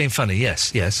 But for being funny,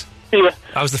 yes. Yeah.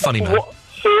 I was the funny man.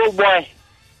 Why?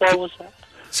 Why was that?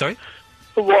 Sorry?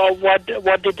 Why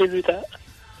did they do that?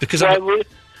 Because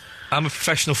I'm a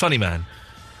professional funny man.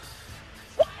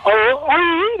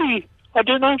 Oh, really? I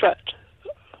don't know that.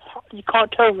 You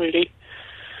can't tell, really.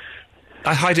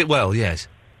 I hide it well, yes.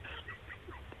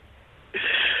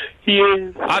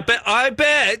 Yeah. I bet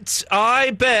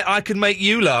I could make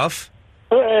you laugh.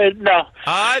 No.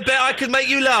 I bet I could make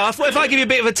you laugh. What if I give you a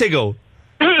bit of a tiggle?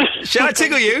 Shall I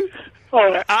tickle you? All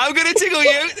right. I'm going to tickle you.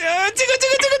 Tickle.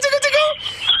 Tickle.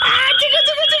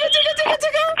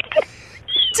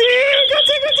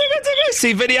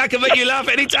 See, Vinny, I can make you laugh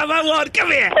anytime I want.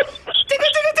 Come here. Tickle.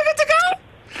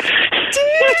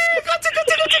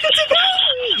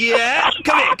 Yeah,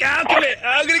 come here.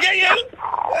 I'm going to get you.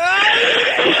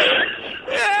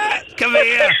 Come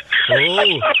here.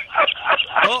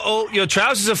 Oh, your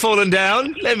trousers have fallen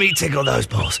down. Let me tickle those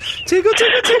balls. Tickle.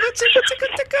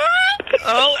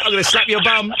 Oh, I'm going to slap your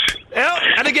bum. Oh,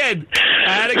 and again.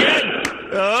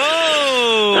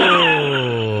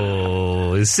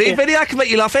 Oh. See, Vinny, I can make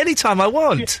you laugh anytime I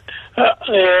want.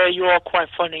 You are quite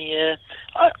funny, yeah.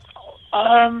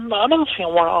 Another thing I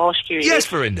want to ask you Yes,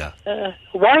 is... Verinda.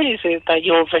 Why is it that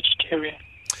you're a vegetarian?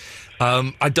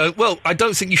 I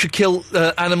don't think you should kill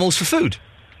animals for food.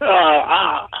 But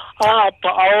I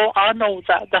know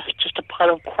that that's just a pile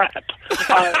of crap.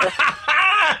 I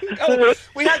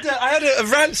had a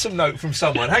ransom note from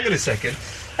someone. Hang on a second.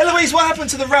 Eloise, what happened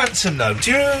to the ransom note?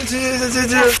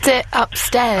 Left it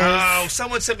upstairs. Oh,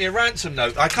 someone sent me a ransom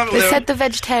note. I can't They remember. said the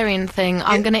vegetarian thing.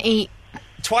 I'm going to eat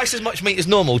twice as much meat as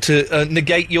normal to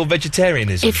negate your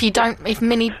vegetarianism. If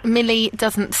Millie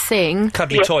doesn't sing...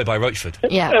 Cuddly Toy by Roachford.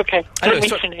 Yeah. Okay, Anyway,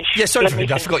 let me finish. Yeah, sorry, Let me I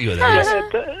finish. forgot you were there. Yes.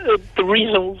 The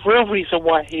real reason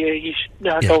why you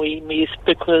should don't eat meat is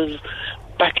because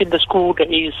back in the school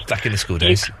days...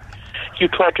 You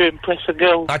tried to impress a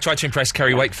girl. I tried to impress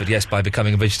Kerry Wakeford, yes, by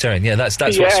becoming a vegetarian. Yeah, that's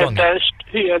what swung it.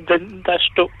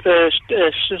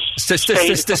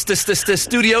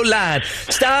 Studio line.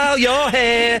 Style your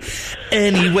hair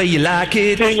any way you like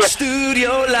it.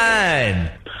 Studio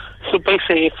line. So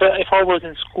basically, if I was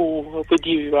in school with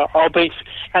you,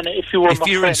 and if you were If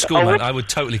you were in school, man, I would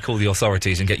totally call the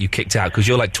authorities and get you kicked out because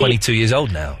you're like 22 years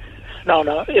old now. No.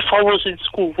 If I was in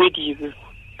school with you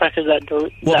back at that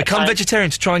time... What, become vegetarian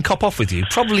to try and cop off with you?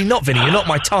 Probably not, Vinny. You're not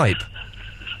my type.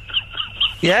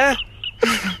 Yeah?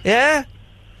 Yeah?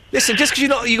 Listen, just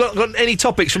because you got any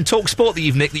topics from Talk Sport that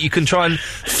you've nicked that you can try and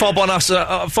fob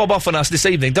off on us this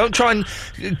evening, don't try and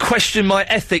question my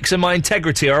ethics and my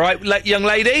integrity, all right, young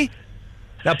lady?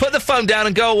 Now put the phone down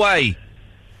and go away.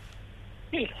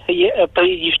 Yeah, but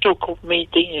you still called me,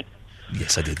 didn't you?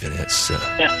 Yes, I did, Vinny.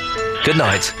 Yeah. Good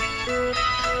night.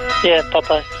 Yeah,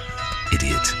 bye-bye.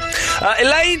 Idiot.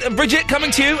 Elaine and Bridget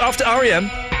coming to you after R.E.M.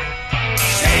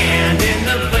 Stand in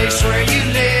the place where you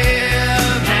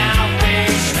live. Now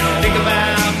face no. Think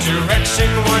about direction.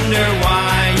 Wonder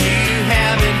why you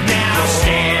haven't now.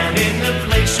 Stand in the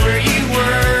place where you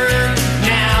were.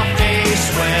 Now face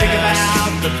west. Think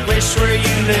about the place where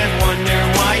you live. Wonder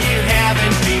why you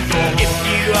haven't before. If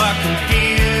you are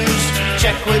confused,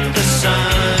 check with the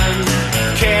sun.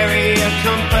 Carry a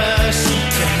compass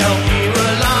to help you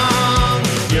along.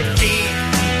 Your feet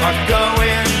are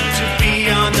going to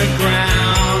be on the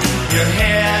ground. Your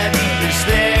head is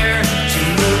there to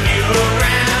move you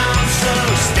around. So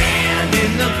stand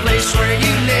in the place where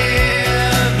you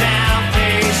live. Now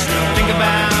face no. Think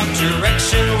about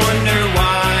direction. Wonder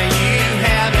why you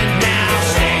haven't now.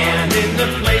 Stand in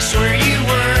the place where you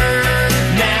were.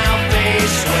 Now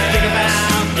face west. Think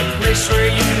about the place where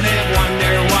you live.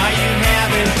 Wonder why you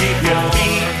haven't before. Your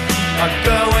feet are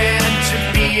going to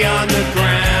be on the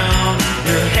ground.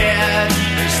 Your head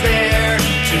is there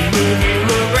to move you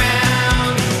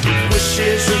around. If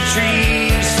wishes were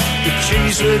trees, the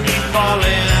trees would be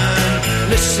falling.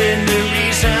 Listen to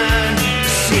reason,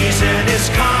 the season is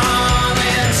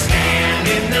calling. Stand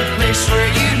in the place where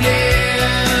you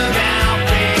live. Now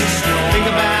face no. Think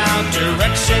about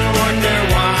direction, wonder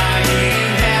why you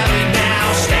haven't now.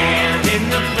 Stand in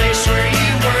the place where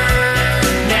you were.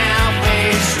 Now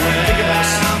face west. Think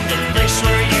about the place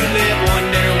where you live,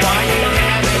 wonder why you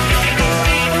haven't.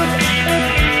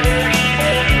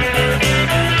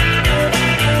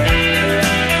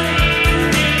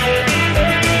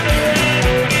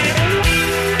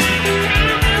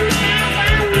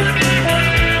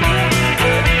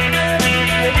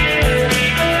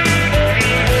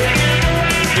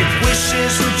 If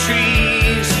wishes were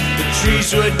trees, the trees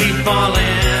would be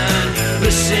falling.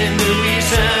 Listen to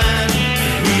reason,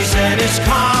 reason is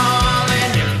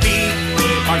calling. Your feet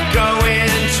are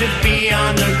going to be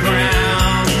on the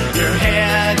ground. Your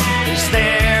head is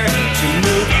there to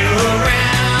move you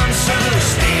around. So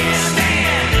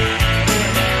stand.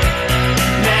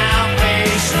 Now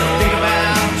face no. Think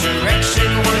about direction,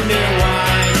 wonder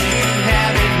why you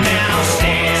haven't now.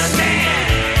 Stand.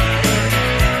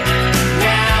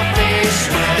 Now face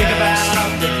no. Think about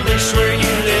the place where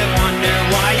you live, wonder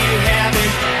why you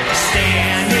haven't.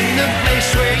 Stand in the place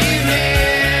where you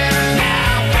live.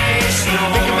 Now face no.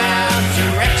 Think about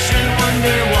direction,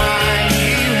 wonder why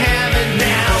you haven't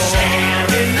now.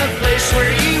 Stand in the place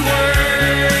where you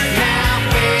were. Now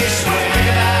face no. Think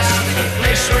about the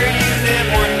place where you live,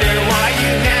 wonder why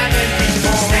you haven't.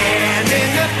 Stand in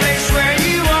the place where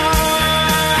you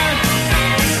are.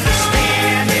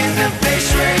 Stand in the place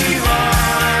where you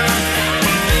are.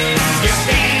 Your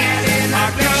feet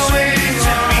are going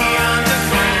to be on the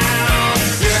ground.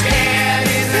 Your head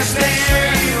is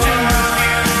there you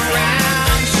are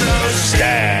around. So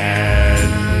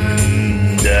Stand.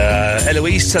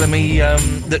 Eloise telling me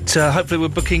that hopefully we're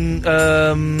booking...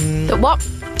 The what?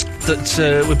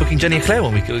 That we're booking Jenny Eclair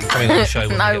when we come in on the show.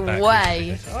 When No we get back.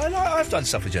 way. I've done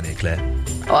stuff with Jenny Eclair.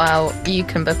 Well, you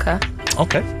can book her.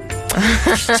 Okay.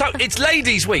 So it's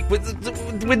Ladies' Week.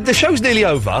 With the show's nearly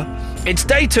over, it's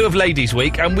day 2 of Ladies'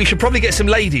 Week, and we should probably get some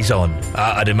ladies on.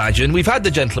 I'd imagine we've had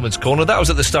the Gentleman's Corner. That was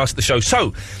at the start of the show.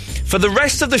 So for the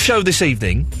rest of the show this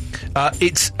evening,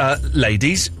 it's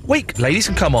Ladies' Week. Ladies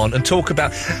can come on and talk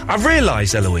about. I've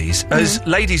realised, Eloise, as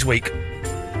Ladies' Week.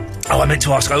 Oh, I meant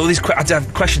to ask all these. I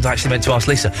have questions I actually meant to ask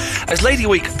Lisa. As Lady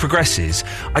Week progresses,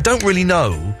 I don't really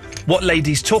know what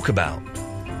ladies talk about.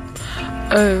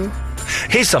 Oh.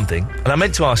 Here's something, and I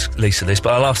meant to ask Lisa this,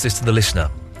 but I'll ask this to the listener.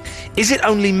 Is it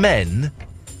only men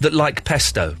that like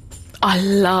pesto? I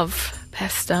love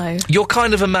pesto. You're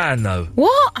kind of a man, though.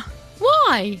 What?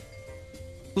 Why?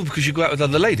 Well, because you go out with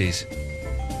other ladies.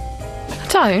 I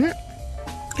don't.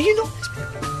 Are you not?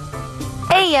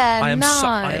 Ian, I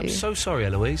am so sorry,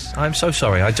 Eloise. I am so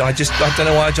sorry. I don't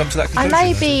know why I jumped to that I conclusion.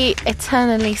 may be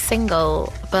eternally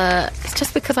single, but it's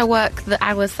just because I work the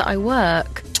hours that I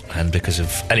work. And because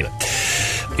of... Anyway,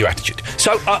 your attitude.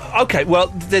 So, OK, well,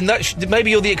 then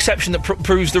maybe you're the exception that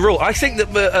proves the rule. I think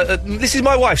that... this is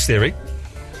my wife's theory,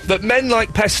 that men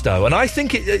like pesto, and I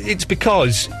think it's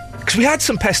because we had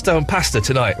some pesto and pasta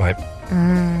tonight, right?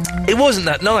 It wasn't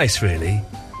that nice, really.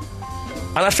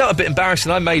 And I felt a bit embarrassed,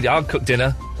 and I cooked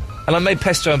dinner, and I made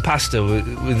pesto and pasta with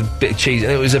a bit of cheese,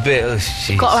 and it was a bit...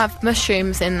 You've got to have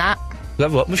mushrooms in that. You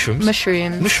have what? Mushrooms?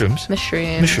 Mushrooms.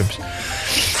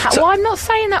 Well, I'm not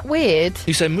saying that weird.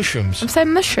 You say mushrooms? I'm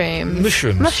saying mushrooms.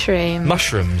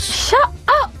 Mushrooms. Shut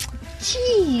up!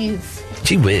 Jeez.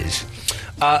 Gee whiz.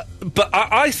 But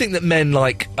I think that men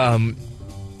like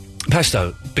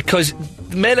pesto because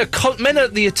men are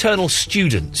the eternal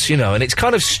students, you know, and it's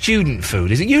kind of student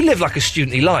food, isn't it? You live like a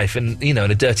studenty life, and you know,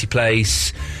 in a dirty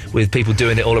place with people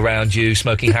doing it all around you,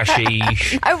 smoking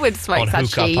hashish. I would smoke on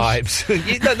hashish. hookah pipes.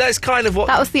 That's kind of what.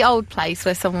 That was the old place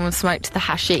where someone smoked the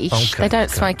hashish. Okay, they don't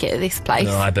smoke it at this place.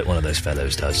 No, I bet one of those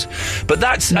fellows does. But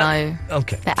that's no.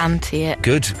 Okay, they're anti it.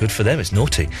 Good for them. It's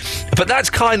naughty. But that's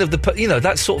kind of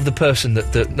that's sort of the person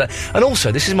that and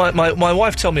also this is my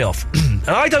wife told me off, and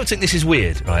I don't think this is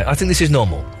weird, right? I think this is normal.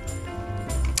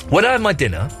 When I have my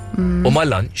dinner or my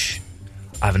lunch,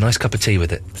 I have a nice cup of tea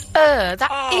with it.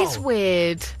 That is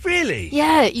weird. Really?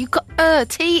 Yeah,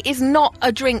 tea is not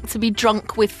a drink to be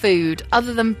drunk with food,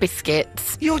 other than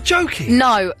biscuits. You're joking?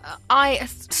 No, I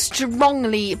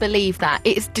strongly believe that.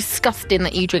 It is disgusting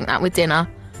that you drink that with dinner.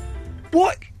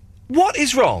 What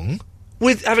is wrong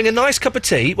with having a nice cup of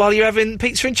tea while you're having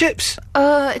pizza and chips?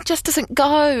 It just doesn't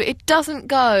go. It doesn't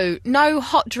go. No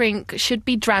hot drink should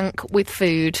be drank with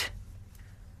food.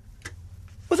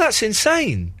 Well, that's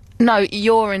insane. No,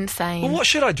 you're insane. Well, what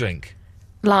should I drink?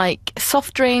 Like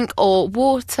soft drink or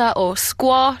water or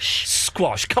squash.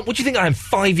 Squash? What do you think I am,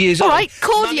 5 years old? All right,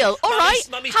 cordial. All right,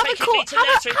 Mummy's have a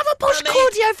posh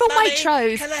cordial for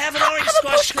Waitrose. Can I have an orange have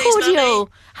squash, a posh please, cordial. Mummy?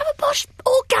 Have a posh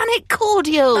organic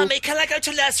cordial. Mummy, can I go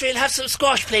to nursery and have some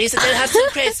squash, please, and then have some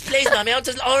crisps, please, Mummy? I want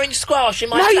an orange squash in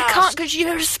my No, glass. you can't, because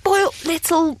you're a spoilt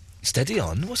little... Steady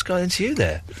on. What's going on to you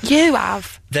there? You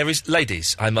have. There is...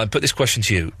 Ladies, I put this question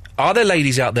to you. Are there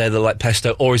ladies out there that like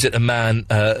pesto, or is it a man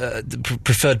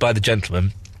preferred by the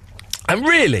gentleman? And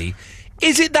really,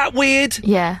 is it that weird?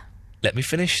 Yeah. Let me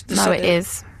finish. No, it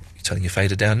is. You're turning your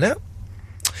fader down now.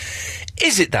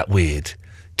 Is it that weird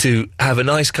to have a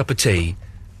nice cup of tea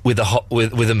with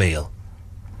a meal?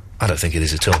 I don't think it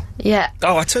is at all. Yeah.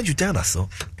 Oh, I turned you down, I thought.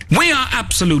 We are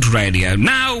Absolute Radio,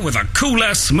 now with a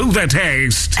cooler, smoother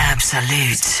taste.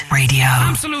 Absolute Radio.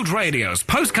 Absolute Radio's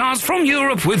postcards from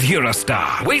Europe with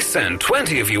Eurostar. We send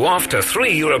 20 of you off to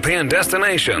 3 European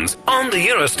destinations on the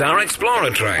Eurostar Explorer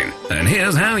train. And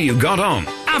here's how you got on.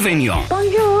 Avignon.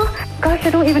 Bonjour. Gosh, I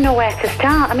don't even know where to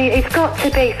start. I mean, it's got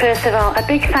to be, first of all, a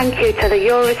big thank you to the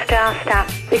Eurostar staff.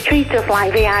 They treat us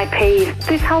like VIPs.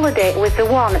 This holiday was the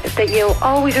one that you'll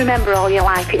always remember all your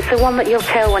life. It's the one that you'll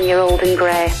tell when you're old and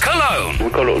grey. Cologne.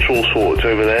 We've got us all sorted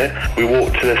over there. We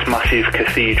walked to this massive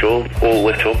cathedral, all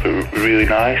lit up. It was really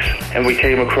nice. And we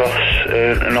came across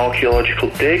an archaeological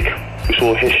dig. We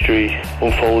saw history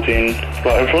unfolding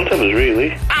right in front of us,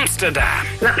 really. Amsterdam.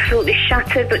 I'm absolutely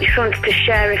shattered, but just wanted to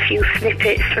share a few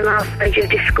snippets from our voyage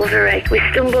of discovery. We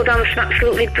stumbled on some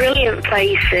absolutely brilliant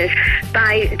places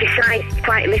by deciding,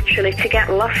 quite literally, to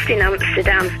get lost in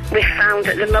Amsterdam. We found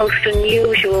that the most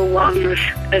unusual ones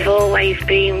have always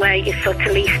been where you sort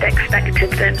of least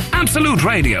expected them. Absolute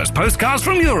Radio's postcards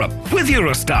from Europe with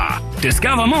Eurostar.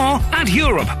 Discover more at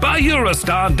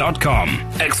europebyeurostar.com.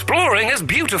 Exploring is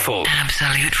beautiful.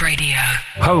 Absolute Radio.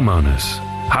 Homeowners,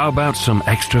 how about some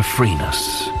extra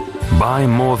freeness? Buy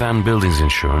More Than Buildings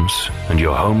Insurance and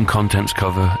your home contents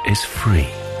cover is free.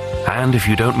 And if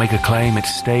you don't make a claim, it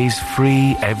stays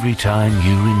free every time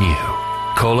you renew.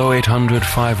 Call 0800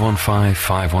 515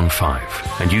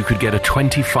 515 and you could get a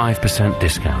 25%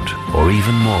 discount or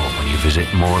even more when you visit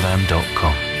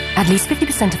morethan.com. At least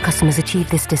 50% of customers achieve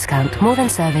this discount. More Than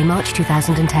survey, March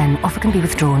 2010. Offer can be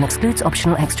withdrawn. Excludes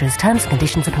optional extras. Terms and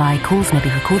conditions apply. Calls may be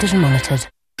recorded and monitored.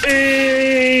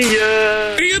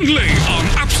 Ian Lee on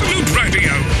Absolute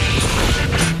Radio.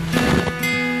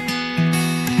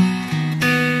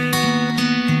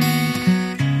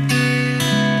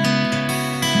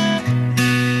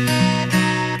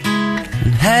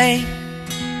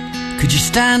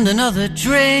 stand another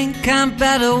drink. I'm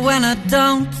better when I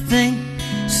don't think.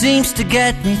 Seems to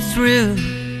get me through.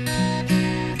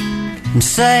 And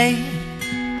say,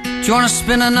 do you want to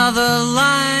spin another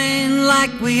line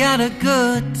like we had a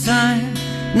good time?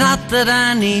 Not that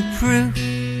I need proof.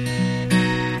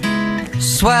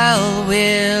 Swell,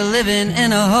 we're living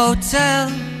in a hotel.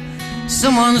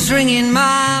 Someone's ringing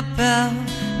my bell.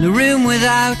 In a room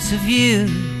without a view.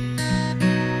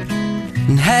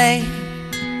 And hey,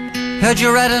 heard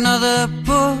you read another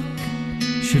book.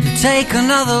 Should I take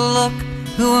another look?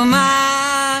 Who am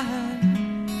I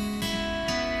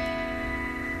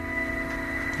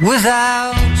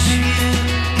without you?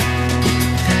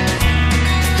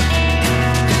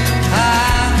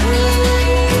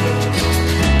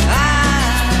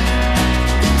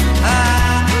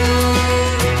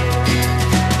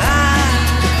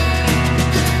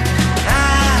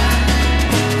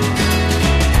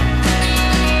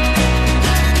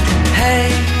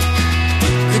 Hey,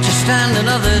 could you stand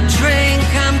another drink?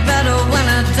 I'm better when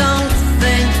I don't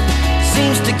think.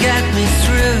 Seems to get me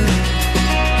through.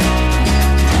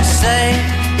 Say,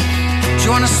 do you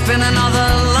want to spin another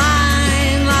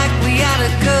line like we had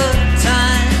a good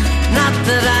time? Not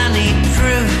that I need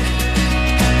proof.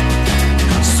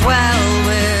 Swell,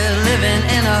 we're living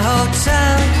in a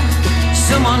hotel.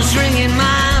 Someone's ringing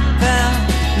my bell.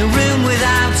 In a room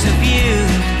without a view.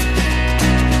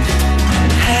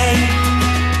 Hey,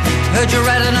 heard you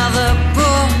read another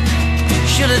book.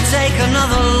 Should I take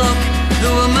another look? Who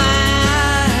am I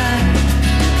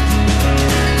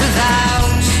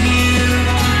without you?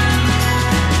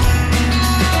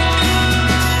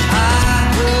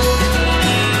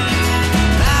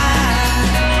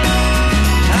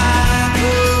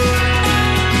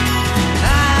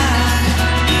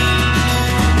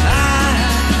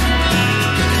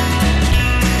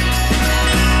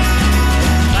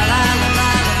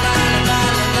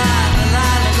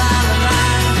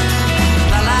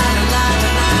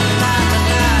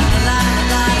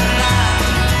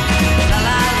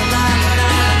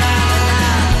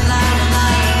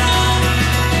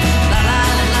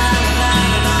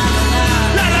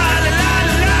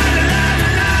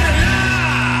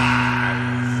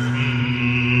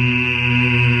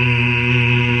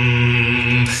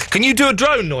 Can you do a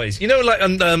drone noise? You know, like,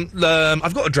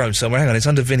 I've got a drone somewhere. Hang on, it's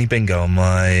under Vinny Bingo on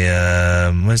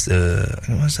my, where's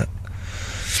that?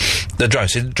 The drone,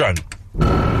 see, the drone.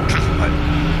 Right.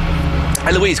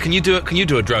 Hey, Louise, can you do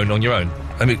a drone on your own?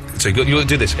 I mean, so you want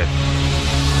to do this again?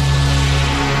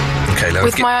 Okay,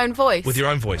 with my own voice? With your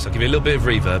own voice. I'll give you a little bit of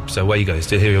reverb, so away you go.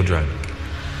 So hear your drone.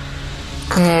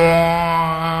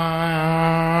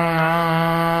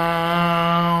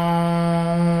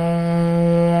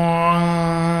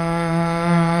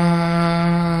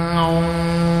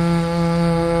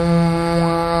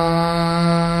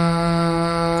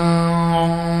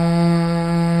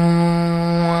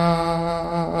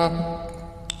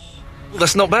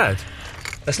 That's not bad.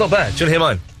 That's not bad. Do you want to hear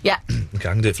mine? Yeah. Okay,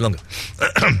 I can do it for longer.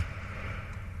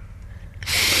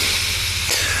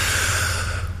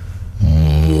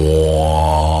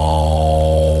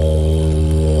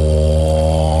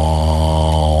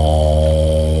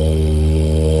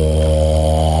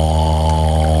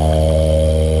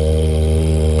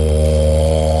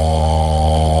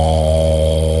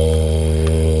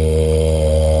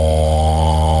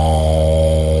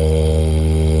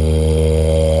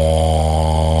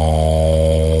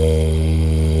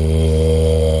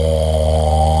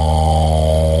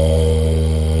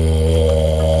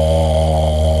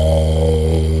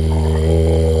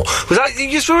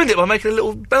 You just ruined it by making a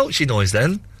little belchy noise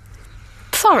then.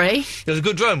 Sorry. It was a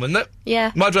good drone, wasn't it?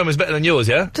 Yeah. My drone was better than yours,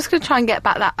 yeah? Just going to try and get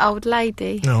back that old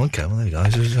lady. Oh, okay. Well, there you go.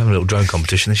 Just having a little drone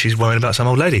competition and she's worrying about some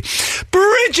old lady.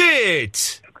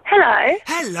 Bridget! Hello.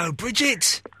 Hello,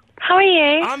 Bridget. How are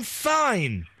you? I'm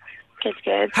fine. Good,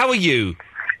 good. How are you?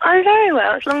 I'm very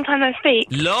well. It's a long time no speak.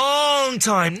 Long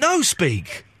time no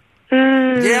speak.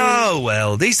 Yeah, oh,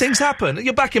 well, these things happen.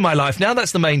 You're back in my life now,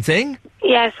 that's the main thing.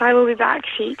 Yes, I will be back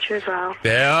future as well.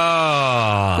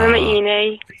 Yeah. I'm at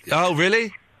uni. Oh,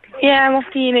 really? Yeah, I'm off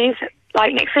to uni,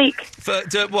 like, next week. For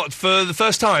the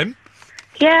first time?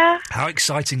 Yeah. How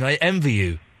exciting. I envy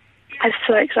you. I'm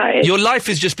so excited. Your life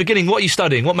is just beginning. What are you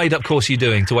studying? What made-up course are you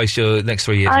doing to waste your next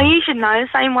 3 years? You should know,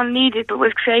 same one needed, but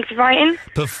with creative writing.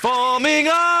 Performing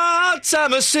arts,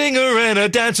 I'm a singer and a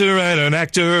dancer and an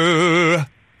actor.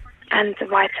 And a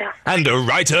writer. And a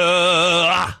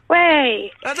writer! Way!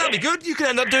 That'd be good. You could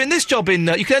end up doing this job in...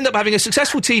 you could end up having a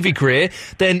successful TV career,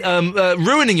 then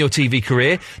ruining your TV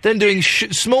career, then doing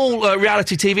small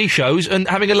reality TV shows and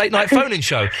having a late-night phone-in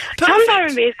show. Tom's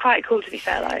R&B is quite cool, to be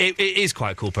fair, though. It is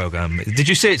quite a cool programme. Did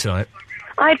you see it tonight?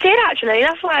 I did, actually.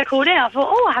 That's why I called in. I thought,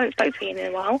 I haven't spoken to you in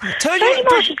a while. Jodie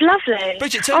Marsh is lovely.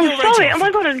 Bridget, turn I'm your radio sorry. off. Oh,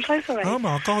 my God, I'm so sorry. Oh,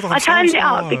 my God, I turned it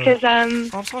up because...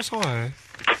 I'm so sorry.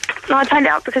 No, I turned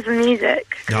it up because of the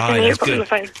music. That's On the good.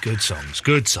 phone.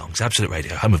 Good songs. Absolute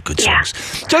Radio, home of good songs.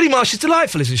 Jodie Marsh is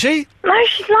delightful, isn't she? No,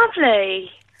 she's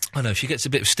lovely. I know, she gets a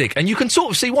bit of stick. And you can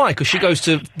sort of see why, because she goes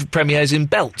to premieres in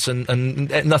belts and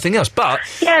nothing else. But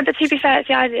Yeah, but to be fair, it's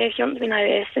the idea. If you want to be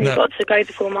noticed, then No. you've got to go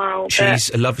the full mile.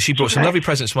 she brought some lovely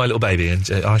presents for my little baby, and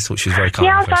I thought she was very kind.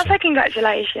 Yeah, and I'll very say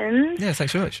congratulations. sweet. Yeah,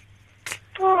 thanks very much.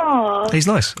 Oh, He's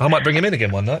nice. I might bring him in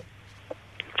again one night.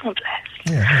 oh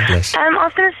bless. Yeah, bless. I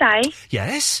was going to say,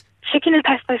 Yes? chicken and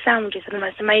pesto sandwiches are the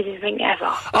most amazing thing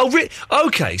ever. Oh,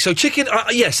 okay, so chicken,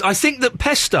 yes, I think that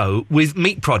pesto with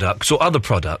meat products or other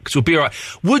products would be all right.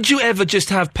 Would you ever just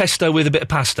have pesto with a bit of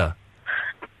pasta?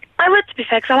 I would, to be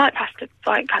fair, because I like pasta,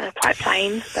 like, kind of quite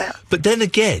plain, but... But then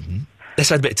again,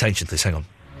 let's add a bit of tension to this, hang on.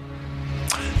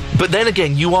 But then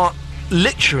again, you are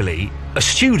literally a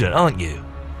student, aren't you?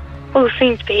 Well,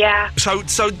 seems to be, yeah. So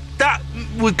that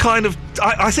would kind of...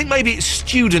 I think maybe it's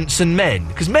students and men,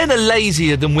 because men are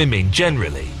lazier than women,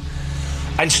 generally.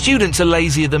 And students are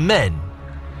lazier than men.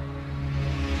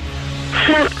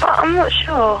 I'm not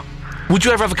sure. Would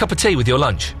you ever have a cup of tea with your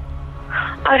lunch?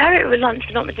 I would have it with lunch,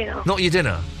 but not with dinner. Not your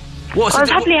dinner? I would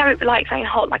happily have it with, like, something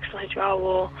hot, like a sausage roll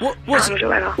or sandwich or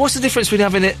whatever. What's the difference between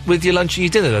having it with your lunch and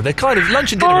your dinner, though? They're kind of...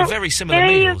 Lunch and dinner are very similar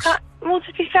meals. Well,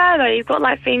 to be fair, though, you've got,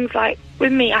 like, things like...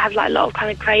 With me, I have, like, a lot of kind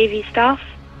of gravy stuff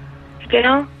for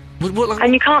dinner.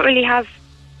 And you can't really have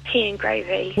tea and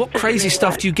gravy. What crazy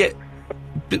stuff do you get...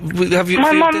 Have you, My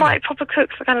for your mum, dinner? like, proper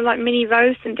cooks for kind of, like, mini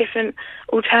roast and different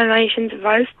alternations of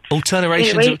roast.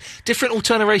 Different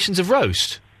alterations of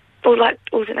roast? Or, like,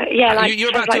 yeah, like... You're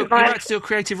about to do a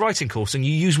creative writing course and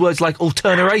you use words like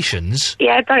alterations?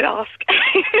 Yeah, don't ask.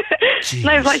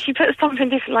 No, like, she puts something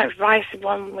different, like rice in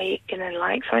 1 week and then,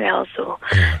 like, something else, or...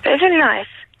 But it's really nice.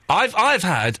 I've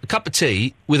had a cup of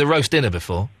tea with a roast dinner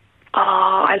before. Oh,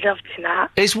 I love doing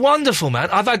that. It's wonderful, man.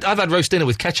 I've had roast dinner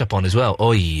with ketchup on as well.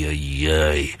 Oy, oy,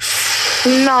 oy.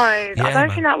 No, I don't man.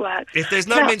 think that works. If there's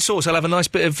no mint sauce, I'll have a nice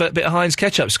bit of Heinz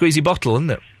ketchup, squeezy bottle,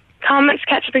 isn't it? Can't mix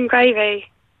ketchup and gravy.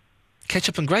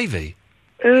 Ketchup and gravy?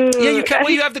 Ooh. Yeah, you can.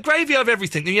 Well, you have the gravy over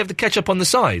everything, then you have the ketchup on the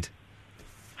side.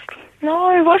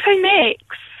 No, what if I mix?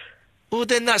 Well,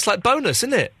 then that's like bonus,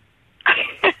 isn't it?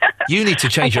 You need to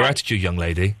change your attitude, young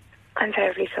lady. I'm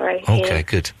terribly sorry. Okay, Yeah.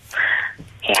 good.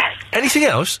 Yes. Anything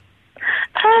else?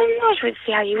 I just wanted to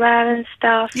see how you were and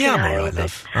stuff. Yeah, you I'm know, alright, but-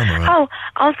 love. I'm alright. Oh,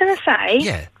 I was going to say...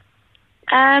 Yeah.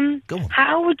 Go on.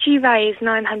 How would you raise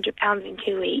 £900 in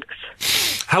 2 weeks?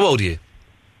 How old are you?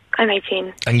 I'm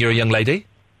 18. And you're a young lady?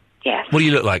 Yes. What do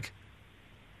you look like?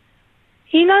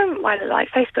 You know what I look like,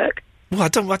 Facebook. Well, I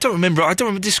don't remember.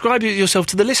 Describe yourself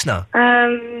to the listener.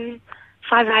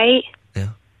 5'8". Yeah.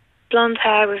 Blonde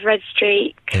hair with red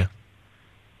streak. Yeah.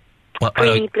 Well, I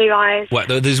know- Greeny blue eyes. Well,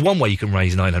 there's one way you can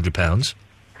raise £900,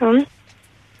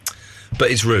 but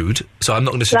it's rude, so I'm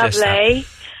not going to suggest Lovely.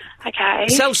 Okay.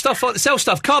 that. Sell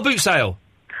stuff. Car boot sale.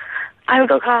 I haven't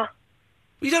got a car.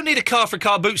 You don't need a car for a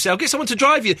car boot sale. Get someone to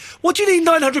drive you. What do you need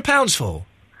 £900 for?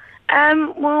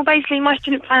 Well, basically, my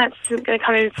student finance isn't going to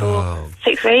come in for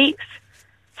 6 weeks,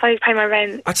 so I need to pay my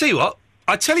rent. I tell you what.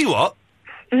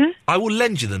 Mhm. I will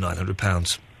lend you the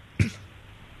 £900.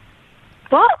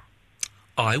 What?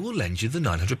 I will lend you the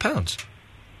 £900.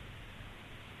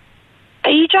 Are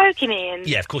you joking, Ian?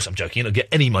 Yeah, of course I'm joking. You don't get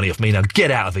any money off me now.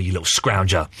 Get out of here, you little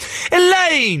scrounger.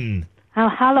 Elaine! Oh,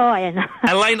 hello, Ian.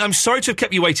 Elaine, I'm sorry to have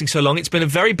kept you waiting so long. It's been a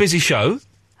very busy show.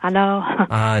 I know.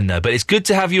 I know, but it's good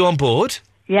to have you on board.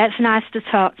 Yeah, it's nice to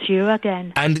talk to you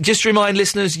again. And just to remind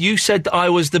listeners, you said that I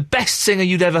was the best singer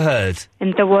you'd ever heard.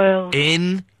 In the world.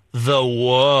 In the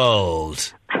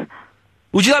world.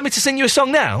 Would you like me to sing you a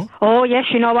song now? Oh, yes,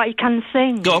 you know what you can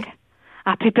sing. Go on.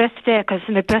 Happy birthday, because it's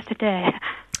my birthday.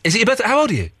 Is it your birthday? How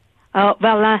old are you? Oh,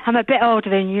 well, I'm a bit older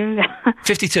than you.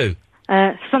 52.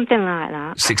 Something like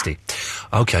that. 60.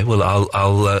 Okay, well,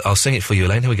 I'll sing it for you,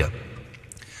 Elaine. Here we go.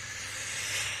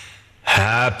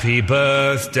 Happy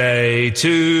birthday to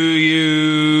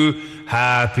you.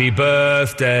 Happy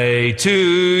birthday to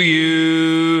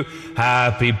you.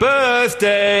 Happy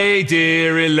birthday,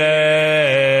 dear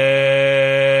Elaine.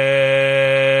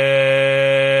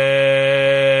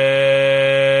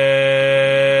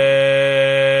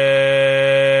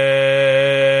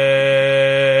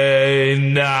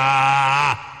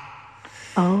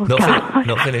 Oh, Not God.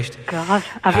 not finished. God,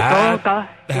 have it all got...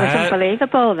 It was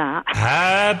unbelievable, that.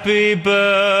 Happy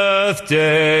birthday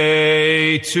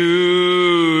to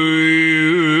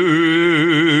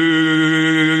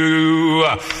you.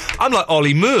 I'm like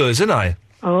Ollie Moores, aren't I?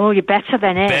 Oh, you're better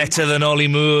than him. Better than Ollie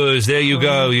Moores. There you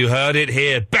go. You heard it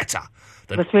here. Better It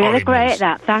than was really Ollie great, Moores.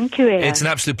 that. Thank you, Ian. It's an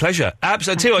absolute pleasure. I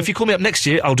tell you what, if you call me up next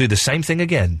year, I'll do the same thing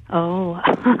again. Oh.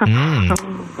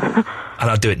 And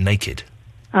I'll do it naked.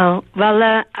 Oh,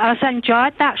 well, I've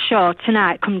enjoyed that show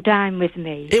tonight. Come dine with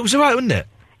me. It was all right, wasn't it?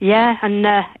 Yeah, and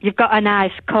you've got a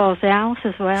nice cosy house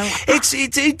as well.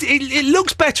 It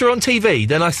looks better on TV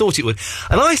than I thought it would.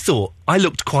 And I thought I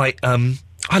looked quite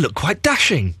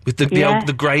dashing with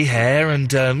the grey hair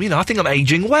and, I think I'm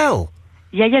ageing well.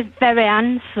 Yeah, you're very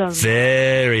handsome.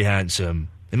 Very handsome.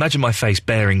 Imagine my face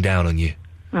bearing down on you.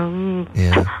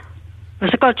 Yeah. It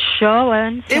was a good show,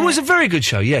 wasn't it? It was a very good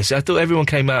show, yes. I thought everyone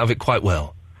came out of it quite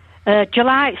well. Do you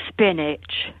like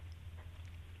spinach?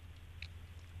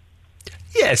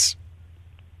 Yes.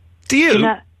 Do you? Do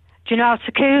you know how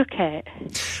to cook it?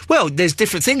 Well, there's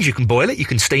different things. You can boil it, you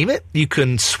can steam it, you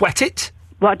can sweat it.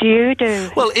 What do you do?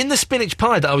 Well, in the spinach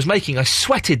pie that I was making, I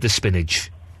sweated the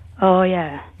spinach. Oh,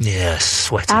 yeah. Yeah,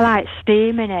 sweating. I like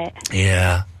steaming it.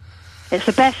 Yeah. It's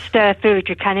the best food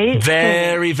you can eat.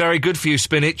 Very, very good for you,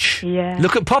 spinach. Yeah.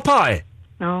 Look at Popeye.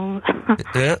 Oh.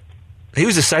 Yeah. He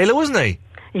was a sailor, wasn't he?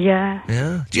 Yeah.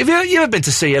 Yeah. Have you ever been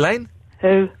to sea, Elaine?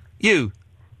 Who? You.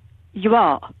 You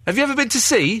what? Have you ever been to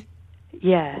sea?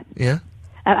 Yeah. Yeah.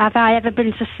 Have I ever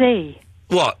been to sea?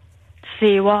 What?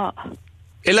 See what?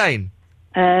 Elaine?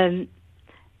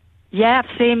 Yeah,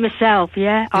 I've seen myself,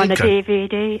 on a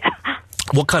DVD.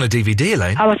 What kind of DVD,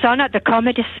 Elaine? I was on at the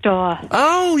Comedy Store.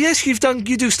 Oh, yes, you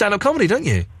do stand-up comedy, don't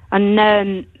you?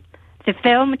 And they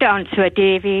filmed it onto a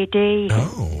DVD.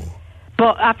 Oh.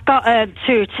 But I've got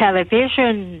 2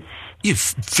 televisions. You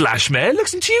flash mare,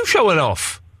 listen to you showing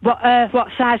off. What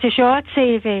size is your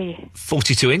TV?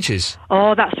 42 inches.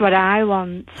 Oh, that's what I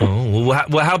want. Oh,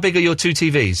 well, how big are your 2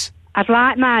 TVs? I'd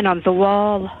like mine on the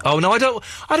wall. Oh, no, I don't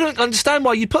understand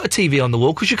why you put a TV on the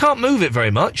wall, because you can't move it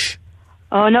very much.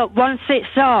 Oh, no, once it's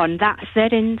on, that's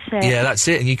it, isn't it? Yeah, that's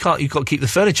it, and you've got to keep the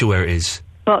furniture where it is.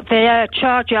 But they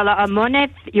charge you a lot of money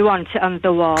if you want it on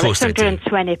the wall. Of course it's they do.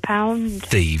 £120.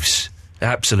 Thieves.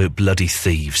 Absolute bloody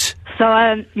thieves. So,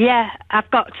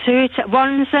 I've got 2...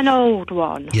 one's an old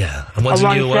one. Yeah, and one's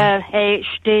a new one?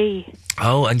 HD.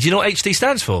 Oh, and do you know what HD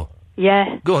stands for?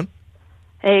 Yeah. Go on.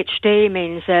 HD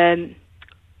means,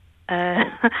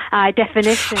 high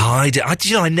definition. I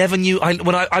never knew...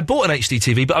 When I bought an HD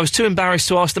TV, but I was too embarrassed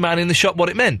to ask the man in the shop what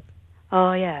it meant.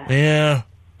 Oh, yeah. Yeah.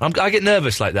 I get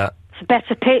nervous like that. It's a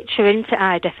better picture, isn't it,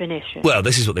 high definition? Well,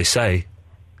 this is what they say.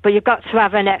 But you've got to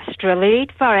have an extra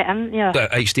lead for it, haven't you?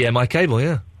 HDMI cable,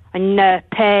 yeah. And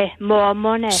pay more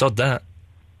money. Sod that.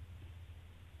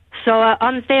 So,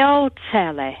 on the old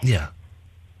telly... Yeah.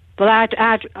 Well,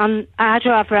 I'd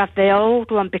rather have the old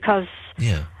one because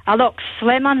I look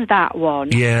slim on that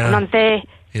one. Yeah. And on the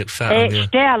you look fat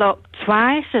HD, I look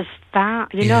twice as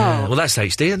fat, you know. Well, that's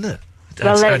HD, isn't it?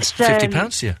 Well, it's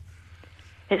 £50 to you.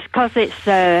 It's because it's,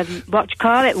 what do you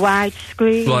call it,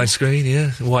 widescreen? Widescreen,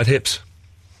 yeah. Wide hips.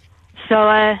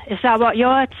 So, is that what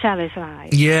your telly's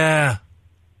like? Yeah.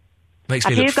 Makes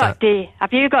me look fat.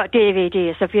 Have you got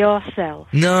DVDs of yourself?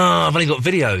 No, I've only got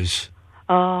videos.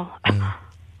 Oh.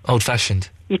 Old-fashioned.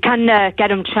 You can get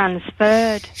them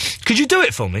transferred. Could you do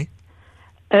it for me?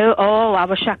 Oh, I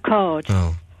wish I could.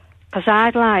 Oh. Because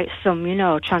I'd like some,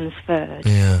 transferred.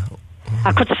 Yeah.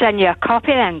 I could send you a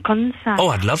copy then, couldn't I? Oh,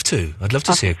 I'd love to. I'd love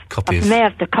to see a copy of... May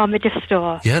of the Comedy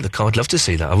Store. Yeah, I'd love to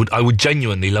see that. I would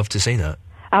genuinely love to see that.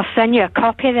 I'll send you a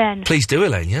copy then. Please do,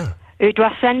 Elaine, yeah. Who do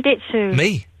I send it to?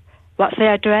 Me. What's the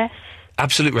address?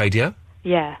 Absolute Radio.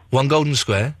 Yeah. 1 Golden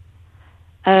Square.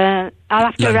 I'll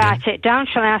have to London. write it down.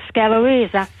 Shall I ask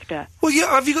Eloise after? Well,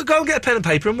 yeah, go and get a pen and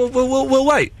paper and we'll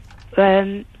wait.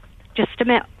 Just a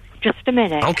minute.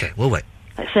 Okay, we'll wait.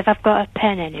 Let's see if I've got a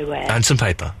pen anywhere. And some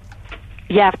paper.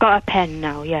 Yeah, I've got a pen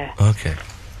now, yeah. Okay.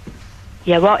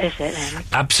 Yeah, what is it then?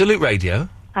 Absolute Radio.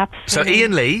 Absolute. So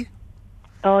Ian Lee.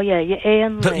 Oh, yeah,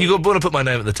 Ian Lee. You want to put my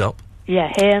name at the top?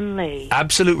 Yeah, Ian Lee.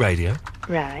 Absolute Radio.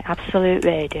 Right, Absolute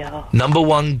Radio. Number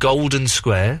 1 Golden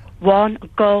Square. 1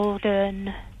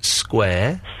 Golden...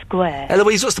 Square.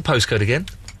 Eloise, what's the postcode again?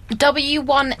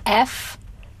 W1F.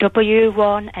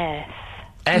 W1F.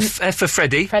 F for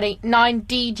Freddy.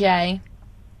 9DJ.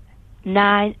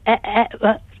 9...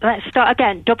 let's start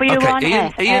again.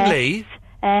 W1F. Okay, Ian Lee.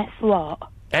 F what?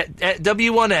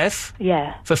 W1F.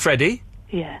 Yeah. For Freddy.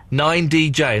 Yeah.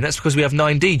 9DJ, and that's because we have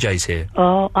 9 DJs here.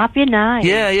 Oh, have you 9?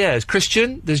 Yeah. There's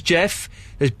Christian, there's Jeff,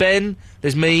 there's Ben,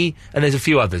 there's me, and there's a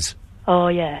few others. Oh,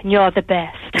 yeah, and you're the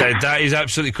best. That is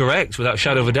absolutely correct, without a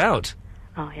shadow of a doubt.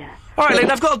 Oh, yeah. All right,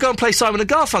 Elaine, I've got to go and play Simon and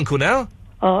Garfunkel now.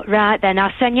 Oh, right then,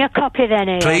 I'll send you a copy then,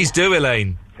 Ian. Please do,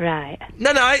 Elaine. Right.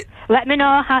 Night-night. Let me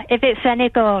know if it's any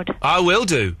good. I will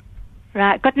do.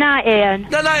 Right, good night, Ian.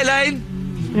 Night-night, Elaine.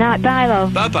 Night, bye,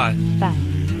 love. Bye-bye. Bye.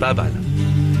 Bye-bye, love.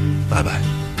 Bye-bye.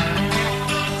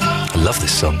 I love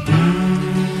this song.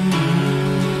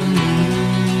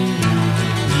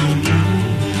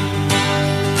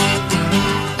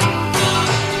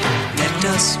 Let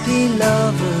us be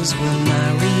lovers, we'll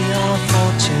marry our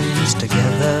fortunes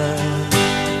together.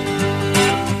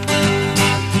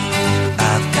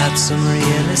 I've got some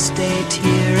real estate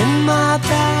here in my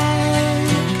bag,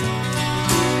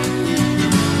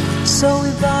 so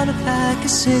we bought a pack of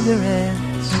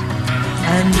cigarettes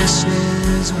and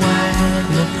Mrs.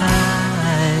 Wagner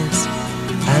pies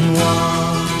and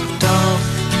walked off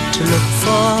to look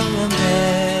for America.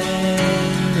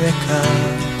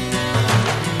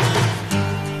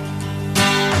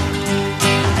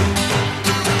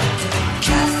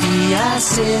 Kathy, I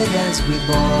said as we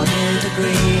boarded a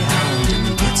Greyhound in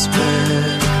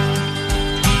Pittsburgh,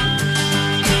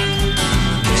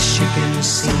 Michigan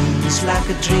seems like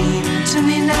a dream to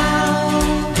me now.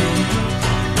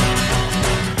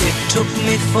 It took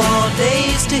me 4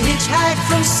 days to hitchhike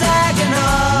from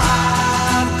Saginaw.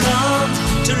 I've come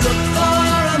to look for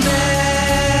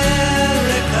America.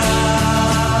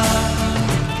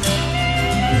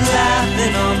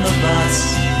 Laughing on the bus,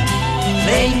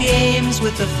 playing games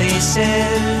with the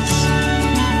faces.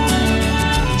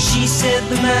 She said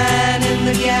the man in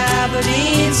the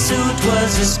gabardine suit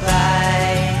was a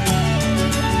spy.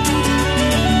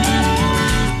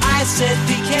 I said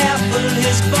be careful,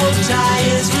 his bow tie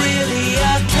is really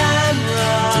a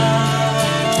camera.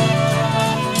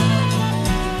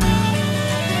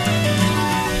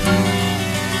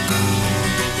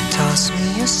 Toss me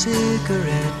a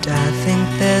cigarette, I think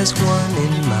there's one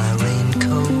in my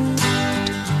raincoat.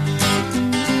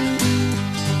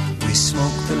 We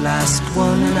smoked the last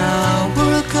one an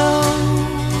hour ago.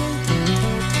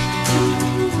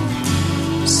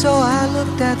 So I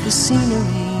looked at the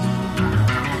scenery.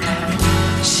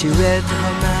 She read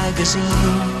her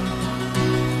magazine,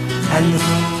 and the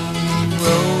moon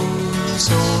rose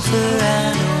over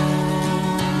an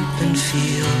open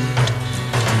field.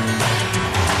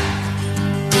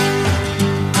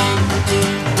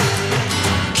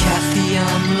 Kathy,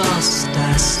 I'm lost, I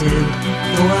said,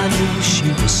 though I knew she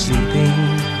was sleeping.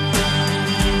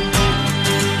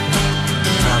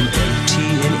 I'm empty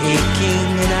and aching,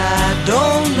 and I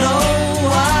don't know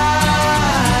why.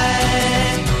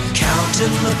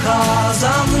 Counting the cars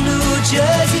on the New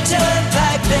Jersey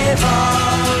Turnpike, they've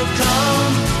all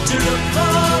come to look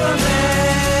for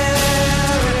America.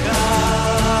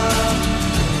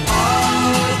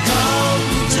 All come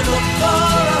to look for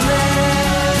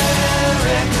America.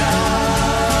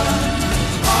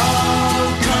 All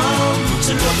come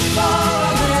to look for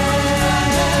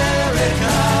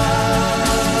America.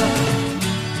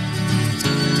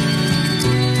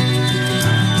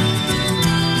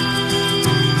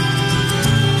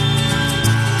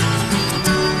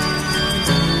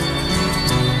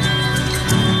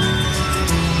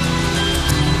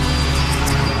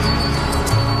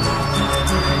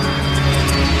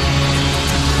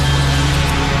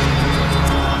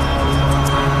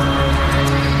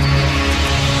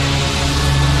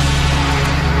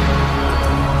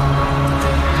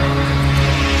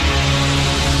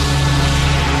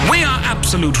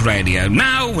 Absolute Radio,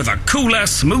 now with a cooler,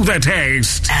 smoother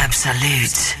taste.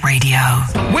 Absolute Radio.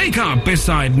 Wake up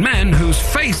beside men whose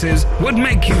faces would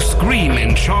make you scream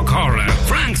in shock horror.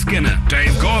 Frank Skinner,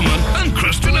 Dave Gorman, and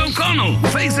Christian O'Connell.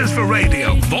 Faces for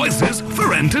radio, voices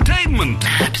for entertainment.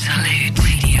 Absolute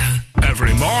Radio.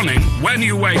 Every morning when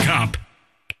you wake up.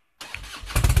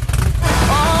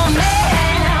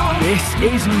 This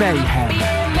is Mayhem,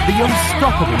 the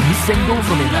unstoppable single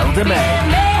from Imelda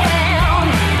May.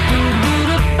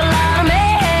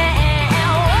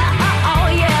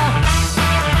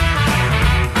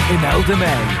 Imelda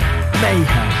May,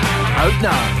 Mayhem, out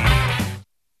now.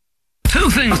 Two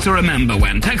things to remember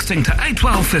when texting to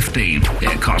 81215.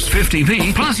 It costs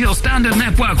 50p plus your standard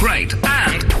network rate.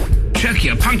 And check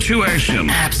your punctuation.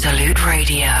 Absolute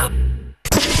Radio.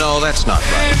 No, that's not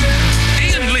right.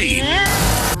 Ian Lee.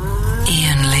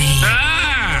 Ian Lee.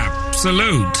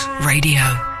 Absolute Radio.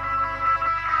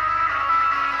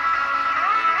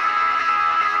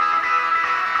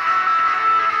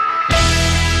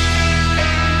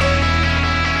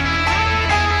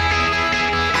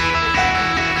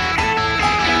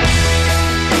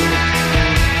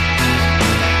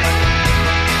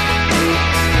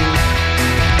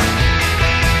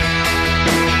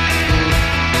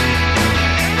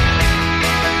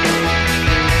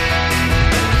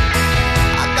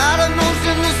 I got a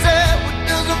notion to say what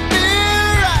doesn't feel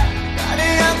right.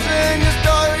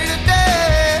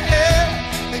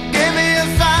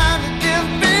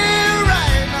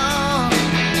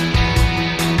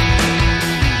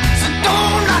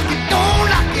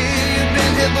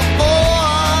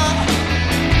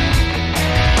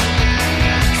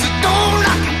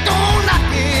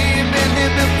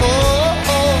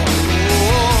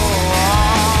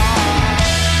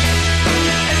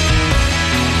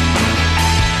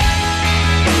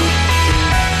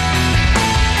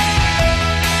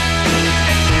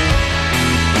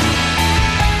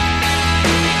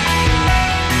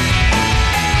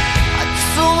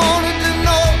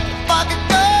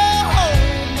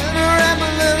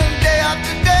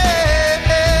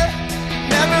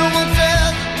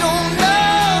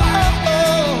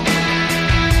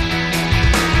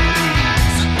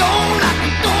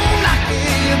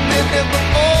 here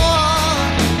before.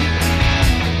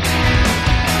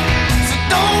 So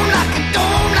don't knock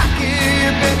it,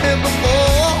 you've been here before.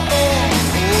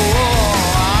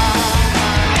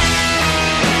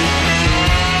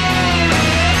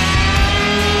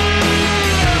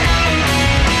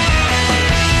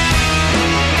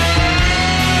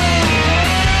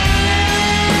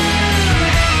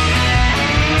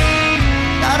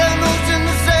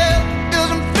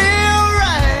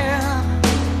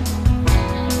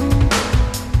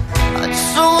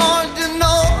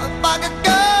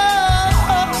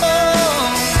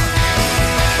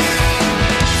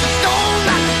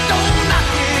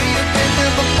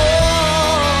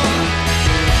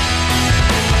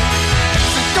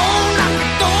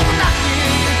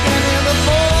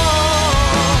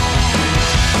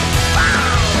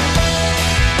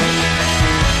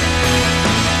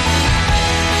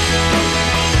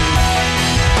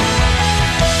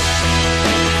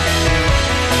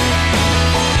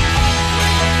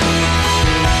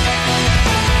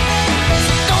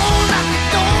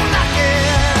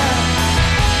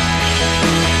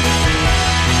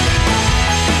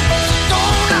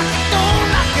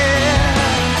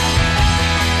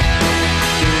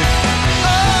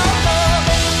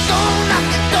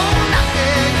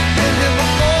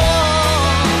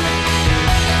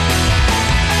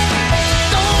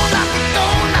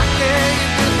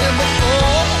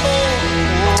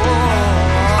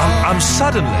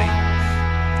 Suddenly,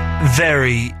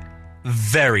 very,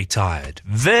 very tired.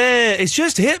 It's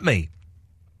just hit me.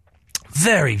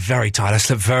 Very, very tired. I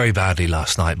slept very badly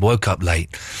last night. Woke up late.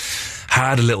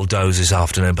 Had a little doze this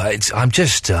afternoon, but I'm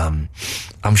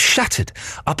shattered.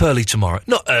 Up early tomorrow.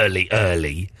 Not early,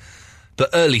 but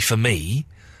early for me.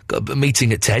 Got a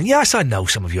meeting at 10. Yes, I know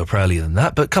some of you are up earlier than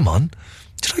that, but come on.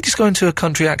 Did I just go into a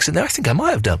country accent there? I think I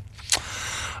might have done.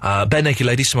 Bare Naked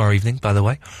Ladies tomorrow evening, by the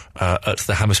way, at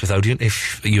the Hammersmith Odeon.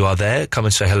 If you are there, come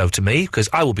and say hello to me, because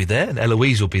I will be there, and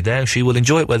Eloise will be there, and she will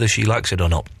enjoy it whether she likes it or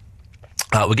not.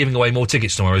 We're giving away more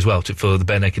tickets tomorrow as well for the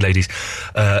Bare Naked Ladies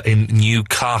in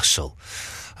Newcastle,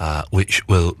 which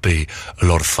will be a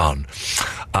lot of fun.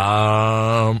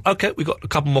 OK, we've got a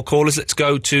couple more callers. Let's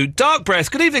go to Dark Breath.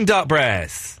 Good evening, Dark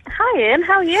Breath. Hi, Ian.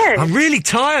 How are you? I'm really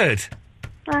tired.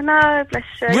 I know, bless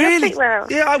you. Really? You'll sleep well.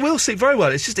 Yeah, I will sleep very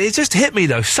well. It just hit me,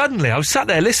 though, suddenly. I was sat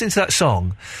there listening to that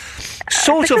song,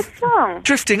 sort of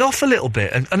drifting off a little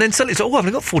bit, and then suddenly it's like, oh, I've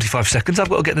only got 45 seconds. I've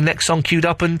got to get the next song queued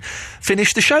up and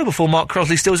finish the show before Mark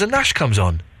Crosley, Stills and Nash comes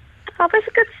on. Oh, but it's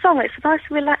a good song. It's a nice,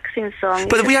 relaxing song.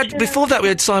 But before that, we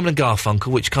had Simon and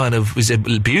Garfunkel, which kind of was a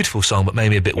beautiful song, but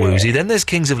maybe a bit woozy. Then there's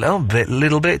Kings of Leon, a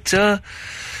little bit out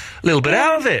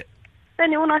of it.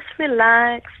 Then you're all nice and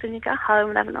relaxed, and you go home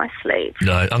and have a nice sleep.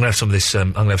 No, I'm going to have some of this.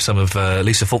 I'm going to have some of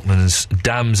Lisa Faulkner's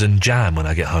Dams and Jam when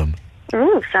I get home.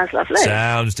 Ooh, sounds lovely.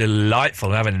 Sounds delightful.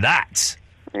 I'm having that.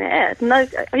 Yeah, no,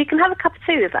 you can have a cup of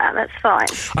tea with that. That's fine.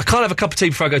 I can't have a cup of tea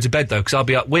before I go to bed though, because I'll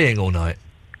be up weeing all night.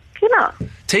 Can you not?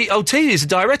 Tea is a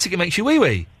diuretic. It makes you wee. Well,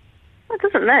 it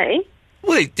doesn't me.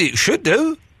 Well, it should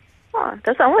do. Oh, it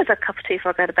doesn't always have a cup of tea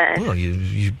before I go to bed. Well,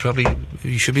 you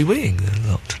should be weeing a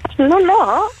lot. No,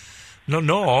 not.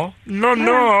 No.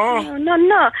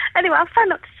 Anyway, I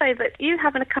found out to say that you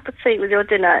having a cup of tea with your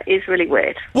dinner is really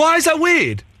weird. Why is that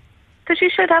weird? Because you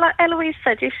should, like Eloise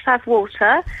said, you should have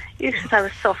water, you should have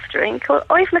a soft drink, or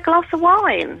even a glass of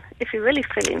wine, if you're really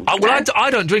feeling... Oh, well,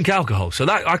 I don't drink alcohol, so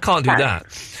that I can't do that.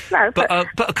 No, but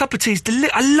a cup of tea is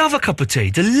I love a cup of tea.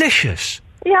 Delicious.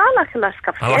 Yeah, I like a nice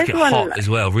cup of tea. I like it hot as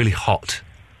well, really hot.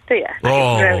 Do you?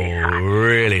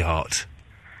 Really hot.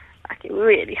 Like it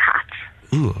really hot.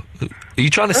 Ooh. Are you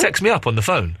trying to sex me up on the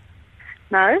phone?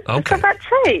 No. Okay. Let's talk about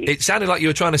tea. It sounded like you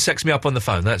were trying to sex me up on the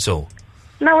phone, that's all.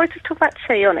 No, we're just talking about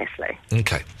tea, honestly.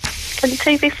 Okay. Can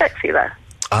tea be sexy, though?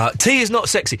 Tea is not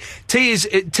sexy. Tea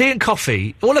and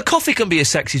coffee... Well, a coffee can be a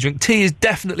sexy drink. Tea is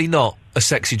definitely not a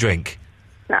sexy drink.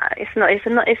 No, it's not.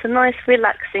 It's a nice,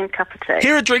 relaxing cup of tea.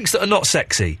 Here are drinks that are not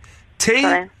sexy.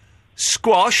 Tea,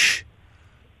 squash,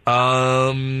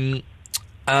 tonic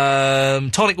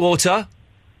water...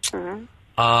 Mm-hmm.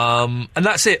 And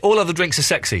that's it. All other drinks are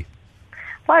sexy.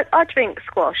 Well, I drink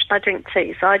squash, I drink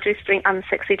tea, so I just drink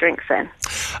unsexy drinks then.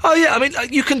 Oh, yeah, I mean,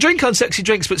 you can drink unsexy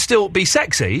drinks but still be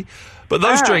sexy, but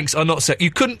those drinks are not sexy.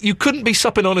 You couldn't be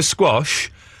supping on a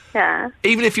squash,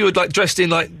 even if you were, like, dressed in,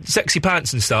 like, sexy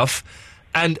pants and stuff,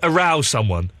 and arouse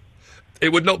someone. It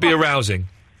would not be arousing.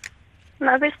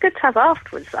 No, but it's good to have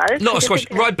afterwards, though. Not a squash.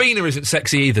 Ribena isn't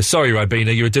sexy either. Sorry,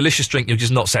 Ribena, you're a delicious drink, you're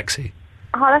just not sexy.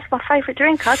 Oh, that's my favourite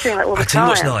drink. I drink that all the time. I tell you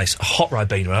what's nice, a hot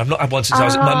Ribena. I've not had one since I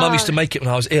was... My mum used to make it when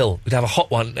I was ill. We'd have a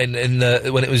hot one when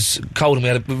it was cold and we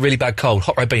had a really bad cold.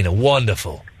 Hot Ribena,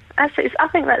 wonderful. I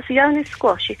think that's the only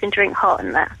squash you can drink hot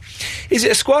in that. Is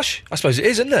it a squash? I suppose it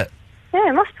is, isn't it? Yeah,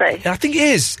 it must be. Yeah, I think it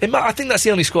is. I think that's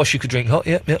the only squash you could drink hot.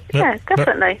 Yeah,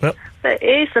 definitely. Yep. But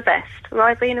it is the best.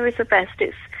 Ribena is the best.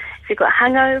 It's if you've got a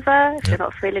hangover, if you're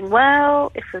not feeling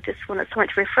well, if you just want something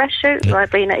to refresh you,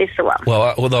 Ribena is the one.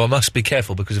 Well, although I must be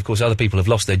careful because, of course, other people have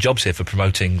lost their jobs here for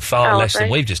promoting far less than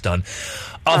we've just done.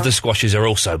 Other squashes are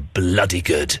also bloody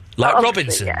good, like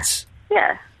Robinson's.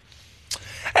 Yeah.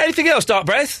 Anything else, Dark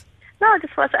Breath? No, I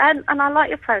just watched it, and I like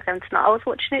your programme tonight. I was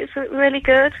watching it; it's really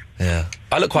good. Yeah,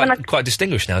 I look quite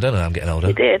distinguished now, don't I? I'm getting older.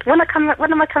 You did. When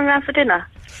am I coming round for dinner?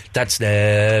 That's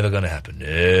never going to happen.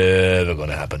 Never going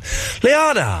to happen.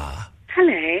 Liana.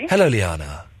 Hello. Hello,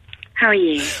 Liana. How are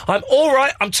you? I'm all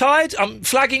right. I'm tired. I'm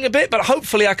flagging a bit, but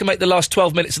hopefully I can make the last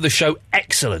 12 minutes of the show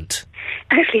excellent.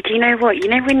 Actually, do you know what? You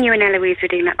know when you and Eloise were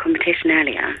doing that competition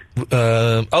earlier?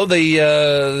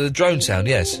 The drone sound,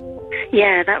 yes.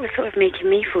 Yeah, that was sort of making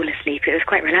me fall asleep. It was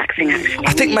quite relaxing, actually.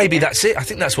 I think maybe that's it. I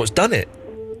think that's what's done it.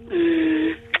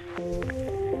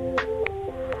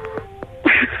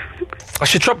 I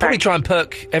should probably try and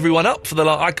perk everyone up for the...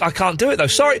 I can't do it, though.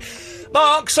 Sorry.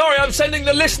 Mark, sorry, I'm sending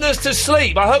the listeners to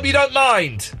sleep. I hope you don't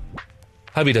mind.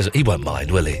 Hope he doesn't. He won't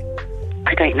mind, will he?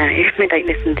 I don't know. I don't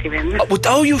listen to him.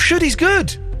 Oh, you should. He's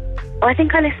good. Well, I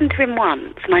think I listened to him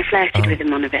once, and I flirted with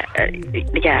him on a bit.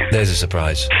 Yeah. There's a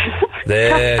surprise.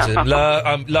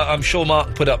 I'm sure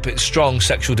Mark put up strong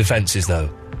sexual defences, though.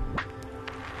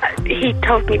 He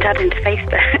told me to add him to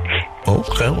Facebook.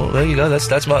 Okay, well, there you go.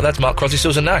 That's Mark Crosby,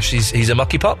 Stills and Nash. He's a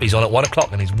mucky pup. He's on at 1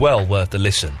 o'clock, and he's well worth a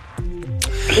listen.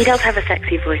 He does have a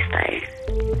sexy voice, though.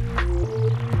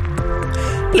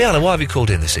 Liana, why have you called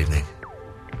in this evening?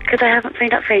 Because I haven't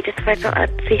phoned up for ages, so I thought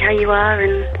I'd see how you are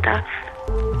and stuff.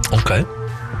 Okay.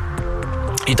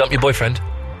 You dumped your boyfriend?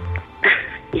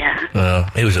 Yeah.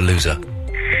 He was a loser.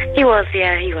 He was,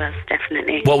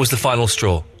 definitely. What was the final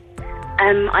straw?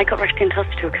 I got rushed into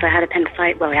hospital because I had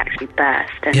appendicitis. Well, it actually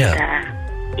burst, and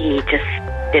he just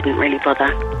didn't really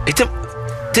bother.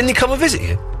 Didn't he come and visit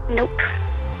you? Nope.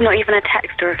 Not even a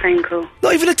text or a phone call.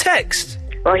 Not even a text?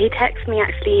 Well, he texted me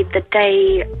actually the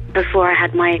day after I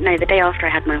had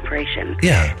my operation.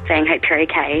 Yeah. Saying, hope you're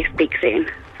okay, speak soon.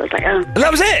 So I was like, oh. And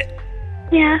that was it?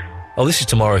 Yeah. Oh, this is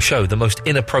tomorrow's show. The most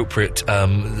inappropriate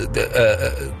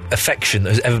affection that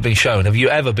has ever been shown. Have you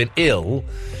ever been ill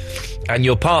and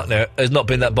your partner has not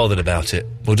been that bothered about it?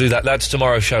 We'll do that. That's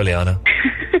tomorrow's show, Liana.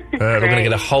 We're going to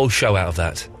get a whole show out of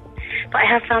that. But I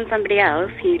have found somebody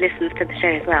else who listens to the show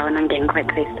as well, and I'm getting quite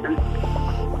close to them.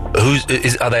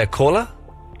 Are they a caller?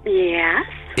 Yes.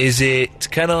 Is it...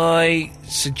 Can I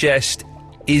suggest...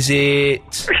 Is it...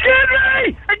 Excuse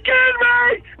me!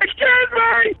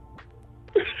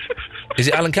 Is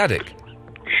it Alan Caddick?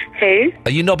 Who?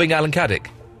 Are you knobbing Alan Caddick?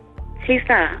 Who's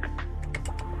that?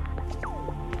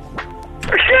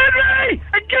 Excuse me!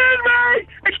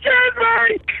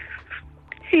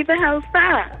 Who the hell's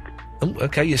that? Oh,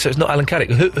 okay, so it's not Alan Caddick.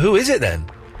 Who is it then?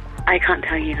 I can't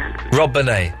tell you that. Rob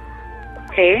Bonet.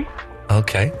 Who?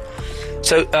 Okay.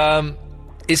 So,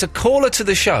 it's a caller to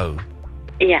the show.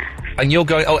 Yeah. And you're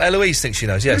going... Oh, Eloise thinks she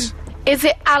knows, yes. Is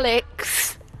it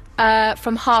Alex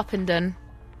from Harpenden?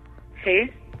 Who?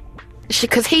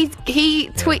 Because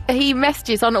he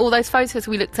messages on all those photos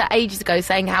we looked at ages ago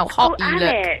saying how hot you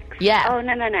Alex. look. Yeah. Oh,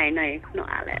 no, not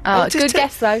Alex. Oh, good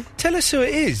guess, though. Tell us who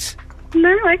it is.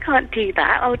 No, I can't do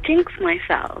that. I'll jinx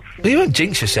myself. Well, you won't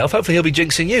jinx yourself. Hopefully he'll be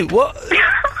jinxing you. What?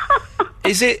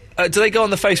 Is it... do they go on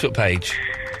the Facebook page?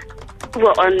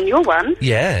 What, on your one?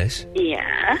 Yes.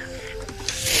 Yeah.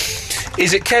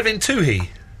 Is it Kevin Toohey?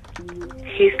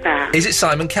 Who's that? Is it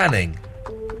Simon Canning?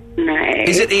 No.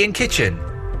 Is it Ian Kitchen?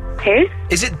 Who?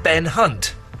 Is it Ben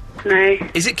Hunt? No.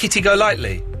 Is it Kitty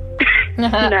Golightly?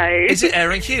 No. Is it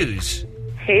Aaron Hughes?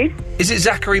 Who? Is it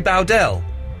Zachary Bowdell?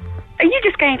 Are you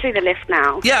just going through the list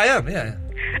now? Yeah, I am, yeah.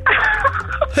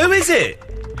 Who is it?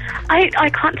 I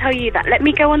can't tell you that. Let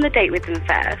me go on the date with them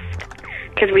first.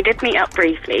 Because we did meet up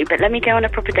briefly, but let me go on a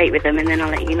proper date with them and then I'll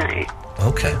let you know.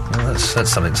 Okay, well, that's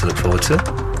something to look forward to.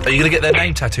 Are you going to get their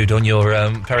name tattooed on your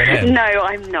perineum? No,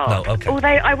 I'm not. No, okay. Although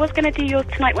I was going to do yours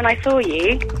tonight when I saw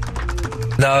you.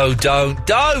 No,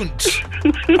 don't!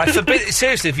 I forbid it.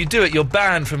 Seriously, if you do it, you're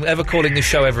banned from ever calling this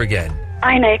show ever again.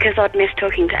 I know, because I'd miss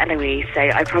talking to Eloise, so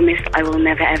I promise I will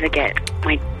never ever get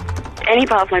any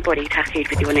part of my body tattooed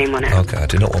with your name on it. Okay, I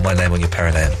do not want my name on your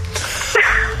perineum.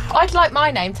 I'd like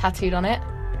my name tattooed on it.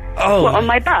 Oh. What, on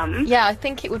my bum? Yeah, I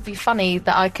think it would be funny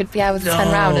that I could be able to turn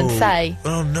around and say,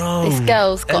 "Oh no, this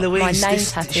girl's got Eloise, my name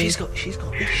tattooed." She's got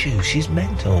issues. She's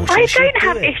mental. I don't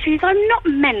have issues. I'm not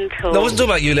mental. No, I wasn't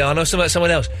talking about you, Leanne. I was talking about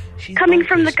someone else. Coming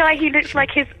from the guy who looks like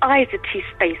his eyes are too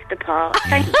spaced apart.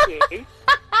 Thank you.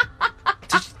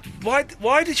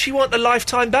 Why did she want a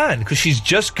lifetime ban? Because she's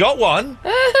just got one.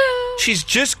 She's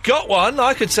just got one.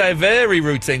 I could say very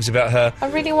rude things about her. I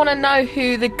really want to know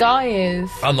who the guy is.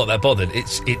 I'm not that bothered.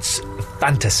 It's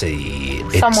fantasy.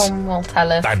 Someone will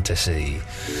tell us. Fantasy.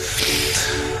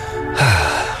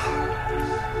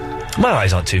 My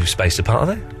eyes aren't too spaced apart,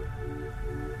 are they?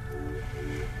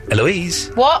 Eloise?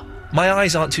 What? My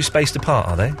eyes aren't too spaced apart,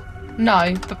 are they?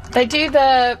 No, but they do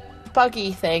the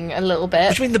buggy thing a little bit.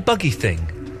 What do you mean the buggy thing?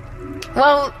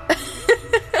 Well...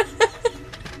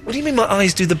 What do you mean my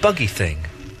eyes do the buggy thing?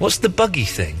 What's the buggy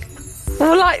thing?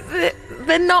 Well, like,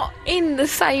 they're not in the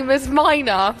same as mine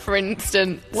are, for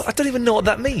instance. Well, I don't even know what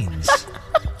that means.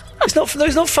 It's not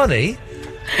funny.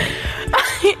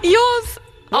 Yours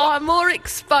are more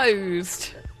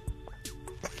exposed.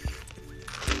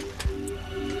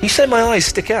 You say my eyes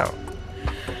stick out?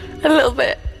 A little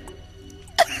bit.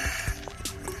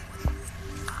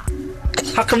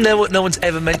 How come no one's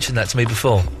ever mentioned that to me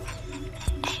before?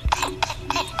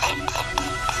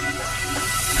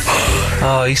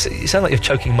 Oh, you sound like you're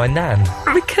choking my nan.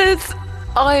 Because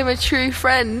I am a true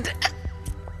friend.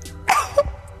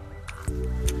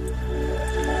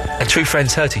 And true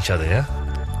friends hurt each other, yeah?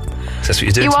 That's what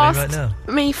you're doing to me right now. You asked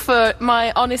me for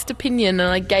my honest opinion and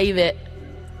I gave it.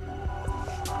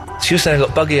 So you're saying I've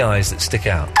got buggy eyes that stick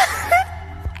out?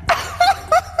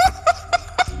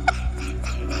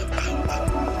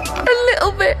 A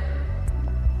little bit.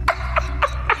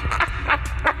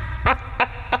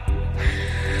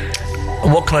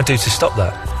 And what can I do to stop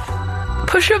that?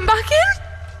 Push them back in?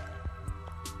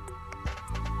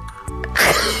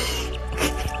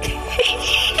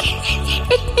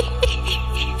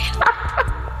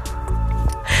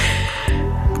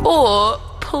 Or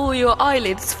pull your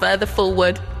eyelids further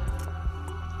forward.